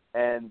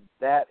 and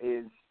that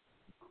is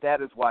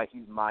why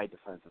he's my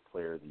defensive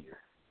player of the year.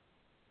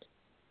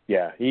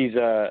 Yeah, he's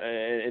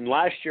and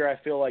last year I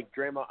feel like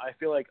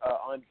DeAndre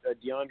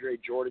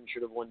Jordan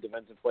should have won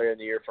Defensive Player of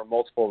the Year for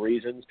multiple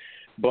reasons,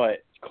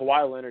 but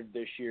Kawhi Leonard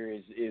this year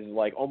is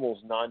like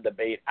almost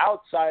non-debate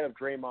outside of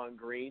Draymond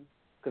Green,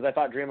 because I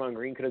thought Draymond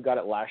Green could have got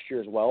it last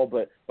year as well,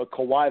 but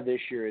Kawhi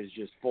this year is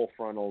just full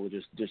frontal,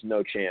 just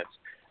no chance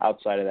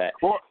outside of that.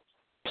 Well,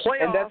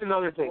 playoffs, and that's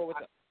another thing.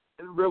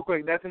 Real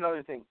quick, that's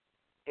another thing.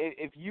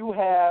 If you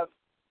have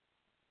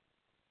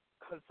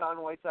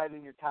Hassan Whiteside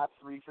in your top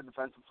 3 for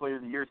Defensive Player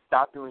of the Year,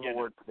 stop doing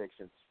award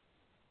predictions.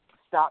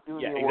 Stop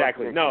doing the award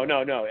predictions. No.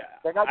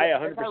 I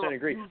 100%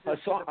 agree. He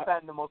refuses to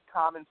defend the most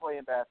common play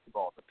in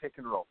basketball, the pick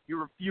and roll. He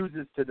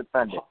refuses to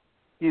defend it.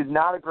 He is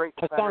not a great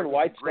defender. Hassan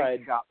Whiteside, he's a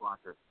great shot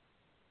blocker.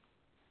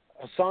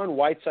 Hassan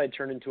Whiteside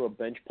turned into a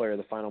bench player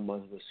the final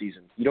month of the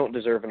season. You don't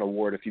deserve an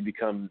award if you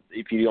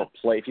don't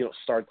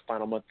start the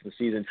final month of the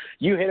season.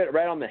 You hit it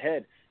right on the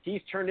head.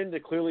 He's turned into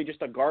clearly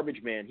just a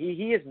garbage man.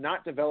 He has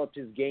not developed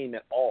his game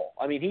at all.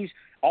 I mean,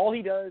 all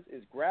he does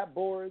is grab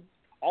boards.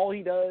 All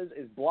he does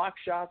is block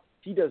shots.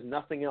 He does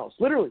nothing else.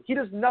 Literally, he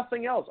does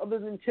nothing else other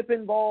than tip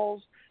in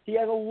balls. He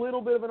has a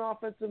little bit of an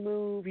offensive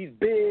move. He's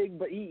big,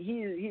 but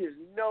he has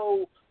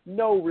no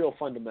real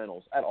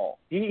fundamentals at all.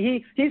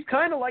 He's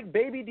kind of like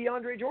baby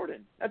DeAndre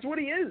Jordan. That's what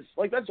he is.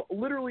 Like, that's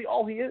literally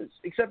all he is,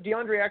 except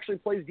DeAndre actually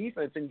plays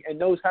defense and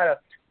knows how to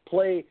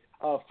play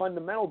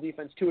fundamental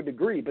defense to a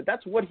degree, but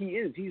that's what he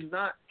is. He's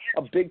not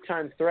a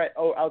big-time threat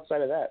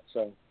outside of that.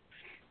 So,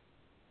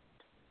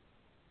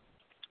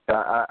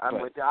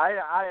 I'm with you.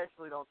 I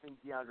actually don't think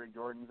DeAndre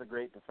Jordan's a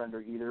great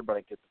defender either, but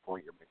I get the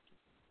point you're making.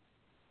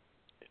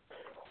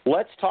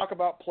 Let's talk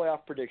about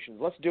playoff predictions.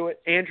 Let's do it.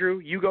 Andrew,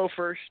 you go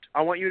first.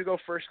 I want you to go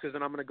first because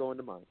then I'm going to go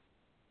into mine.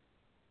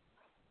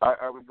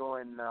 Are we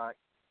going?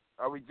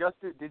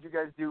 Did you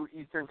guys do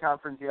Eastern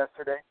Conference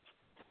yesterday?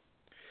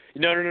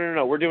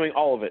 No. We're doing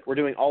all of it. We're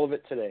doing all of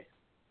it today.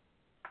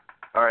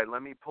 All right,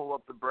 let me pull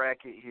up the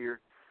bracket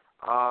here.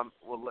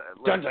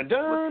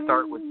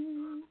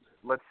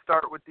 Let's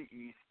start with the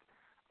East.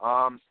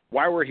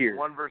 Why we're here?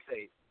 1 versus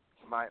 8.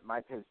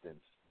 My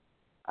Pistons.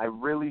 I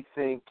really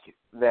think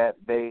that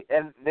they,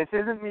 and this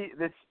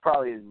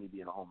probably isn't me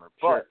being a homer,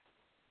 but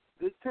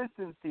this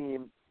Pistons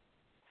team,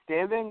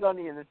 Stan Van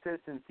Gundy and this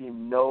Pistons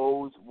team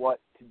knows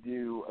what to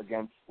do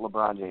against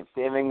LeBron James.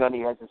 Stan Van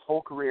Gundy has his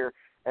whole career,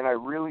 and I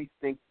really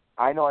think,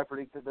 I know I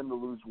predicted them to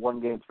lose one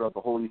game throughout the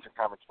whole Eastern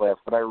Conference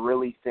playoffs, but I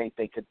really think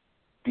they could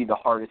be the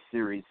hardest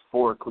series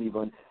for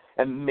Cleveland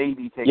and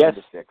maybe take them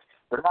to 6.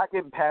 They're not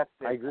getting past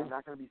 6. I agree. I'm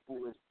not going to be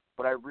foolish.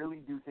 But I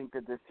really do think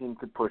that this team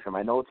could push them.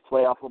 I know it's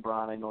playoff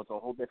LeBron. I know it's a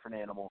whole different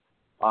animal.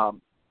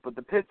 But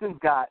the Pistons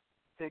got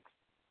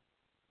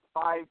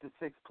 5 to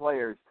 6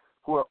 players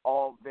who are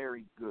all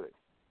very good.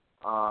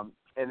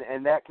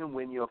 And that can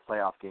win you a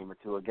playoff game or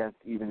two against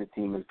even a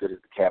team as good as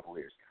the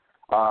Cavaliers.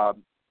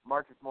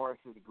 Marcus Morris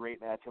is a great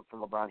matchup for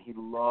LeBron. He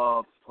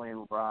loves playing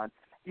LeBron.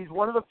 He's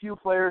one of the few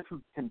players who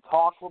can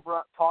talk to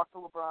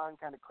LeBron,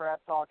 kind of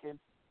crap talk him,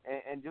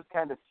 and just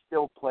kind of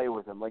still play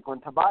with him. Like when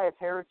Tobias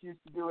Harris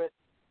used to do it,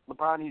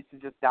 LeBron used to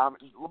just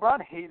dominate. LeBron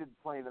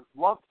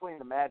loved playing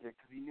the Magic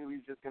because he knew he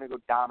was just going to go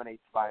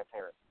dominate Tobias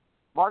Harris.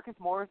 Marcus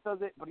Morris does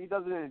it, but he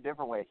does it in a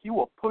different way. He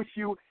will push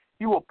you.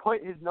 He will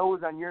put his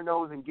nose on your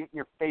nose and get in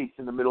your face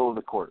in the middle of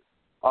the court.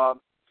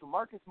 So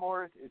Marcus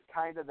Morris is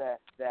kind of that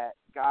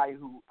guy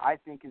who I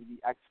think is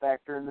the X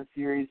factor in this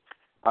series.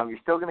 You're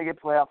still going to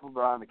get playoff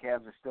LeBron. The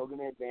Cavs are still going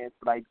to advance,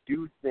 but I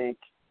do think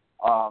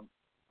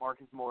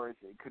Marcus Morris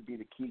could be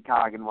the key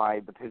cog in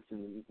why the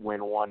Pistons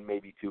win 1,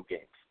 maybe 2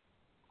 games.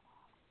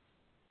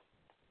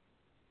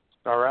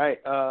 All right.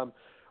 I'm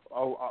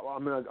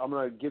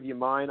gonna give you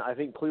mine. I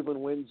think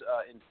Cleveland wins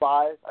in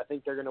 5. I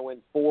think they're gonna win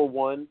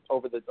 4-1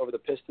 over the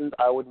Pistons.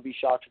 I wouldn't be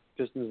shocked if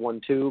the Pistons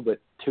won 2, but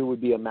 2 would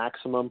be a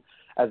maximum,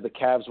 as the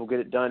Cavs will get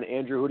it done.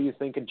 Andrew, who do you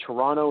think in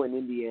Toronto and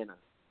Indiana?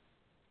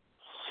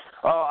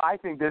 Oh, I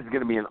think this is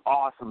going to be an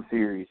awesome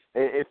series.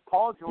 If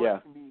Paul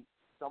George can be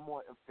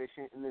somewhat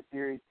efficient in this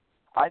series,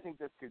 I think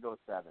this could go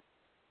 7.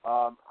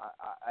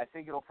 I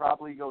think it'll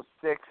probably go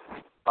 6,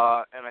 and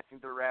I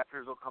think the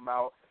Raptors will come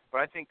out. But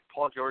I think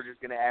Paul George is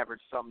going to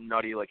average something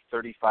nutty like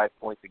 35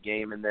 points a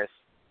game in this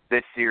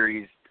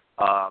series.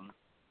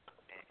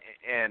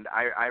 And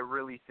I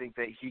really think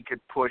that he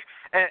could push.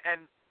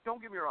 And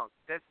don't get me wrong,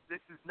 this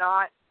is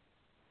not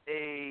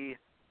a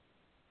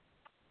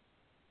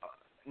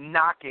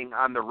knocking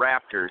on the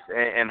Raptors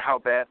and how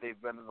bad they've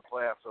been in the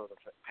playoffs over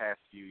the past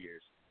few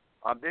years.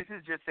 This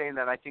is just saying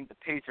that I think the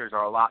Pacers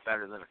are a lot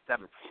better than a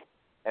 7th.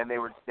 And they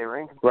were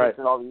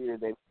inconsistent all the year.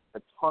 They had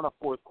a ton of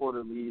fourth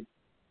quarter leads.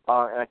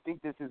 And I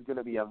think this is going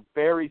to be a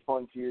very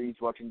fun series,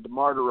 watching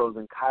DeMar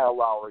DeRozan, Kyle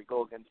Lowry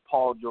go against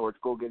Paul George,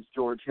 go against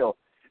George Hill.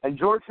 And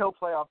George Hill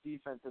playoff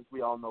defense, as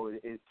we all know,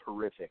 is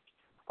terrific.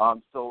 I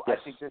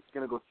think this is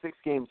going to go 6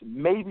 games,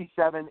 maybe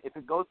 7. If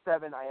it goes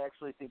 7, I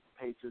actually think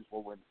the Pacers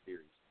will win the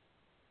series.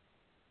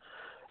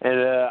 And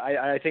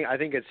I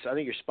think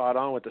you're spot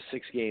on with the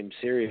 6-game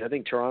series. I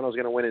think Toronto's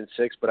going to win in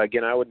 6, but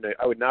again, I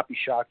would not be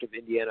shocked if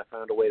Indiana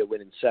found a way to win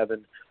in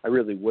 7. I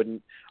really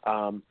wouldn't.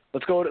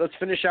 Let's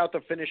finish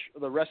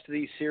the rest of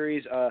these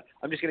series.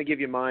 I'm just going to give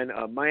you mine.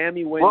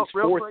 Miami wins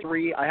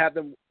 4-3. I have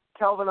them.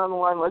 Calvin on the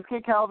line. Let's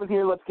get Calvin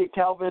here. Let's get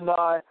Calvin's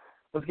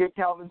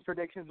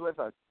predictions with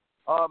us.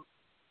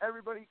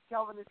 Everybody,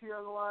 Calvin is here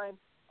on the line.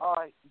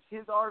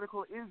 His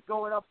article is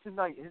going up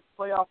tonight, his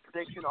playoff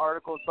prediction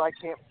article, so I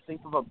can't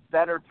think of a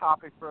better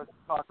topic for us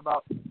to talk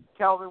about.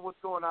 Calvin, what's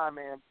going on,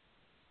 man?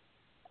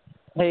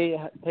 Hey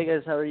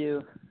guys, how are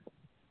you?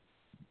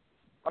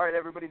 All right,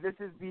 everybody, this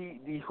is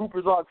the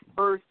Hoopers Log's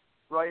first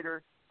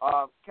writer.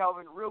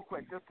 Calvin, real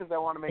quick, just because I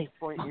want to make a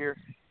point here,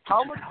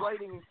 how much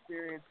writing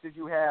experience did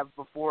you have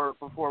before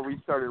we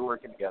started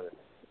working together?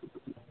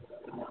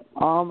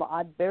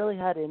 I barely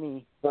had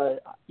any,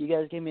 but you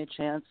guys gave me a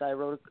chance. I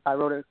wrote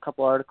a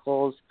couple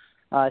articles.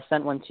 I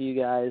sent one to you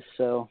guys.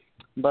 So,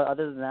 but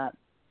other than that,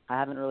 I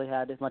haven't really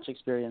had as much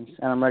experience,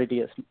 and I'm ready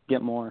to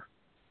get more.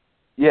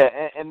 Yeah,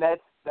 and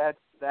that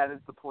is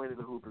the point of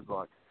the Hoopers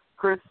Log.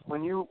 Chris,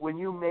 when you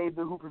made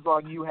the Hoopers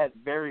Log, you had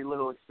very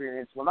little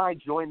experience. When I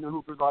joined the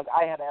Hoopers Log,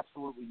 I had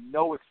absolutely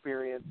no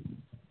experience,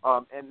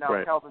 and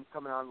now Calvin's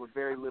coming on with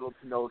very little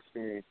to no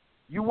experience.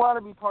 You want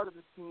to be part of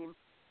this team.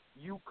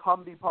 You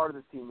come be part of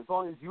this team. As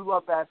long as you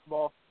love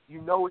basketball,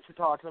 you know what you're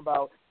talking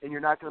about, and you're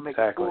not going to make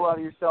a fool out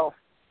of yourself,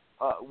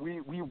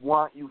 we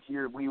want you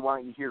here. We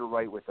want you here to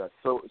write with us.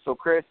 So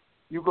Chris,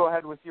 you go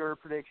ahead with your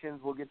predictions.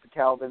 We'll get to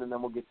Calvin, and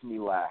then we'll get to me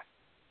last.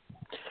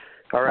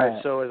 All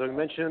right, so as I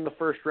mentioned in the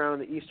first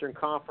round of the Eastern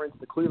Conference,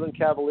 the Cleveland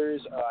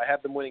Cavaliers, I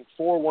have them winning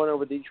 4-1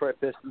 over the Detroit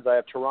Pistons. I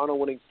have Toronto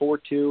winning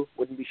 4-2.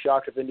 Wouldn't be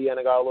shocked if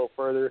Indiana got a little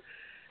further.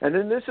 And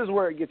then this is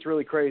where it gets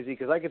really crazy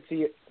because I could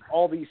see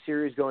all these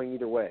series going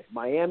either way.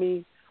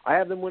 Miami, I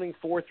have them winning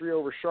 4-3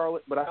 over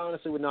Charlotte, but I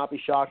honestly would not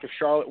be shocked if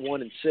Charlotte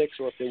won in 6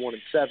 or if they won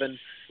in 7.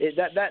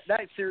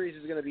 That series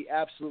is going to be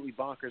absolutely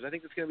bonkers. I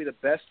think it's going to be the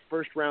best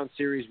first-round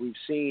series we've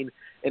seen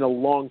in a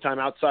long time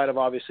outside of,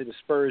 obviously, the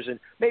Spurs. And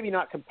maybe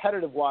not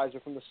competitive-wise,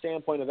 but from the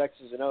standpoint of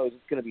X's and O's,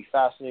 it's going to be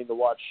fascinating to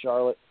watch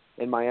Charlotte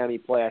and Miami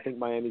play. I think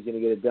Miami's going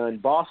to get it done.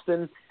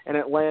 Boston and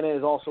Atlanta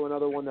is also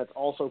another one that's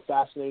also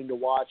fascinating to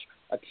watch.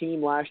 A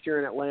team last year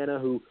in Atlanta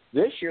who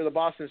this year, the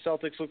Boston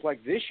Celtics look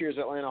like this year's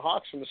Atlanta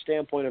Hawks from the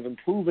standpoint of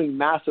improving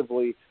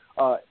massively,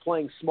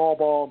 playing small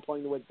ball and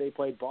playing the way that they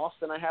played.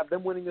 Boston, I have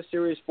them winning the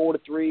series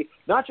 4-3,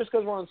 not just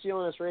because we're on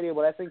CLNS Radio,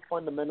 but I think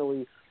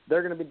fundamentally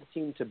they're going to be the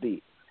team to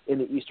beat in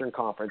the Eastern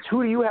Conference.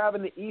 Who do you have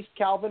in the East,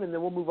 Calvin? And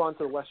then we'll move on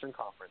to the Western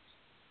Conference.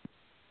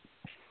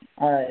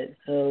 All right,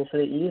 so for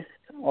the East,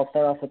 I'll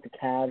start off with the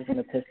Cavs and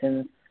the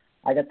Pistons.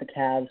 I got the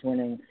Cavs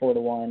winning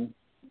 4-1.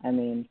 I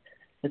mean,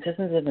 the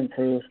Pistons have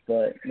improved,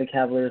 but the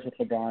Cavaliers with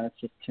LeBron, it's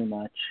just too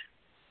much.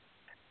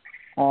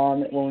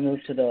 When we move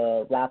to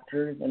the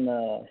Raptors and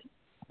the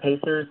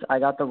Pacers, I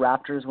got the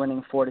Raptors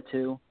winning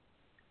 4-2.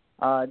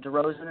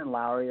 DeRozan and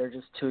Lowry are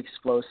just too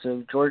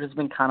explosive. George has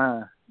been kind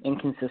of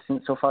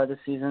inconsistent so far this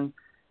season,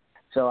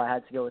 so I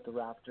had to go with the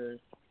Raptors.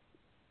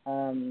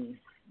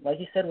 Like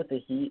you said with the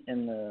Heat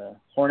and the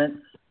Hornets,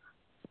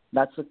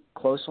 that's a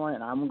close one,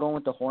 and I'm going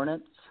with the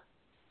Hornets.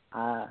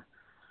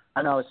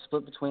 I know it's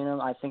split between them.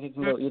 I think it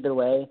can go either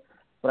way,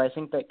 but I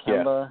think that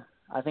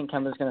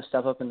Kemba's going to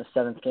step up in the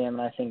 7th game,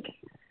 and I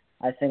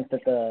think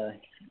that the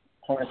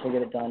Hornets will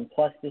get it done.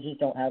 Plus, the Heat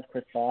don't have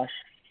Chris Bosh.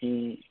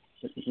 He's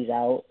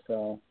out,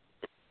 so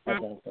I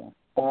think so.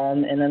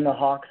 And then the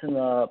Hawks and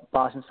the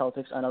Boston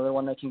Celtics, another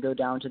one that can go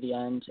down to the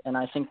end, and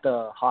I think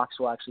the Hawks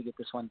will actually get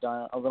this one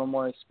done. A little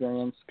more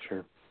experience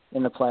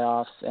in the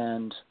playoffs,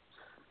 and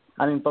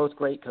I mean, both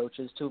great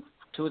coaches, two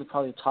of the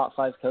probably top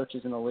 5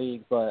 coaches in the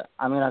league, but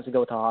I'm going to have to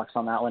go with the Hawks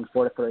on that one,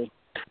 4-3.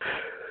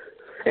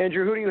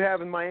 Andrew, who do you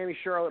have in Miami,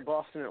 Charlotte,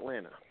 Boston,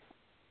 Atlanta?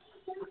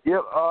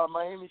 Yep,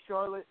 Miami,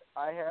 Charlotte.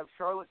 I have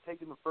Charlotte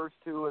taking the first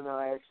 2, and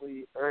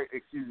then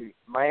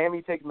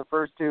Miami taking the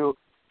first 2.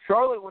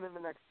 Charlotte winning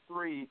the next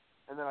 3,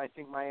 and then I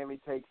think Miami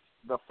takes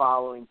the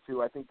following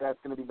 2. I think that's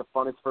going to be the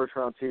funnest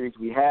first-round series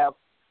we have.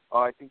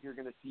 I think you're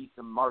going to see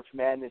some March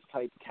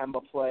Madness-type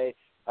Kemba play.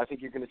 I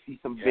think you're going to see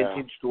some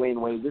vintage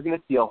Dwayne Wade. You're going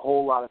to see a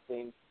whole lot of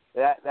things.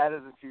 That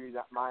is a series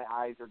that my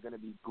eyes are going to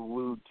be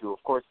glued to.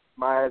 Of course,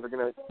 my eyes are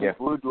going to be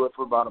glued to it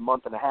for about a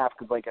month and a half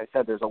because, like I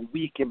said, there's a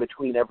week in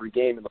between every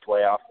game in the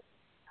playoffs.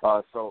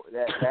 So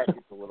that gets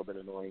a little bit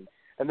annoying.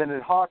 And then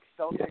in Hawks,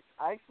 Celtics,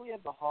 I actually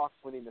have the Hawks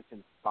winning this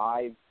in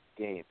 5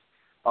 games.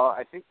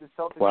 I think the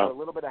Celtics are a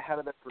little bit ahead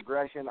of the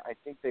progression. I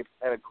think they've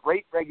had a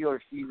great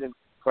regular season,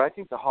 but I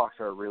think the Hawks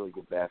are a really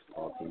good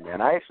basketball team,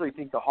 man. I actually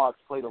think the Hawks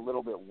played a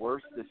little bit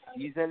worse this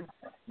season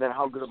than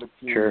how good of a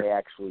team they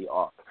actually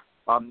are.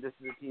 This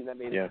is a team that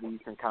made it to the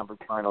Eastern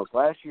Conference Finals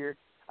last year.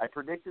 I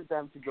predicted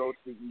them to go to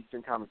the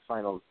Eastern Conference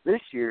Finals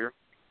this year.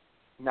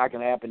 Not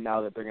going to happen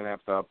now that they're going to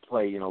have to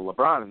play,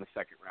 LeBron in the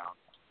second round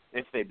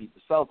if they beat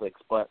the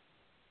Celtics. But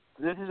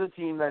this is a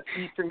team that's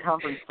Eastern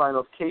Conference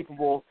Finals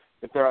capable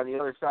if they're on the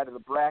other side of the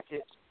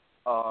bracket.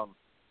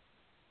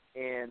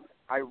 And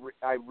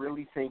I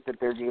really think that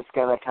they're just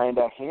going to kind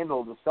of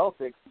handle the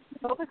Celtics.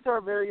 The Celtics are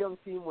a very young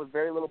team with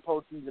very little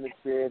postseason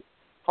experience.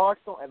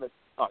 Hawks don't have a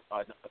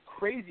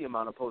crazy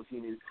amount of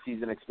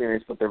postseason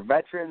experience, but they're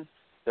veterans.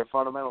 They're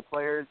fundamental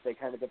players. They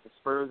kind of get the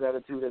Spurs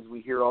attitude, as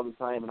we hear all the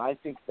time, and I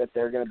think that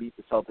they're going to beat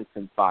the Celtics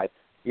in 5.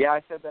 Yeah,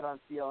 I said that on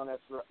CLNS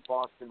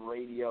Boston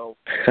Radio.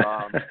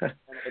 And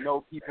I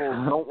know people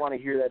don't want to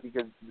hear that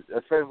because,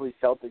 especially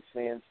Celtics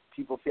fans,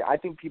 I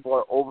think people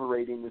are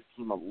overrating this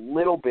team a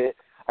little bit.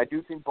 I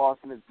do think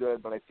Boston is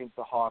good, but I think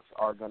the Hawks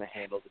are going to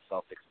handle the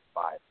Celtics in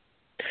 5.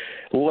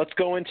 Well, let's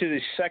go into the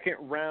second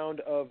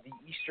round of the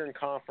Eastern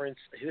Conference.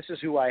 This is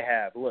who I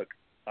have. Look,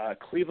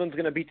 Cleveland's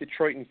going to beat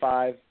Detroit in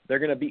 5. They're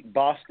going to beat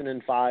Boston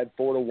in 5,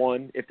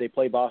 4-1 if they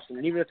play Boston.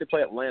 And even if they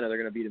play Atlanta, they're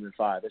going to beat them in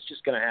 5. It's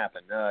just going to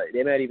happen.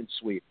 They might even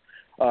sweep.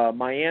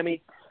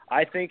 Miami,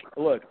 I think,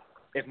 look,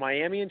 if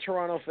Miami and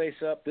Toronto face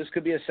up, this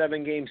could be a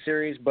 7-game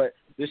series, but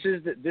this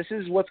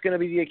is what's going to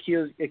be the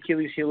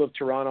Achilles heel of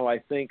Toronto, I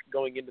think,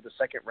 going into the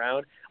second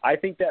round. I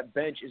think that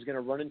bench is going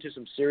to run into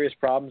some serious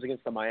problems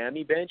against the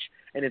Miami bench,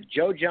 and if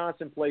Joe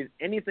Johnson plays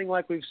anything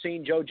like we've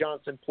seen Joe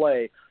Johnson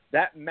play,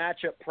 that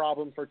matchup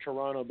problem for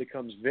Toronto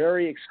becomes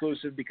very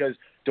exclusive because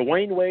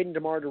Dwayne Wade and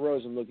DeMar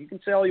DeRozan, look, you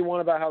can say all you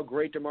want about how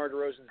great DeMar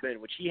DeRozan's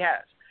been, which he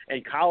has,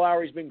 and Kyle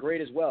Lowry's been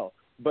great as well.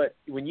 But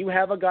when you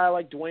have a guy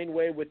like Dwayne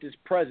Wade with his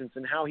presence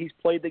and how he's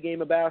played the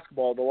game of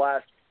basketball the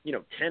last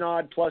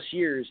 10-odd plus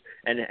years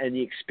and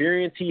the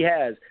experience he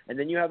has, and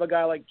then you have a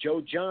guy like Joe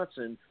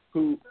Johnson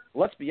who,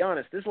 let's be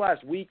honest, this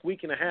last week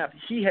and a half,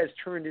 he has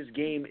turned his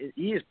game.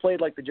 He has played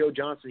like the Joe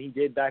Johnson he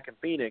did back in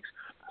Phoenix.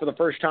 for the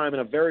first time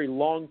in a very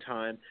long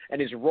time, and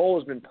his role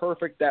has been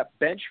perfect. That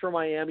bench for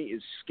Miami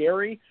is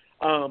scary.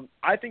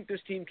 I think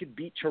this team could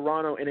beat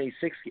Toronto in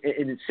 6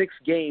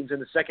 games in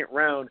the second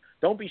round.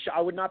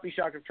 I would not be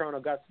shocked if Toronto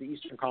got to the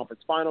Eastern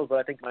Conference Finals, but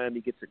I think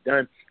Miami gets it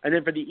done. And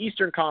then for the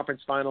Eastern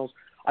Conference Finals,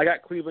 I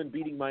got Cleveland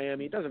beating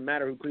Miami. It doesn't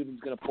matter who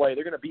Cleveland's going to play.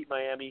 They're going to beat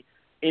Miami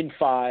in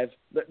 5.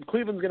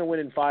 Cleveland's going to win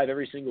in 5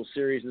 every single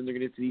series, and then they're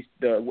going to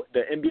get to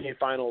the NBA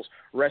Finals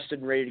rested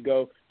and ready to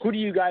go. Who do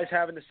you guys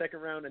have in the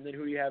second round, and then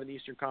who do you have in the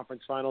Eastern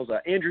Conference Finals?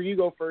 Andrew, you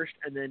go first,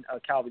 and then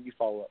Calvin, you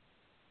follow up.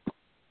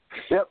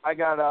 Yep, I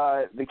got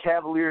the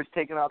Cavaliers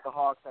taking out the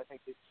Hawks. I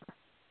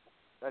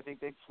think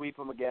they'd sweep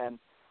them again.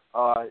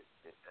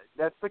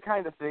 That's the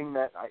kind of thing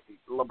that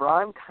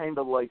LeBron kind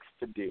of likes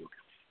to do.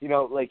 You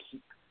know, like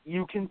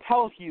you can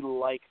tell he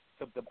likes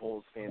the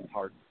Bulls fans'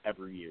 heart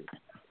every year.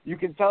 You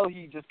can tell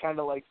he just kind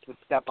of likes to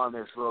step on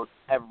their throats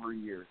every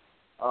year.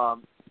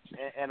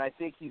 And I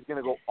think he's going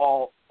to go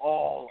all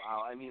out.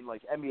 I mean,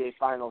 like NBA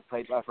Finals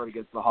type effort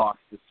against the Hawks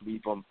to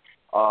sweep them.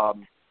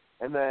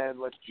 And then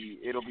let's see,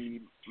 it'll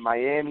be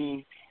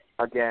Miami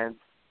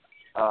against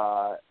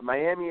the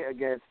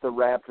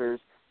Raptors,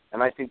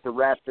 and I think the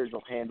Raptors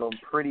will handle them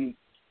pretty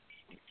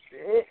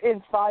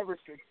in 5 or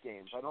 6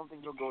 games. I don't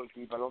think they'll go as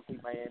deep. I don't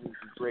think Miami's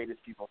as great as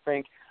people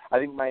think. I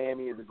think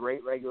Miami is a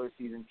great regular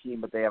season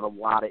team, but they have a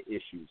lot of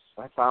issues.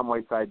 Tom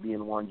Whiteside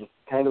being one, just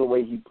kind of the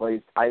way he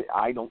plays,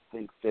 I don't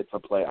think fits a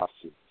playoff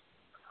series.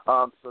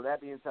 So that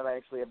being said, I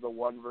actually have the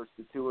 1 versus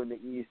the 2 in the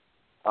East.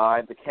 I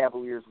have the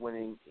Cavaliers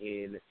winning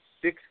in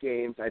 6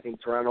 games. I think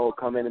Toronto will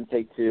come in and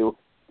take 2.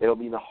 It'll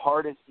be the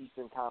hardest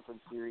Eastern Conference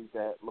series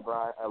that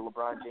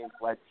LeBron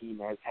James-led team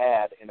has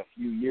had in a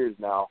few years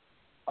now.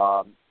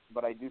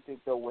 But I do think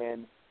they'll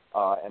win,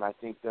 and I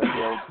think that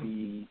they'll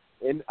be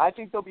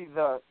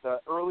the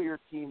earlier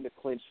team to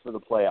clinch for the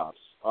playoffs.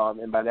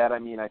 And by that I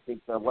mean I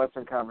think the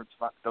Western Conference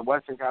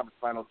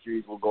Final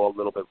Series will go a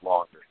little bit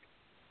longer.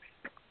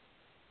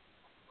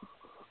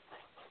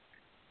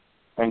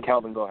 And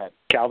Calvin, go ahead.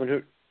 Calvin,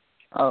 who?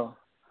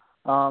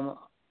 All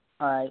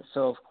right,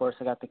 so of course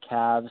I got the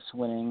Cavs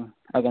winning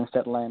against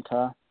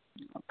Atlanta,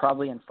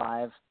 probably in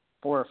 4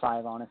 or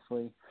 5,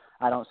 honestly.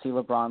 I don't see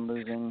LeBron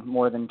losing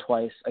more than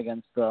twice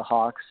against the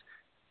Hawks,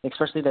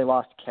 especially they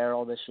lost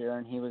Carroll this year,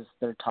 and he was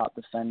their top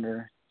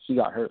defender. He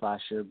got hurt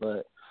last year,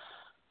 but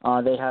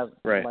they have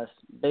less.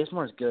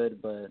 Bazemore's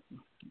good, but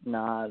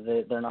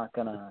they're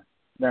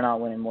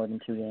not winning more than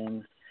 2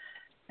 games.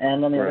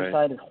 And on the other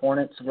side is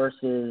Hornets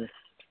versus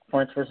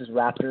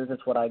Raptors.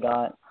 That's what I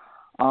got.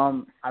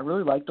 I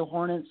really like the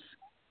Hornets,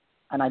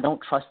 and I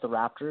don't trust the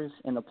Raptors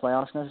in the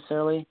playoffs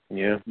necessarily.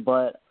 Yeah.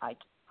 But I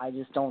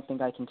just don't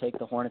think I can take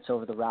the Hornets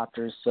over the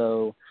Raptors,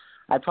 so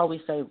I'd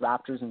probably say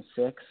Raptors in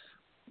 6,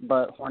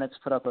 but Hornets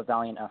put up a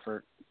valiant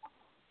effort.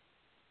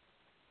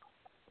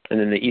 And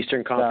then the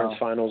Eastern Conference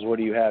Finals, what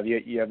do you have?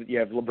 You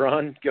have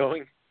LeBron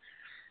going?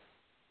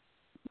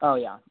 Oh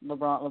yeah,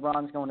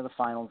 LeBron's going to the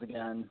finals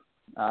again.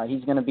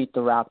 He's going to beat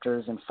the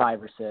Raptors in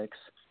 5 or 6.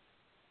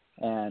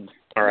 And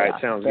all right,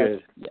 sounds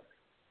good. Yeah.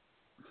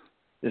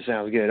 This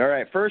sounds good. All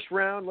right, first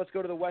round, let's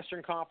go to the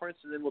Western Conference,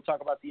 and then we'll talk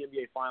about the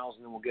NBA Finals,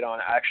 and then we'll get on.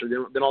 Actually,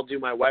 then I'll do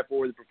my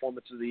whiteboard, the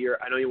performance of the year.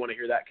 I know you want to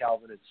hear that,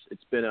 Calvin.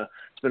 It's been a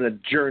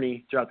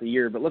journey throughout the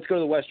year, but let's go to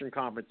the Western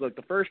Conference. Look,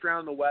 the first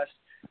round in the West,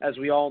 as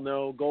we all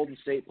know, Golden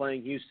State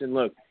playing Houston.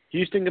 Look,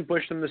 Houston can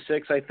push them to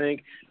 6, I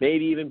think,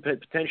 maybe even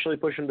potentially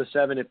push them to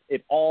 7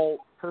 if all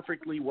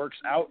perfectly works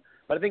out.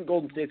 But I think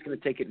Golden State's going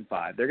to take it in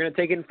 5. They're going to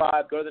take it in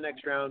 5, go to the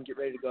next round, get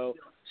ready to go.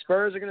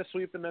 Spurs are going to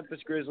sweep the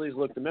Memphis Grizzlies.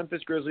 Look, the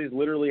Memphis Grizzlies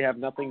literally have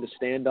nothing to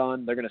stand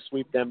on. They're going to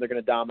sweep them. They're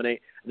going to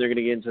dominate, and they're going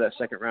to get into that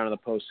second round of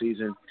the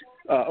postseason.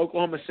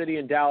 Oklahoma City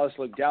and Dallas.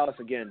 Look, Dallas,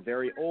 again,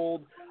 very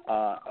old.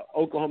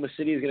 Oklahoma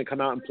City is going to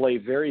come out and play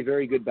very,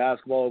 very good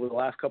basketball. Over the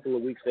last couple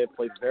of weeks, they have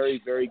played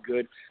very, very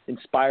good,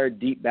 inspired,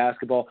 deep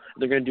basketball.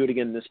 They're going to do it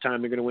again this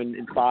time. They're going to win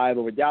in 5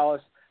 over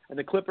Dallas. And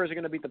the Clippers are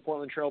going to beat the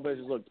Portland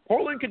Trailblazers. Look,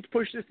 Portland could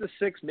push this to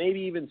 6, maybe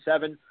even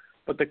 7,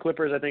 but the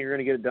Clippers, I think, are going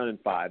to get it done in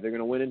 5. They're going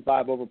to win in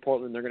 5 over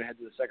Portland. They're going to head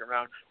to the second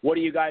round. What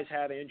do you guys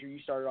have? Andrew, you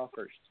started off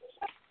first.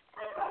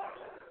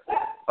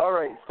 All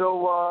right,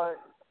 so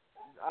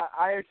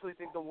I actually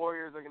think the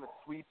Warriors are going to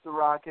sweep the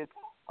Rockets.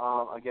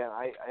 Again,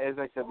 as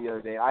I said the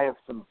other day, I have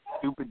some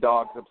stupid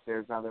dogs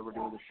upstairs now that we're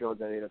doing the shows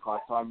at 8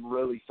 o'clock, so I'm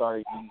really sorry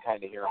if you can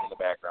kind of hear them in the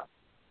background.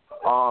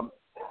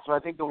 So I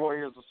think the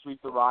Warriors will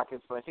sweep the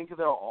Rockets, but I think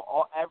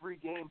every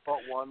game but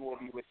 1 will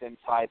be within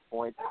 5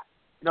 points.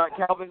 You know,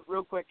 Calvin,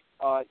 real quick,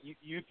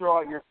 you throw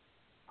out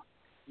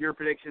your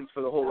predictions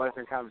for the whole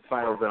Western Conference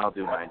Finals, and I'll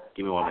do mine.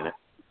 Give me 1 minute.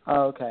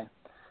 Oh, okay.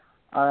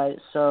 All right,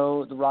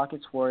 so the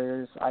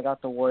Rockets-Warriors, I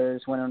got the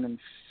Warriors winning in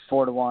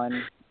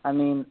 4-1. I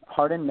mean,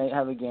 Harden may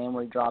have a game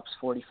where he drops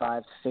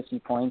 45 to 50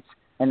 points,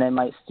 and they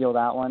might steal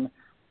that one,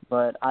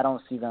 but I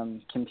don't see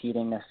them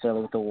competing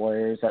necessarily with the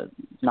Warriors. That's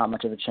not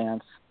much of a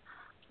chance.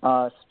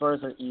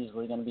 Spurs are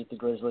easily going to beat the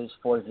Grizzlies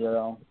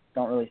 4-0.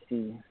 Don't really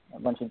see a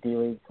bunch of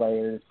D-League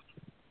players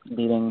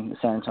beating the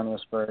San Antonio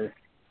Spurs.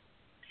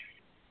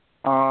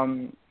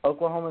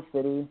 Oklahoma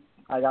City,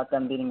 I got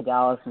them beating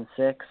Dallas in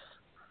 6.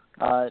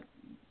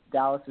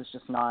 Dallas is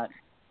just not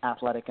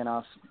athletic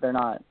enough. They're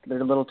a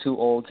little too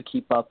old to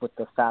keep up with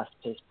the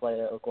fast-paced play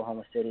of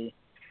Oklahoma City.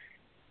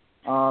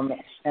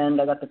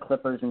 And I got the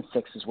Clippers in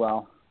 6 as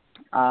well.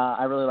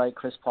 I really like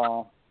Chris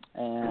Paul,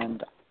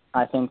 and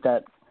I think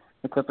that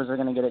the Clippers are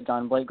going to get it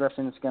done. Blake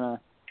Griffin's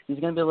he's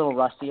going to be a little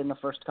rusty in the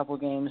first couple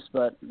games,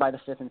 but by the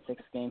 5th and 6th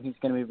game, he's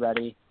going to be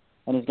ready,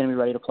 and he's going to be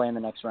ready to play in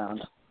the next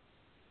round.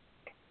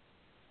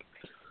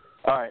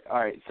 All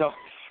right. So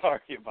sorry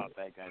about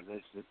that, guys.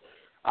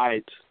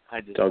 I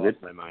just lost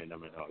my mind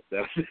on my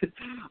notes.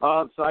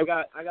 So I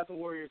got the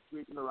Warriors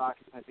sweeping the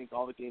Rockets. I think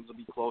all the games will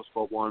be close,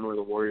 but one where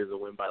the Warriors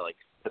will win by like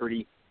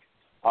 30.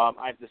 I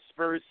have the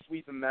Spurs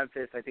sweeping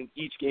Memphis. I think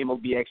each game will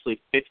be actually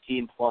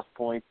 15-plus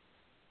points.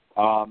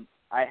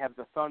 I have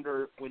the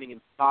Thunder winning in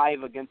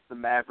 5 against the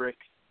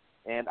Mavericks,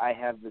 and I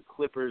have the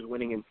Clippers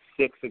winning in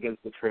 6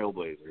 against the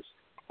Trailblazers.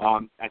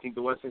 I think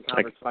the Western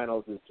Conference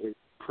Finals is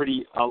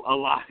pretty a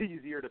lot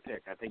easier to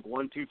pick. I think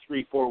 1, 2,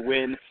 3, 4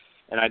 win,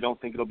 and I don't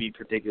think it'll be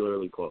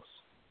particularly close.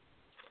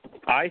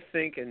 I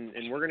think, and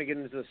we're going to get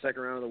into the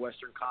second round of the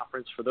Western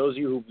Conference. For those of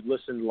you who've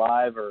listened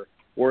live or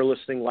were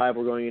listening live,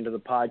 we're going into the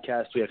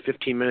podcast. We have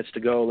 15 minutes to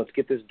go. Let's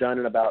get this done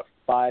in about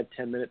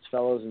 5-10 minutes,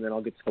 fellas, and then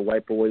I'll get to the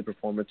wipe away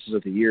performances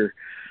of the year.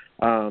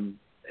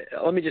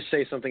 Let me just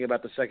say something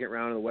about the second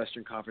round of the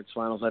Western Conference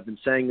Finals. I've been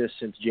saying this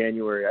since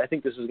January. I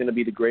think this is going to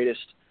be the greatest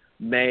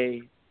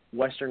May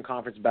Western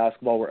Conference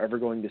basketball we're ever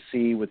going to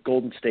see with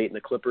Golden State and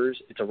the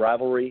Clippers. It's a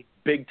rivalry,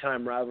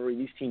 big-time rivalry.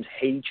 These teams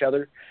hate each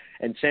other.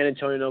 And San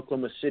Antonio and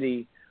Oklahoma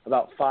City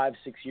about 5-6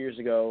 years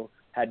ago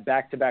had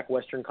back-to-back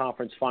Western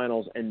Conference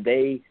Finals, and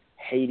they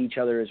hate each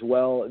other as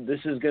well.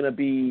 This is going to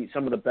be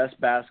some of the best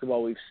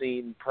basketball we've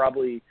seen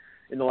probably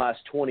in the last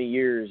 20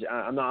 years.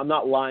 I'm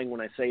not lying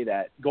when I say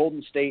that.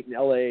 Golden State and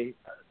L.A.,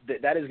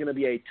 that is going to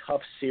be a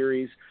tough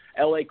series.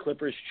 L.A.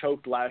 Clippers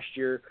choked last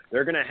year.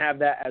 They're going to have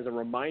that as a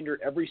reminder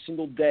every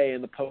single day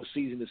in the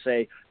postseason to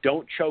say,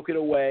 don't choke it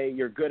away.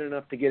 You're good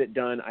enough to get it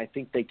done. I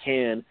think they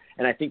can,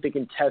 and I think they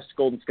can test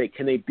Golden State.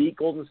 Can they beat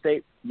Golden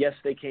State? Yes,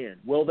 they can.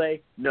 Will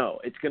they? No.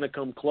 It's going to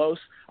come close.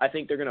 I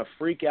think they're going to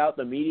freak out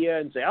the media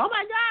and say, oh,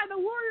 my God, the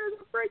Warriors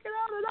are freaking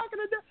out. They're not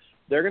going to do it.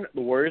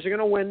 The Warriors are going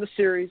to win the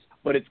series,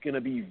 but it's going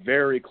to be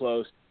very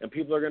close, and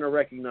people are going to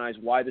recognize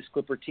why this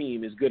Clipper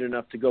team is good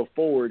enough to go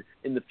forward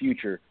in the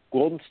future.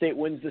 Golden State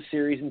wins the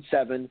series in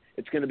 7.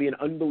 It's going to be an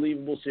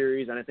unbelievable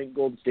series, and I think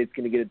Golden State's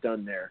going to get it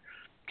done there.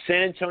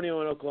 San Antonio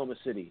and Oklahoma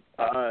City.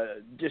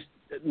 Just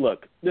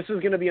look, this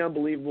is going to be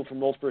unbelievable from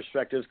multiple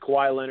perspectives.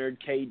 Kawhi Leonard,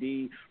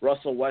 KD,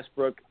 Russell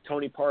Westbrook,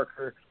 Tony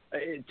Parker,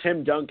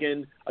 Tim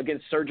Duncan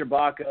against Serge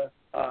Ibaka,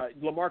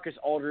 LaMarcus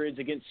Aldridge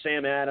against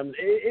Sam Adams.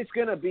 It's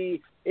going to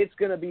be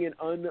an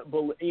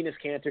Enes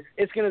Kanter.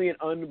 It's going to be an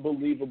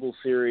unbelievable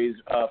series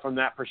from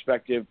that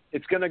perspective.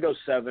 It's going to go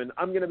 7.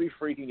 I'm going to be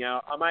freaking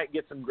out. I might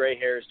get some gray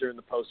hairs during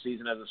the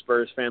postseason as a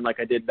Spurs fan, like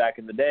I did back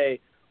in the day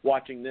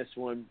watching this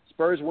one.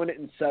 Spurs win it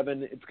in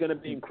 7. It's going to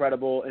be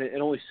incredible, and it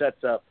only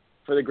sets up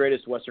for the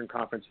greatest Western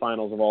Conference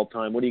Finals of all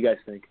time. What do you guys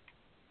think?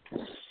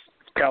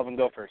 Calvin,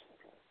 go first.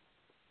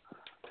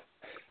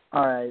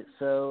 All right,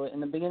 so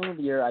in the beginning of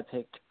the year, I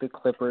picked the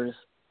Clippers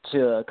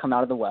to come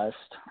out of the West.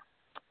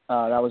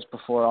 That was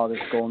before all this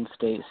Golden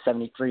State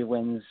 73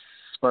 wins,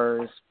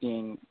 Spurs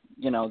being,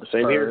 the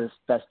Spurs'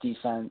 best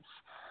defense.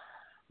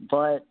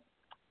 But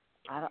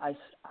I'm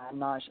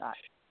not sure.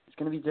 It's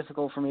going to be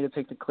difficult for me to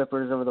pick the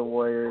Clippers over the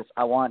Warriors.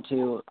 I want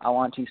to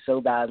so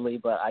badly,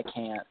 but I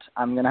can't.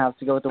 I'm going to have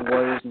to go with the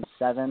Warriors in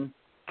 7.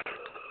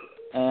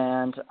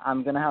 And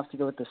I'm going to have to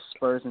go with the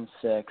Spurs in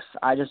 6.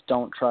 I just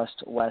don't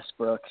trust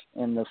Westbrook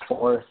in the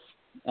 4th,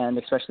 and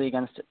especially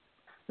against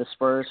the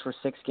Spurs for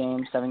 7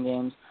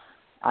 games.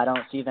 I don't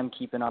see them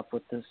keeping up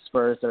with the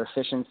Spurs. The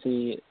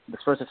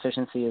Spurs'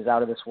 efficiency is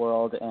out of this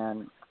world,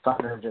 and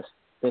Thunder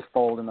they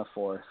fold in the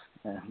 4th.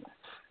 And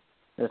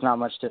there's not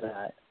much to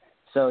that.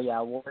 So,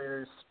 yeah,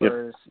 Warriors,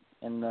 Spurs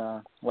in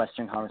the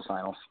Western Conference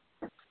Finals.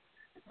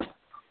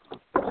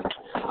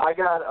 I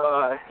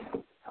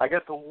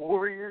got the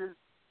Warriors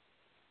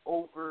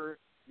over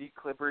the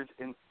Clippers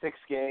in 6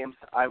 games.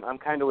 I'm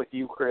kind of with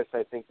you, Chris.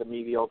 I think the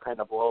media will kind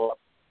of blow up.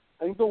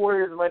 I think the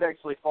Warriors might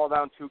actually fall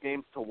down 2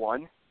 games to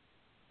 1,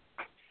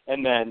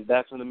 and then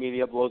that's when the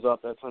media blows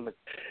up. That's when the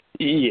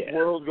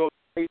world goes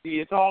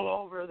crazy. It's all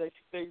over.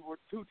 They were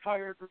too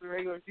tired for the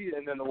regular season,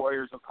 and then the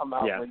Warriors will come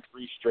out and win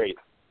 3 straight.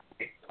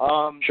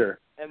 Sure.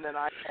 And then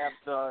I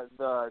have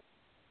the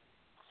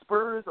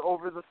Spurs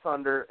over the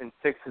Thunder in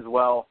 6 as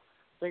well.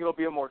 I think it'll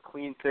be a more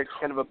clean 6,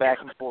 kind of a back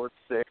and forth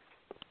 6.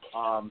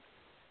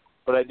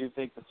 But I do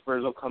think the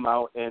Spurs will come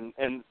out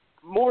and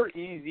more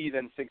easy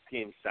than 6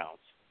 games sounds.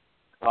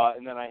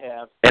 And then I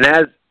have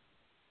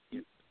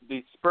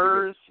the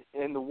Spurs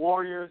and the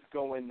Warriors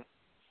going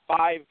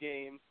 5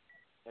 games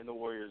and the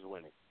Warriors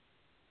winning.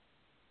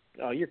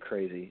 Oh, you're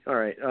crazy. All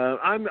right.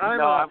 I'm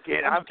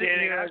kidding.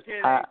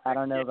 I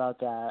don't know about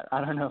that.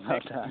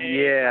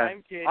 Yeah.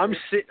 I'm kidding.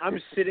 I'm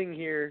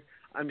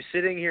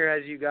sitting here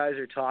as you guys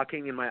are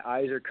talking, and my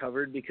eyes are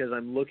covered because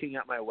I'm looking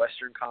at my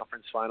Western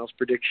Conference Finals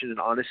prediction, and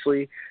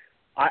honestly,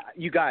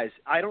 You guys,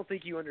 I don't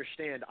think you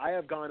understand. I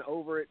have gone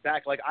over it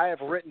back. Like, I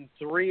have written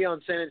 3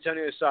 on San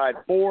Antonio's side,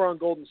 4 on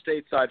Golden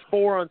State's side,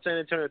 4 on San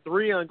Antonio,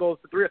 3 on Golden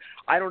State, 3.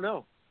 I don't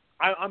know.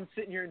 I'm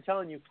sitting here and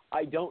telling you,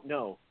 I don't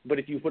know. But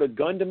if you put a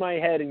gun to my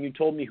head and you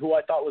told me who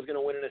I thought was going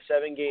to win in a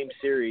 7-game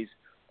series,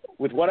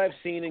 with what I've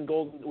seen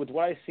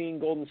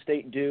Golden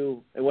State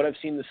do and what I've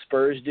seen the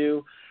Spurs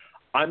do,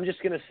 I'm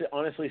just going to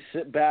honestly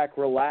sit back,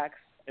 relax,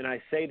 and I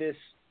say this,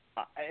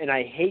 and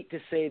I hate to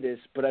say this,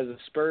 but as a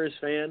Spurs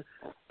fan,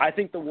 I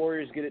think the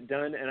Warriors get it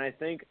done, and I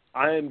think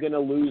I am going to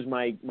lose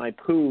my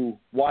poo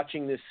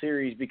watching this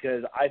series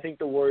because I think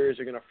the Warriors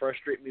are going to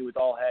frustrate me with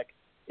all heck.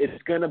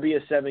 It's going to be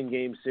a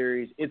 7-game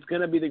series. It's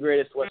going to be the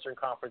greatest Western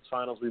Conference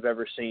Finals we've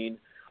ever seen.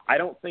 I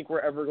don't think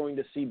we're ever going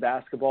to see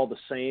basketball the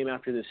same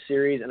after this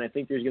series, and I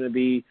think there's going to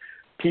be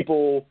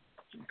people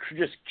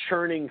just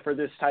churning for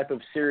this type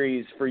of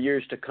series for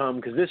years to come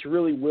because this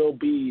really will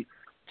be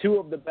 2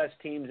 of the best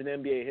teams in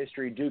NBA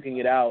history duking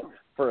it out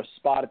for a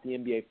spot at the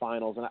NBA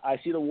Finals. And I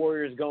see the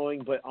Warriors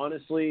going, but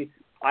honestly,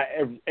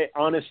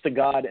 honest to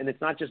God, and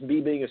it's not just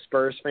me being a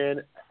Spurs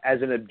fan,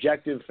 as an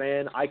objective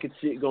fan, I could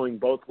see it going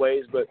both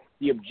ways, but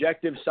the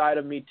objective side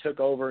of me took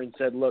over and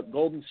said, look,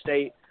 Golden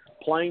State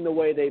playing the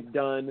way they've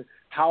done,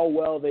 how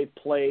well they've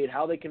played,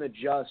 how they can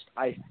adjust,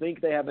 I think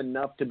they have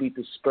enough to beat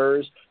the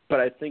Spurs, but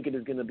I think it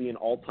is going to be an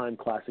all-time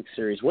classic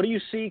series. What do you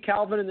see,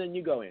 Calvin, and then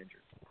you go, Andrew?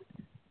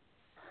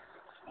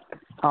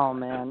 Oh,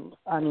 man.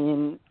 I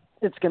mean,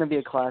 it's going to be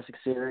a classic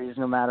series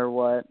no matter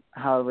what,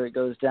 however it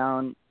goes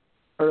down.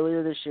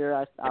 Earlier this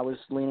year, I was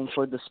leaning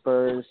toward the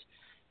Spurs,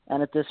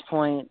 and at this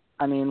point,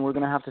 I mean, we're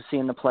going to have to see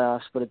in the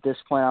playoffs, but at this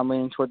point, I'm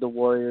leaning toward the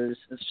Warriors.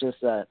 It's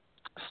just that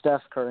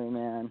Steph Curry,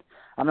 man,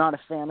 I'm not a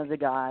fan of the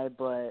guy,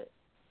 but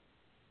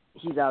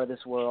he's out of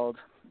this world,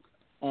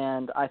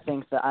 and I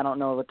think that I don't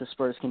know what the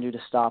Spurs can do to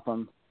stop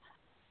him.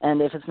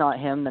 And if it's not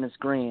him, then it's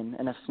Green,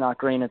 and if it's not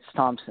Green, it's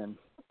Thompson.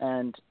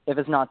 And if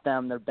it's not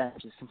them, their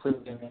bench is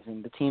completely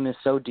amazing. The team is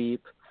so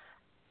deep,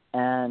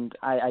 and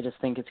I just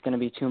think it's going to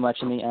be too much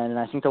in the end. And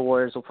I think the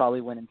Warriors will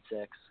probably win in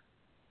 6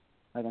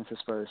 against the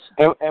Spurs.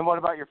 And what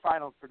about your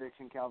finals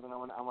prediction, Calvin?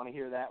 I want to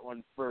hear that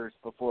one first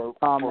before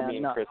me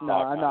and Chris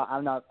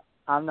talk.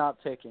 I'm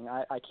not picking.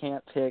 I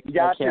can't pick.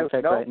 I can't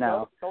pick right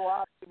now. No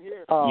option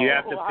here. You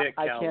have to pick, Calvin.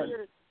 I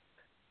can't.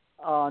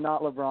 Oh,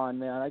 not LeBron,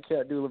 man. I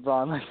can't do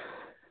LeBron.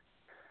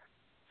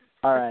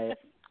 All right.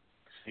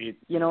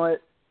 You know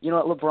what?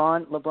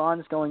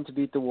 LeBron's going to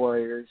beat the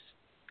Warriors.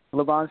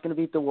 LeBron's going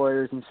to beat the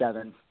Warriors in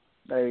 7.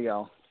 There you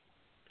go.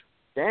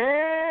 Damn!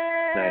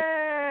 Nice.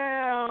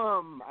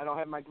 I don't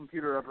have my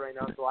computer up right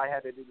now, so I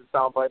had to do the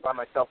soundbite by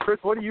myself. Chris,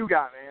 what do you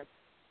got, man?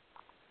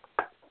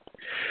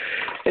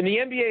 In the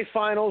NBA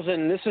Finals,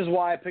 and this is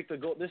why I picked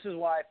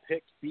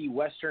the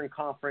Western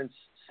Conference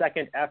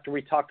second after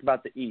we talked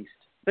about the East.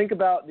 Think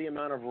about the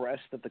amount of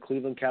rest that the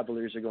Cleveland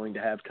Cavaliers are going to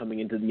have coming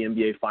into the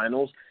NBA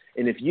Finals,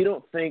 and if you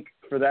don't think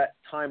for that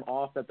time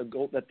off that the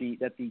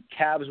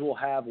Cavs will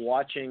have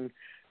watching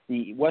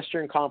the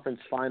Western Conference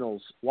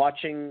Finals,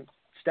 watching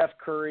Steph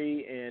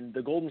Curry and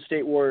the Golden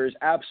State Warriors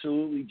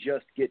absolutely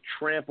just get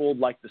trampled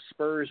like the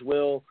Spurs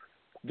will,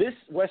 this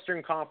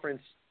Western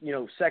Conference,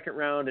 second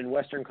round and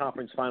Western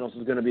Conference Finals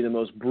is going to be the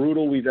most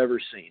brutal we've ever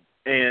seen.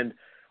 And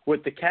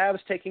with the Cavs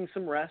taking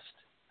some rest,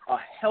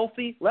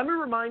 let me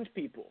remind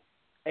people,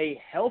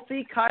 a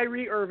healthy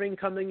Kyrie Irving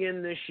coming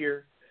in this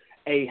year,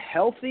 a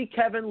healthy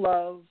Kevin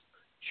Love,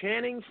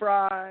 Channing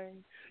Frye.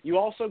 You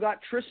also got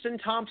Tristan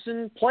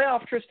Thompson.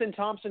 Playoff Tristan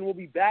Thompson will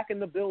be back in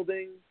the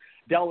building.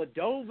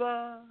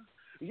 Dellavedova.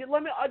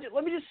 Let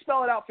me just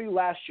spell it out for you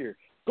last year.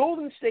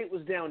 Golden State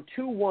was down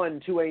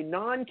 2-1 to a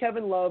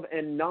non-Kevin Love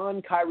and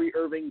non-Kyrie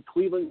Irving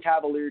Cleveland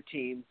Cavalier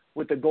team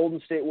with the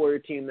Golden State Warrior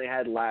team they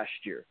had last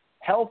year.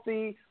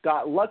 Healthy,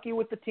 got lucky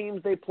with the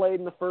teams they played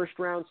in the first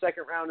round,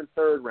 second round, and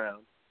third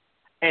round.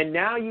 And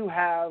now you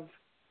have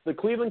the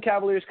Cleveland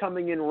Cavaliers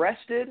coming in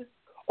rested,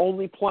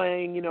 only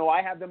playing,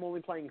 I have them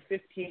only playing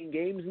 15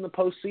 games in the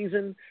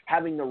postseason,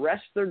 having the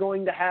rest they're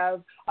going to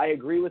have. I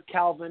agree with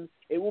Calvin.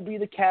 It will be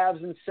the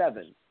Cavs in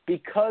 7.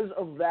 Because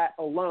of that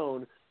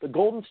alone, the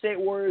Golden State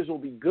Warriors will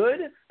be good.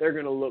 They're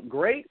going to look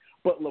great,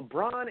 but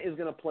LeBron is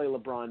going to play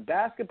LeBron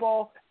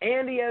basketball,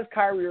 and he has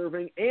Kyrie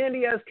Irving, and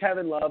he has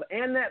Kevin Love,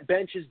 and that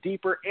bench is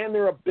deeper, and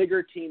they're a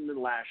bigger team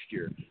than last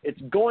year. It's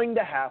going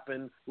to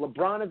happen.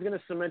 LeBron is going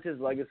to cement his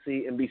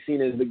legacy and be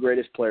seen as the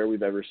greatest player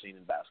we've ever seen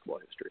in basketball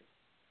history.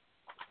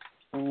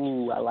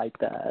 Ooh, I like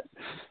that.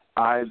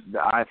 I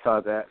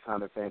thought that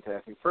sounded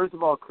fantastic. First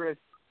of all, Chris,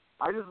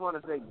 I just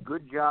want to say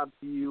good job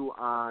to you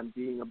on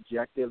being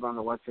objective on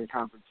the Western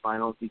Conference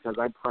Finals, because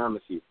I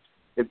promise you,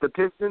 if the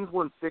Pistons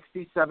won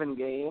 67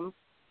 games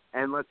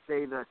and let's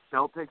say the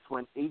Celtics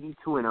went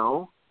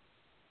 82-0,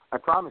 I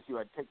promise you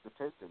I'd pick the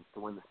Pistons to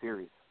win the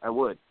series. I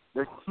would.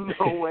 There's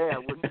no way I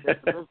wouldn't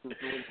pick the Pistons to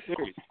win the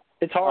series.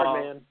 It's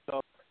hard, man.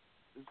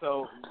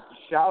 So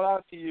shout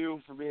out to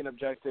you for being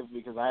objective,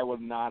 because I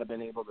would not have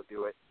been able to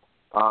do it,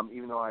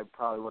 even though I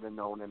probably would have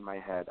known in my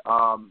head.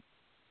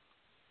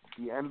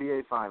 The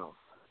NBA Finals.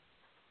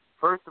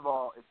 First of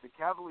all, if the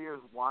Cavaliers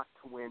want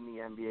to win the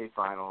NBA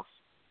Finals,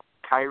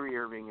 Kyrie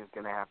Irving is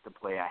going to have to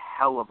play a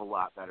hell of a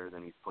lot better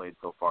than he's played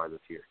so far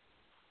this year.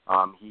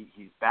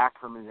 He's back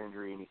from his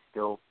injury, and he's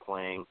still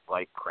playing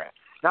like crap.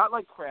 Not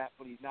like crap,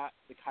 but he's not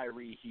the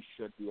Kyrie he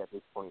should be at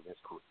this point in his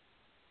career.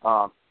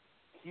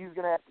 He's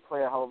going to have to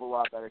play a hell of a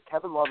lot better.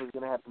 Kevin Love is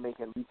going to have to make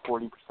at least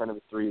 40% of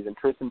his threes, and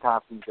Tristan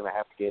Thompson's going to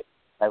have to get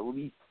at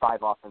least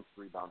 5 offensive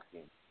rebounds a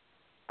game.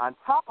 On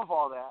top of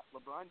all that,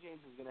 LeBron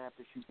James is going to have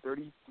to shoot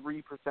 33%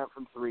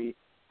 from 3,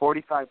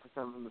 45%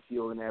 from the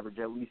field, and average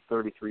at least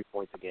 33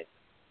 points a game.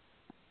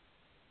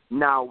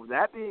 Now,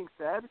 that being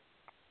said,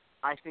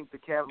 I think the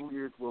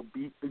Cavaliers will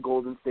beat the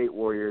Golden State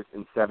Warriors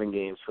in 7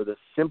 games for the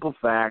simple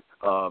fact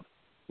of,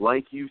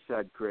 like you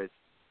said, Chris,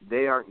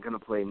 they aren't going to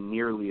play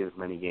nearly as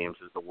many games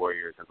as the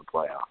Warriors in the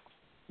playoffs.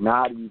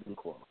 Not even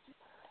close.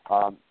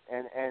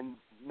 And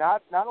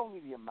not only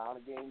the amount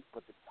of games,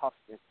 but the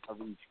toughness of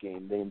each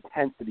game, the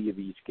intensity of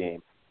each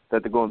game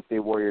that the Golden State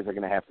Warriors are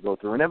going to have to go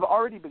through, and have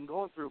already been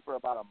going through for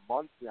about a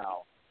month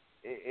now,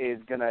 is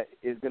going to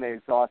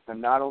exhaust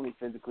them not only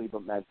physically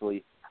but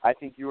mentally. I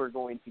think you are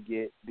going to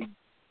get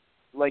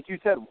like you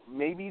said,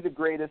 maybe the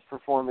greatest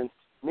performance,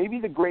 maybe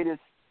the greatest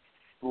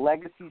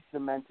legacy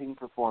cementing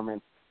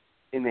performance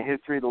in the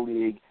history of the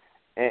league,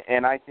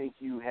 and I think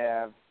you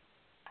have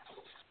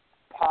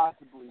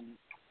possibly,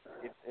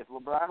 if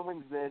LeBron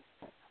wins this,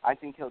 I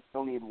think he'll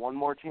still need one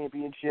more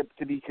championship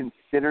to be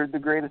considered the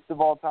greatest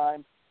of all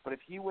time. But if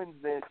he wins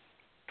this,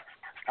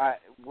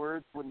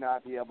 words would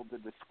not be able to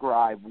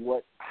describe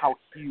how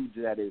huge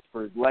that is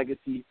for his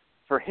legacy,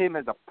 for him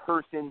as a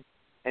person,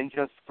 and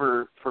just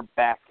for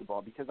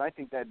basketball. Because I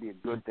think that'd be a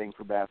good thing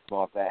for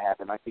basketball if that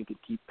happened. I think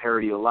it'd keep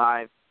parity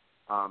alive.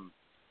 And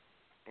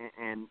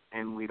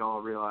we'd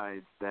all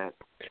realize that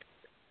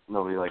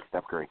nobody likes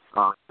Steph Curry.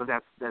 So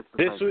that's this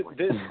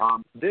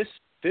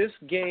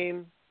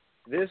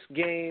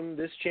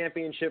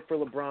championship for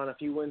LeBron, if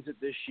he wins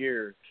it this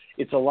year,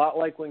 it's a lot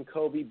like when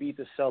Kobe beat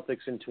the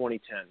Celtics in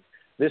 2010.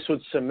 This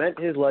would cement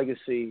his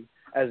legacy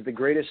as the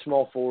greatest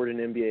small forward in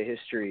NBA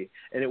history,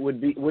 and it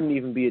wouldn't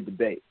even be a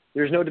debate.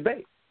 There's no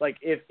debate. Like,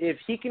 if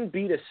he can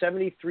beat a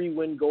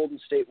 73-win Golden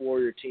State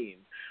Warrior team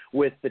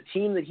with the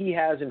team that he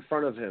has in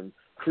front of him,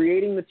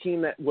 creating the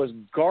team that was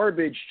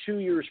garbage 2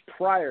 years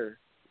prior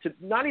to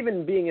not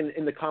even being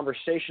in the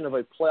conversation of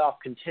a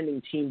playoff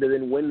contending team to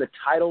then win the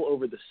title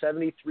over the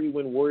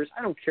 73-win Warriors,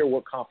 I don't care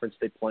what conference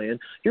they play in.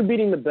 You're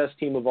beating the best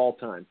team of all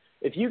time.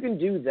 If you can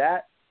do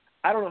that,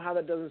 I don't know how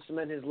that doesn't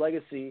cement his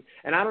legacy,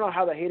 and I don't know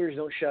how the haters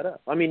don't shut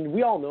up. I mean,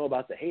 we all know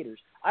about the haters.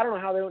 I don't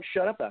know how they don't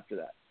shut up after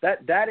that.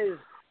 That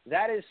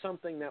is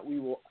something that we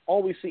will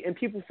always see, and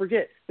people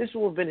forget. This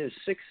will have been his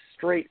 6th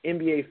straight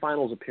NBA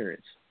Finals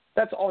appearance.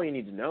 That's all you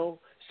need to know.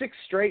 6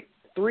 straight,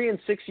 3 in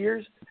 6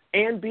 years,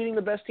 and beating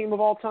the best team of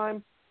all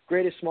time.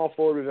 Greatest small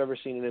forward we've ever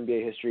seen in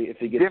NBA history if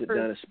he gets it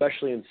done,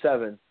 especially in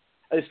 7.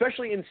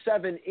 Especially in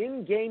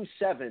Game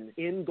 7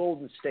 in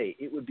Golden State.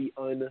 It would be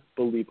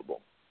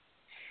unbelievable.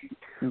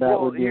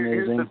 That would be amazing.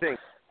 Here's the thing.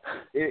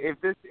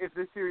 If this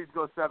series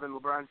goes 7,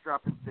 LeBron's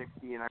dropping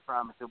 60, and I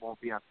promise it won't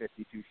be on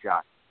 52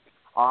 shots.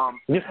 No,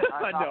 it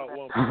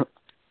won't.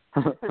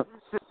 The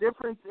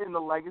difference in the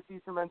legacy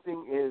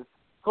cementing is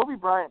Kobe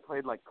Bryant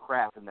played like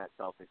crap in that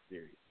Celtics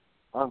series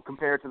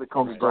compared to the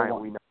Kobe Bryant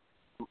we know.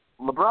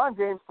 LeBron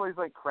James plays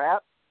like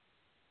crap.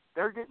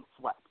 They're getting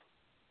swept.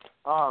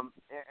 And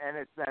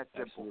it's that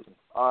simple.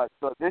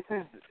 So this.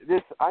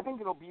 I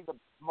think it'll be the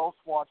most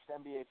watched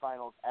NBA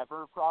Finals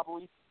ever,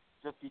 probably,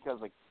 just because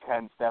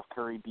can Steph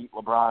Curry beat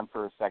LeBron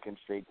for a 2nd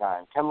straight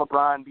time? Can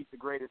LeBron beat the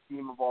greatest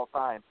team of all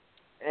time?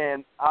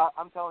 And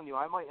I'm telling you,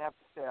 I might have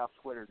to stay off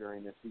Twitter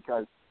during this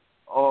because,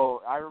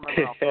 I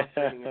remember how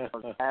frustrating it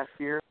was last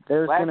year.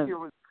 Last year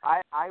was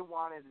I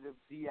wanted to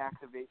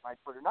deactivate my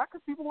Twitter, not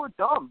because people were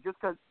dumb, just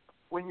because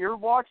when you're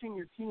watching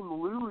your team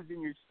lose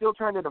and you're still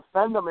trying to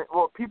defend them,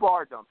 people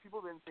are dumb.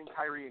 People didn't think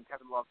Kyrie and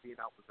Kevin Love being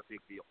out was a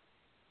big deal.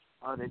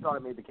 They thought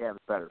it made the Cavs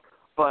better.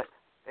 But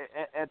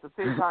at the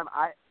same time,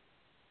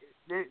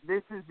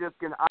 this is just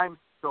gonna. I'm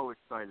so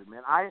excited,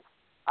 man.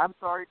 I'm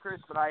sorry,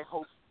 Chris, but I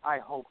hope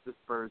the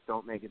Spurs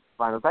don't make it to the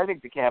finals. I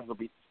think the Cavs will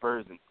beat the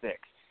Spurs in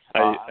 6.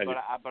 I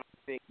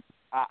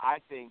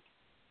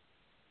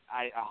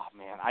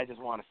just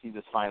want to see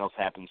this finals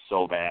happen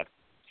so bad.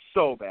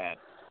 So bad.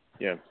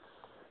 Yeah.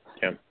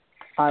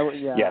 I want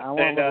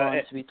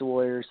LeBron to beat the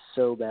Warriors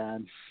so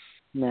bad.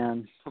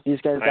 Man, these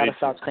guys got to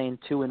stop saying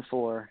 2 and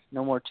 4.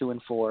 No more 2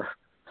 and 4.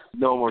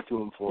 No more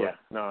 2 and 4. Yeah,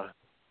 no.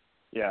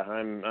 Yeah,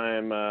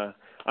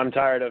 I'm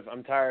tired of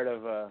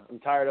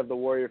the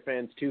Warrior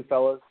fans too,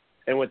 fellas.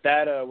 And with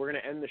that, we're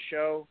going to end the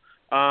show.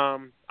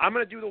 I'm going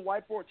to do the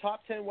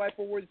top 10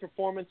 whiteboard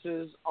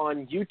performances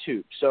on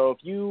YouTube. So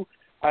if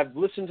I've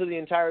listened to the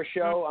entire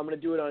show, I'm going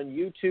to do it on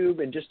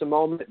YouTube in just a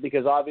moment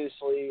because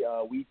obviously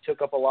we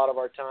took up a lot of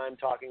our time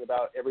talking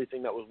about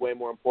everything that was way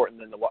more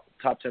important than the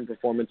top 10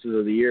 performances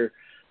of the year.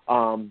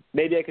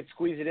 Maybe I could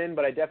squeeze it in,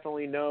 but I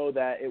definitely know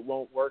that it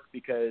won't work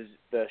because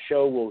the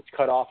show will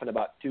cut off in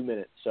about 2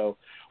 minutes. So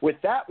with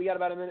that, we got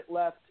about a minute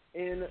left.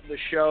 in the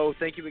show.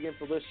 Thank you again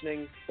for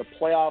listening. The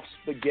playoffs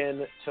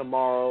begin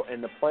tomorrow,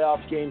 and the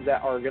playoff games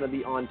that are going to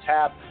be on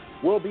tap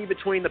will be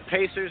between the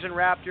Pacers and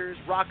Raptors,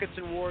 Rockets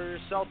and Warriors,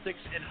 Celtics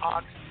and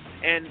Hawks,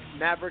 and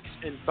Mavericks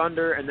and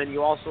Thunder. And then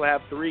you also have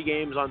 4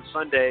 games on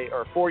Sunday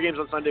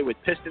with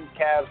Pistons,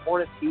 Cavs,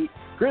 Hornets, Heat,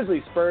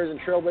 Grizzlies, Spurs, and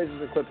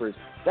Trailblazers and Clippers.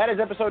 That is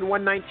episode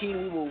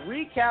 119. We will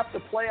recap the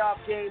playoff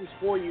games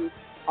for you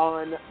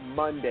on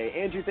Monday.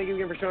 Andrew, thank you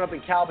again for showing up,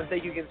 and Calvin,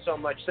 thank you again so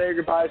much. Say your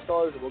goodbyes,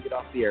 fellas, and we'll get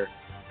off the air.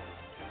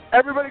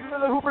 Everybody go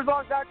to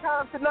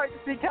hooperslog.com tonight to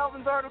see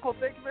Calvin's article.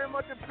 Thank you very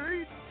much, and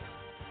peace.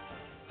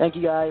 Thank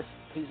you, guys.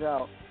 Peace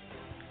out.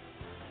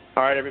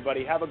 All right,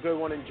 everybody, have a good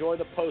one. Enjoy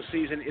the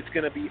postseason. It's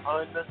going to be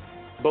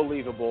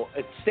unbelievable.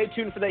 Stay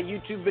tuned for that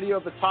YouTube video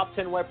of the top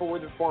 10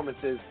 Wiper-worthy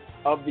performances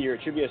of the year.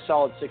 It should be a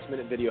solid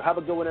 6-minute video. Have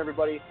a good one,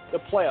 everybody. The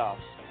playoffs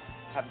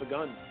have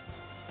begun.